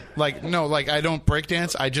 I don't break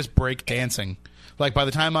dance. I just break dancing. Like by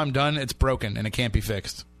the time I'm done, it's broken and it can't be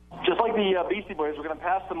fixed. Just like the Beastie Boys, we're going to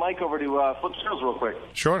pass the mic over to Flip Skills real quick.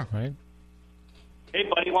 Sure. Right. Hey,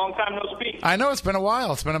 buddy, long time no speak. I know it's been a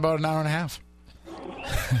while. It's been about an hour and a half.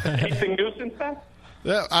 Anything new since then?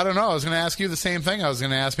 Yeah, I don't know. I was going to ask you the same thing. I was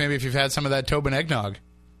going to ask maybe if you've had some of that Tobin eggnog.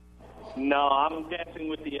 No, I'm dancing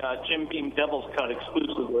with the Jim Beam Devil's Cut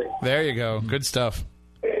exclusively. There you go. Good stuff.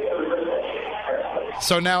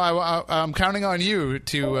 So now I'm counting on you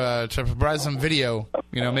to provide some video.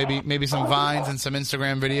 Maybe some Vines and some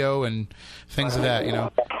Instagram video and things of that.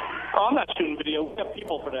 Oh, I'm not shooting video. We got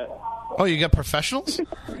people for that. Oh, you got professionals?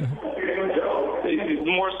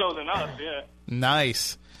 More so than us, yeah.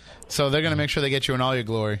 Nice. So they're going to make sure they get you in all your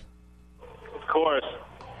glory. Of course.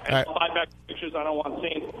 And right. I'll buy back pictures I don't want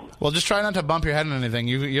seen. Well, just try not to bump your head on anything.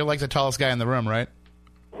 You're like the tallest guy in the room, right?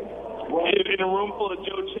 In a room full of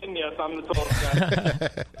Joe Chin, yes, I'm the tallest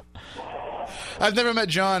guy. I've never met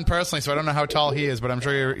John personally, so I don't know how tall he is, but I'm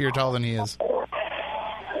sure you're taller than he is.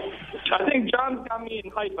 I think John's got me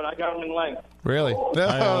in height, but I got him in length. Really? Oh,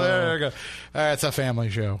 there we go. All right, it's a family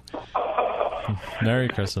show. Merry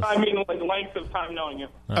Christmas. I mean, like length of time knowing you.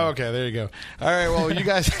 Oh, okay, there you go. All right, well, you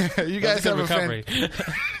guys have you guys have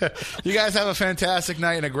a fantastic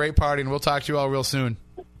night and a great party, and we'll talk to you all real soon.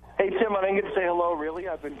 Hey, Tim, I didn't get to say hello, really.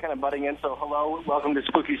 I've been kind of butting in, so hello. Welcome to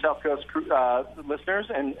Spooky South Coast listeners,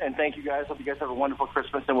 and thank you guys. Hope you guys have a wonderful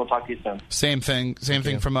Christmas, and we'll talk to you soon. Same thing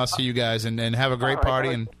from us to you guys, and have a great party.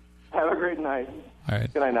 And have a great night. All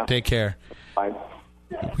right. Good night now. Take care. Bye.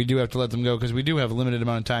 We do have to let them go because we do have a limited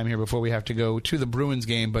amount of time here before we have to go to the Bruins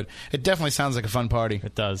game, but it definitely sounds like a fun party.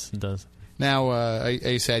 It does. Now, are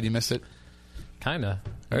you sad you missed it? Kind of.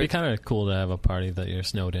 It'd be kind of cool to have a party that you're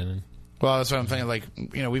snowed in. And well, that's what I'm thinking. Like,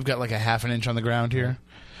 we've got like a half an inch on the ground here,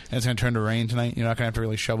 and it's going to turn to rain tonight. You're not going to have to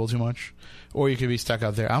really shovel too much, or you could be stuck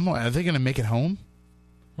out there. Are they going to make it home?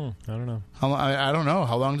 I don't know. I don't know.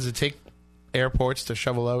 How long does it take airports to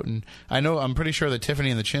shovel out? And I'm pretty sure that Tiffany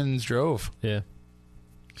and the Chins drove. Yeah.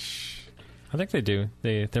 I think they do.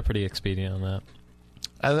 They're pretty expedient on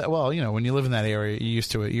that. Well, when you live in that area, you're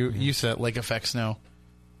used to it. You're used to that lake effect snow.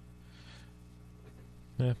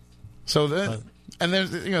 Yeah. So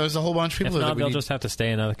there's a whole bunch of people. If not, they'll just have to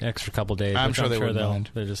stay another extra couple days. I'm sure they wouldn't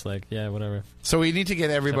mind. They're just like, yeah, whatever. So we need to get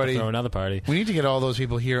everybody. Throw another party. We need to get all those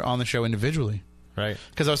people here on the show individually. Right.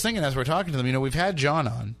 Because I was thinking as we're talking to them, we've had John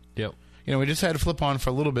on. Yep. We just had Flip on for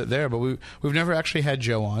a little bit there, but we've never actually had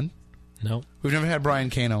Joe on. Nope. We've never had Brian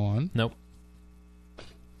Cano on. Nope.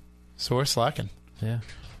 So we're slacking. Yeah.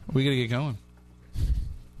 We got to get going.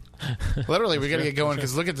 Literally, we got to get going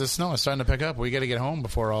because look at the snow. It's starting to pick up. We got to get home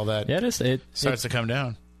before all that it starts to come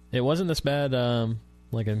down. It wasn't this bad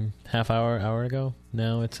like a half hour ago.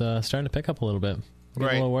 Now it's starting to pick up a little bit. I'm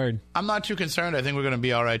Right. a little worried. I'm not too concerned. I think we're going to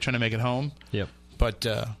be all right trying to make it home. Yep. But,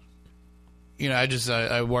 I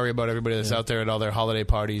worry about everybody that's out there at all their holiday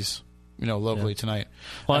parties, locally tonight.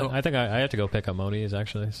 Well, I think I have to go pick up Moni's,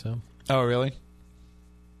 actually. So. Oh, really?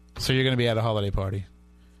 So you're going to be at a holiday party?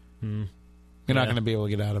 You're not going to be able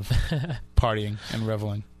to get out of partying and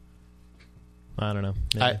reveling. I don't know.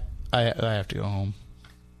 Yeah. I have to go home.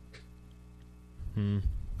 I've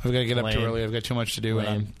got to get up too early. I've got too much to do,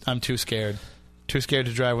 and I'm too scared. Too scared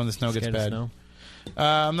to drive when the snow gets bad. Snow?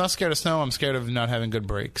 I'm not scared of snow. I'm scared of not having good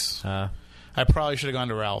brakes. I probably should have gone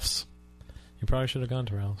to Ralph's. You probably should have gone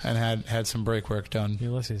to Ralph's. And had some brake work done.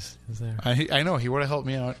 Ulysses is there. I know. He would have helped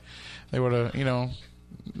me out. They would have,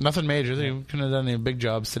 nothing major. They couldn't have done any big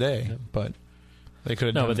jobs today, but they could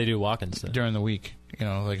have done but they do walk-ins during the week.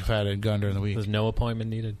 Like if I had gone during the week. There's no appointment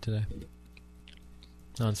needed today.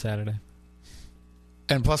 On Saturday.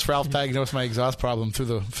 And plus, Ralph diagnosed my exhaust problem through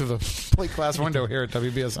the plate glass window here at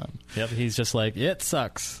WBSM. Yep, he's just like, it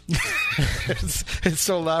sucks. it's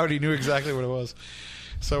so loud, he knew exactly what it was.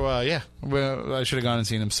 So, I should have gone and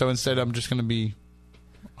seen him. So instead, I'm just going to be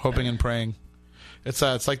hoping and praying. It's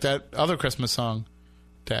like that other Christmas song,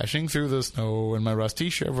 Dashing Through the Snow in My Rusty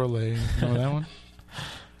Chevrolet. Remember that one?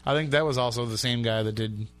 I think that was also the same guy that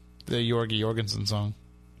did the Jorgi Jorgensen song.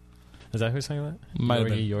 Is that who sang that? Might have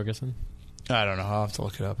been. Jorgi Jorgensen? I don't know. I'll have to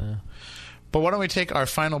look it up. Yeah. But why don't we take our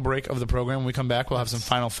final break of the program? When we come back, we'll have some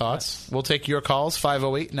final thoughts. We'll take your calls,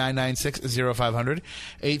 508-996-0500,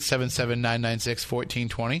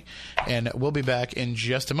 877-996-1420. And we'll be back in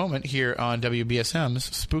just a moment here on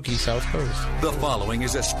WBSM's Spooky South Coast. The following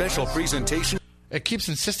is a special presentation. It keeps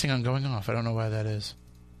insisting on going off. I don't know why that is.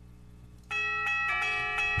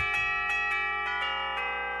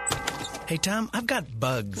 Hey, Tom, I've got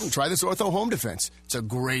bugs. Try this Ortho Home Defense. It's a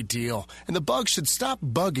great deal, and the bugs should stop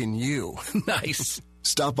bugging you. Nice.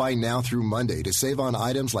 Stop by now through Monday to save on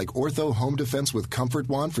items like Ortho Home Defense with Comfort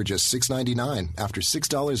Wand for just $6.99 after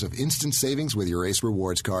 $6 of instant savings with your Ace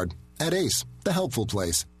Rewards card. At Ace, the helpful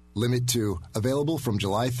place. Limit 2. Available from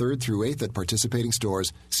July 3rd through 8th at participating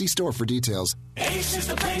stores. See store for details. Ace is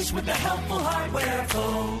the place with the helpful hardware,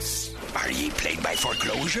 folks. Are ye plagued by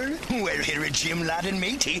foreclosure? Well, here at Jim Ladd &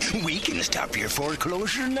 Matey, we can stop your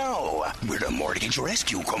foreclosure now. We're a mortgage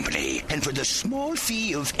rescue company, and for the small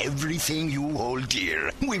fee of everything you hold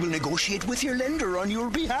dear, we will negotiate with your lender on your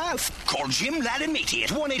behalf. Call Jim Ladd & Matey at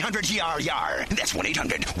 1-800-YAR-YAR. That's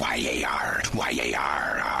 1-800-YAR.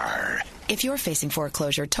 YAR. If you're facing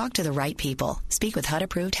foreclosure, talk to the right people. Speak with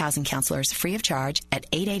HUD-approved housing counselors free of charge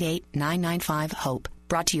at 888-995-HOPE.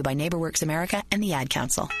 Brought to you by NeighborWorks America and the Ad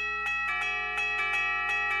Council.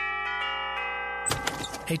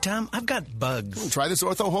 Hey, Tom, I've got bugs. Try this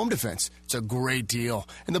Ortho Home Defense. It's a great deal,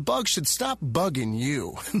 and the bugs should stop bugging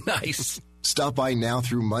you. Nice. Stop by now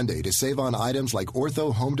through Monday to save on items like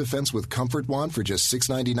Ortho Home Defense with Comfort Wand for just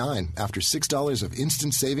 $6.99 after $6 of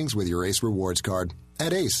instant savings with your Ace Rewards card.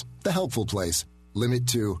 At Ace, the helpful place. Limit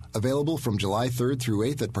 2. Available from July 3rd through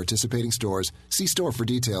 8th at participating stores. See store for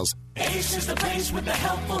details. Ace is the place with the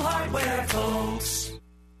helpful hardware, folks.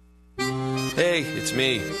 Hey, it's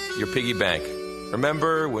me, your piggy bank.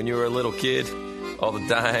 Remember when you were a little kid? All the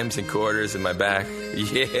dimes and quarters in my back?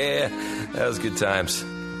 Yeah, that was good times.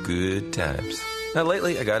 Good times. Now,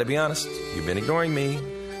 lately, I gotta be honest, you've been ignoring me.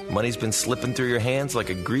 Money's been slipping through your hands like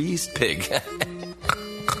a greased pig.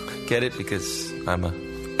 Get it? Because I'm a...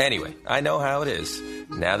 Anyway, I know how it is.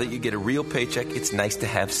 Now that you get a real paycheck, it's nice to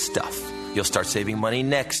have stuff. You'll start saving money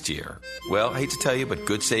next year. Well, I hate to tell you, but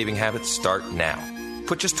good saving habits start now.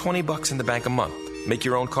 Put just $20 in the bank a month. Make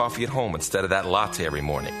your own coffee at home instead of that latte every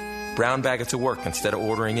morning. Brown bag it to work instead of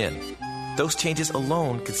ordering in. Those changes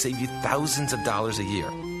alone could save you thousands of dollars a year.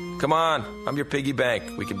 Come on, I'm your piggy bank.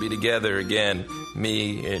 We can be together again,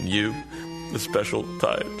 me and you, the special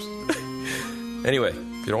times. Anyway,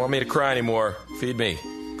 if you don't want me to cry anymore, feed me.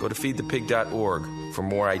 Go to feedthepig.org for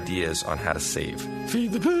more ideas on how to save.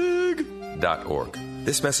 Feedthepig.org.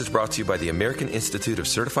 This message brought to you by the American Institute of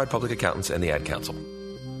Certified Public Accountants and the Ad Council.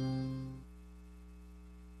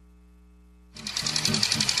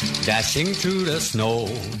 Dashing through the snow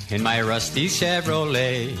in my rusty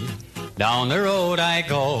Chevrolet. Down the road I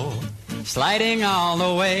go, sliding all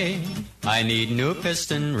the way. I need new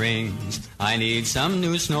piston rings. I need some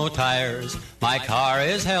new snow tires. My car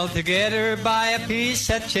is held together by a piece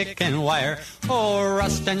of chicken wire. Oh,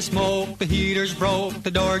 rust and smoke, the heater's broke,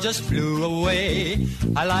 the door just flew away.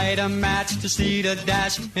 I light a match to see the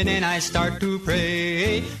dash, and then I start to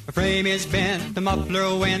pray. The frame is bent, the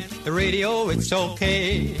muffler went, the radio, it's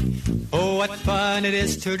okay. Oh, what fun it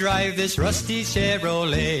is to drive this rusty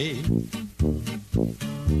Chevrolet.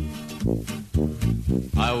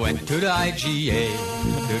 I went to the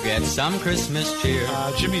IGA to get some Christmas cheer.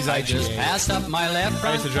 Jimmy's IGA. I just passed up my left front.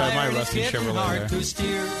 I used to drive my tire, rusty it's getting Chevrolet hard there. to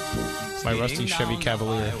steer. My rusty Chevy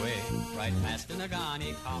Cavalier.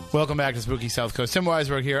 Welcome back to Spooky South Coast. Tim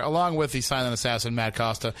Weisberg here, along with the silent assassin, Matt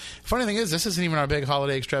Costa. Funny thing is, this isn't even our big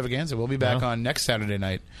holiday extravaganza. We'll be back on next Saturday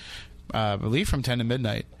night, I believe from 10 to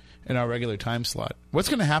midnight, in our regular time slot. What's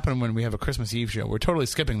going to happen when we have a Christmas Eve show? We're totally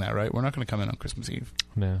skipping that, right? We're not going to come in on Christmas Eve.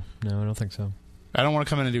 No, I don't think so. I don't want to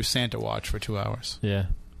come in and do Santa Watch for 2 hours. Yeah.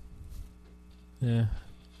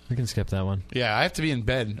 We can skip that one. Yeah, I have to be in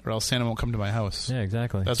bed or else Santa won't come to my house. Yeah,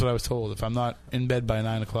 exactly. That's what I was told. If I'm not in bed by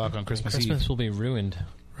 9 o'clock on Christmas Eve. Will be ruined.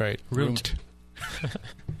 Right. Ruined.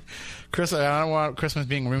 Chris, I don't want Christmas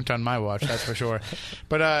being ruined on my watch, that's for sure.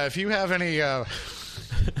 But if you have any... I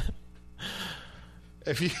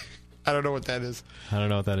don't know what that is. I don't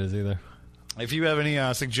know what that is either. If you have any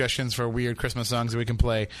suggestions for weird Christmas songs that we can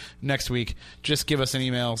play next week, just give us an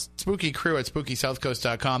email,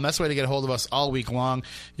 spookycrew@spookysouthcoast.com. That's the way to get a hold of us all week long.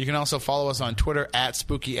 You can also follow us on Twitter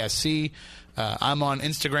 @SpookySC. I'm on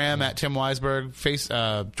Instagram @Tim Weisberg,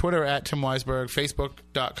 Twitter @Tim Weisberg,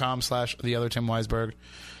 Facebook.com/TheOtherTimWeisberg.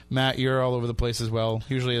 Matt, you're all over the place as well,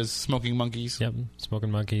 usually as Smoking Monkeys. Yep,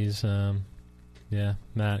 Smoking Monkeys. Yeah,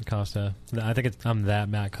 Matt Costa. I think I'm that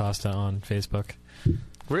Matt Costa on Facebook.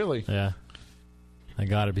 Really? Yeah. I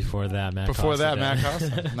got it before that, Matt Costa. Before that, Matt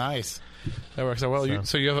Costa. Nice. That works out well.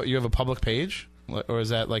 So you have a public page? Or is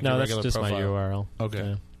that like your regular profile? No, that's just my URL. Okay.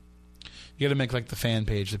 Yeah. You got to make like the fan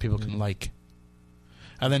page that people can like.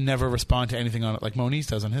 And then never respond to anything on it like Moniz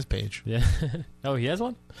does on his page. Yeah. Oh, he has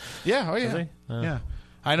one? Yeah. Oh, yeah. Does he? Oh. Yeah.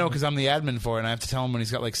 I know because I'm the admin for it, and I have to tell him when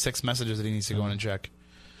he's got like 6 messages that he needs to go in and check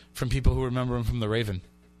from people who remember him from The Raven.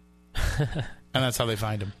 And that's how they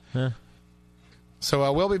find him. Yeah.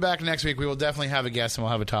 So we'll be back next week. We will definitely have a guest, and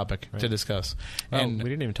we'll have a topic to discuss. And we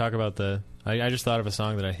didn't even talk about I just thought of a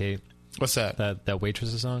song that I hate. What's that? That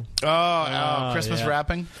Waitress's song. Christmas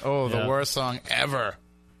rapping? Oh, the worst song ever.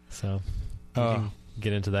 So we can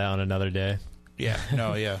get into that on another day. Yeah,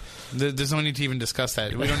 no, yeah. There's no need to even discuss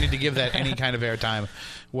that. We don't need to give that any kind of airtime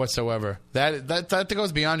whatsoever. That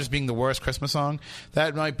goes beyond just being the worst Christmas song.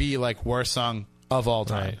 That might be like worst song of all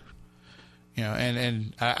time. Right. You know,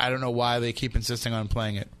 and I don't know why they keep insisting on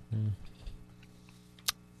playing it.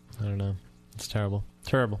 I don't know. It's terrible.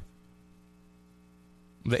 Terrible.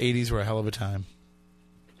 The 80s were a hell of a time.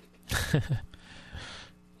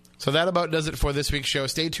 So that about does it for this week's show.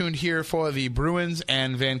 Stay tuned here for the Bruins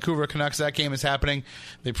and Vancouver Canucks. That game is happening.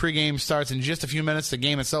 The pregame starts in just a few minutes. The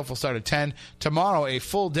game itself will start at 10. Tomorrow, a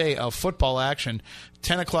full day of football action.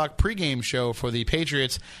 10 o'clock pregame show for the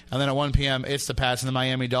Patriots. And then at 1 p.m., it's the Pats and the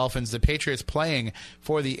Miami Dolphins. The Patriots playing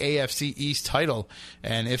for the AFC East title.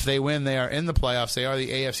 And if they win, they are in the playoffs. They are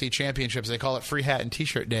the AFC championships. They call it Free Hat and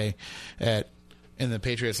T-shirt Day in the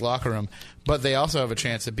Patriots locker room. But they also have a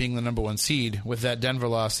chance at being the number 1 seed with that Denver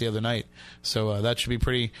loss the other night. So that should be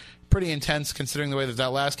pretty intense considering the way that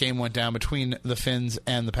last game went down between the Finns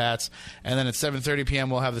and the Pats. And then at 7:30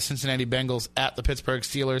 p.m. we'll have the Cincinnati Bengals at the Pittsburgh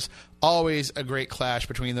Steelers. Always a great clash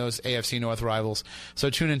between those AFC North rivals.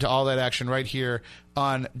 So tune into all that action right here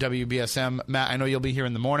on WBSM. Matt, I know you'll be here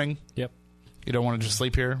in the morning. Yep. You don't want to just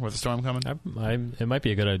sleep here with the storm coming? It might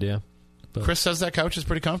be a good idea. But Chris says that couch is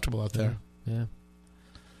pretty comfortable out there. Yeah.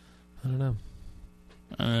 I don't know.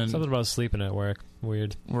 Something about sleeping at work.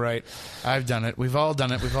 Weird. Right. I've done it. We've all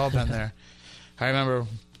done it. We've all been there. I remember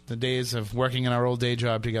the days of working in our old day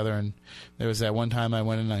job together, and there was that one time I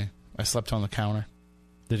went and I slept on the counter.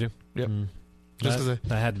 Did you? Yep. That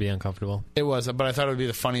had to be uncomfortable. It was, but I thought it would be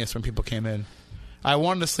the funniest when people came in. I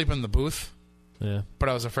wanted to sleep in the booth, but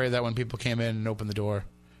I was afraid that when people came in and opened the door,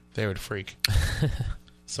 they would freak.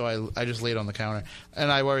 So I just laid on the counter, and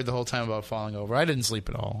I worried the whole time about falling over. I didn't sleep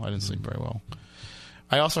at all. I didn't sleep very well.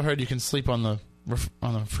 I also heard you can sleep on the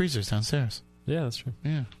freezers downstairs. Yeah, that's true.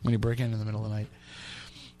 Yeah, when you break in the middle of the night.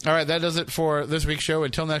 All right, that does it for this week's show.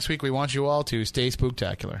 Until next week, we want you all to stay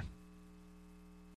spooktacular.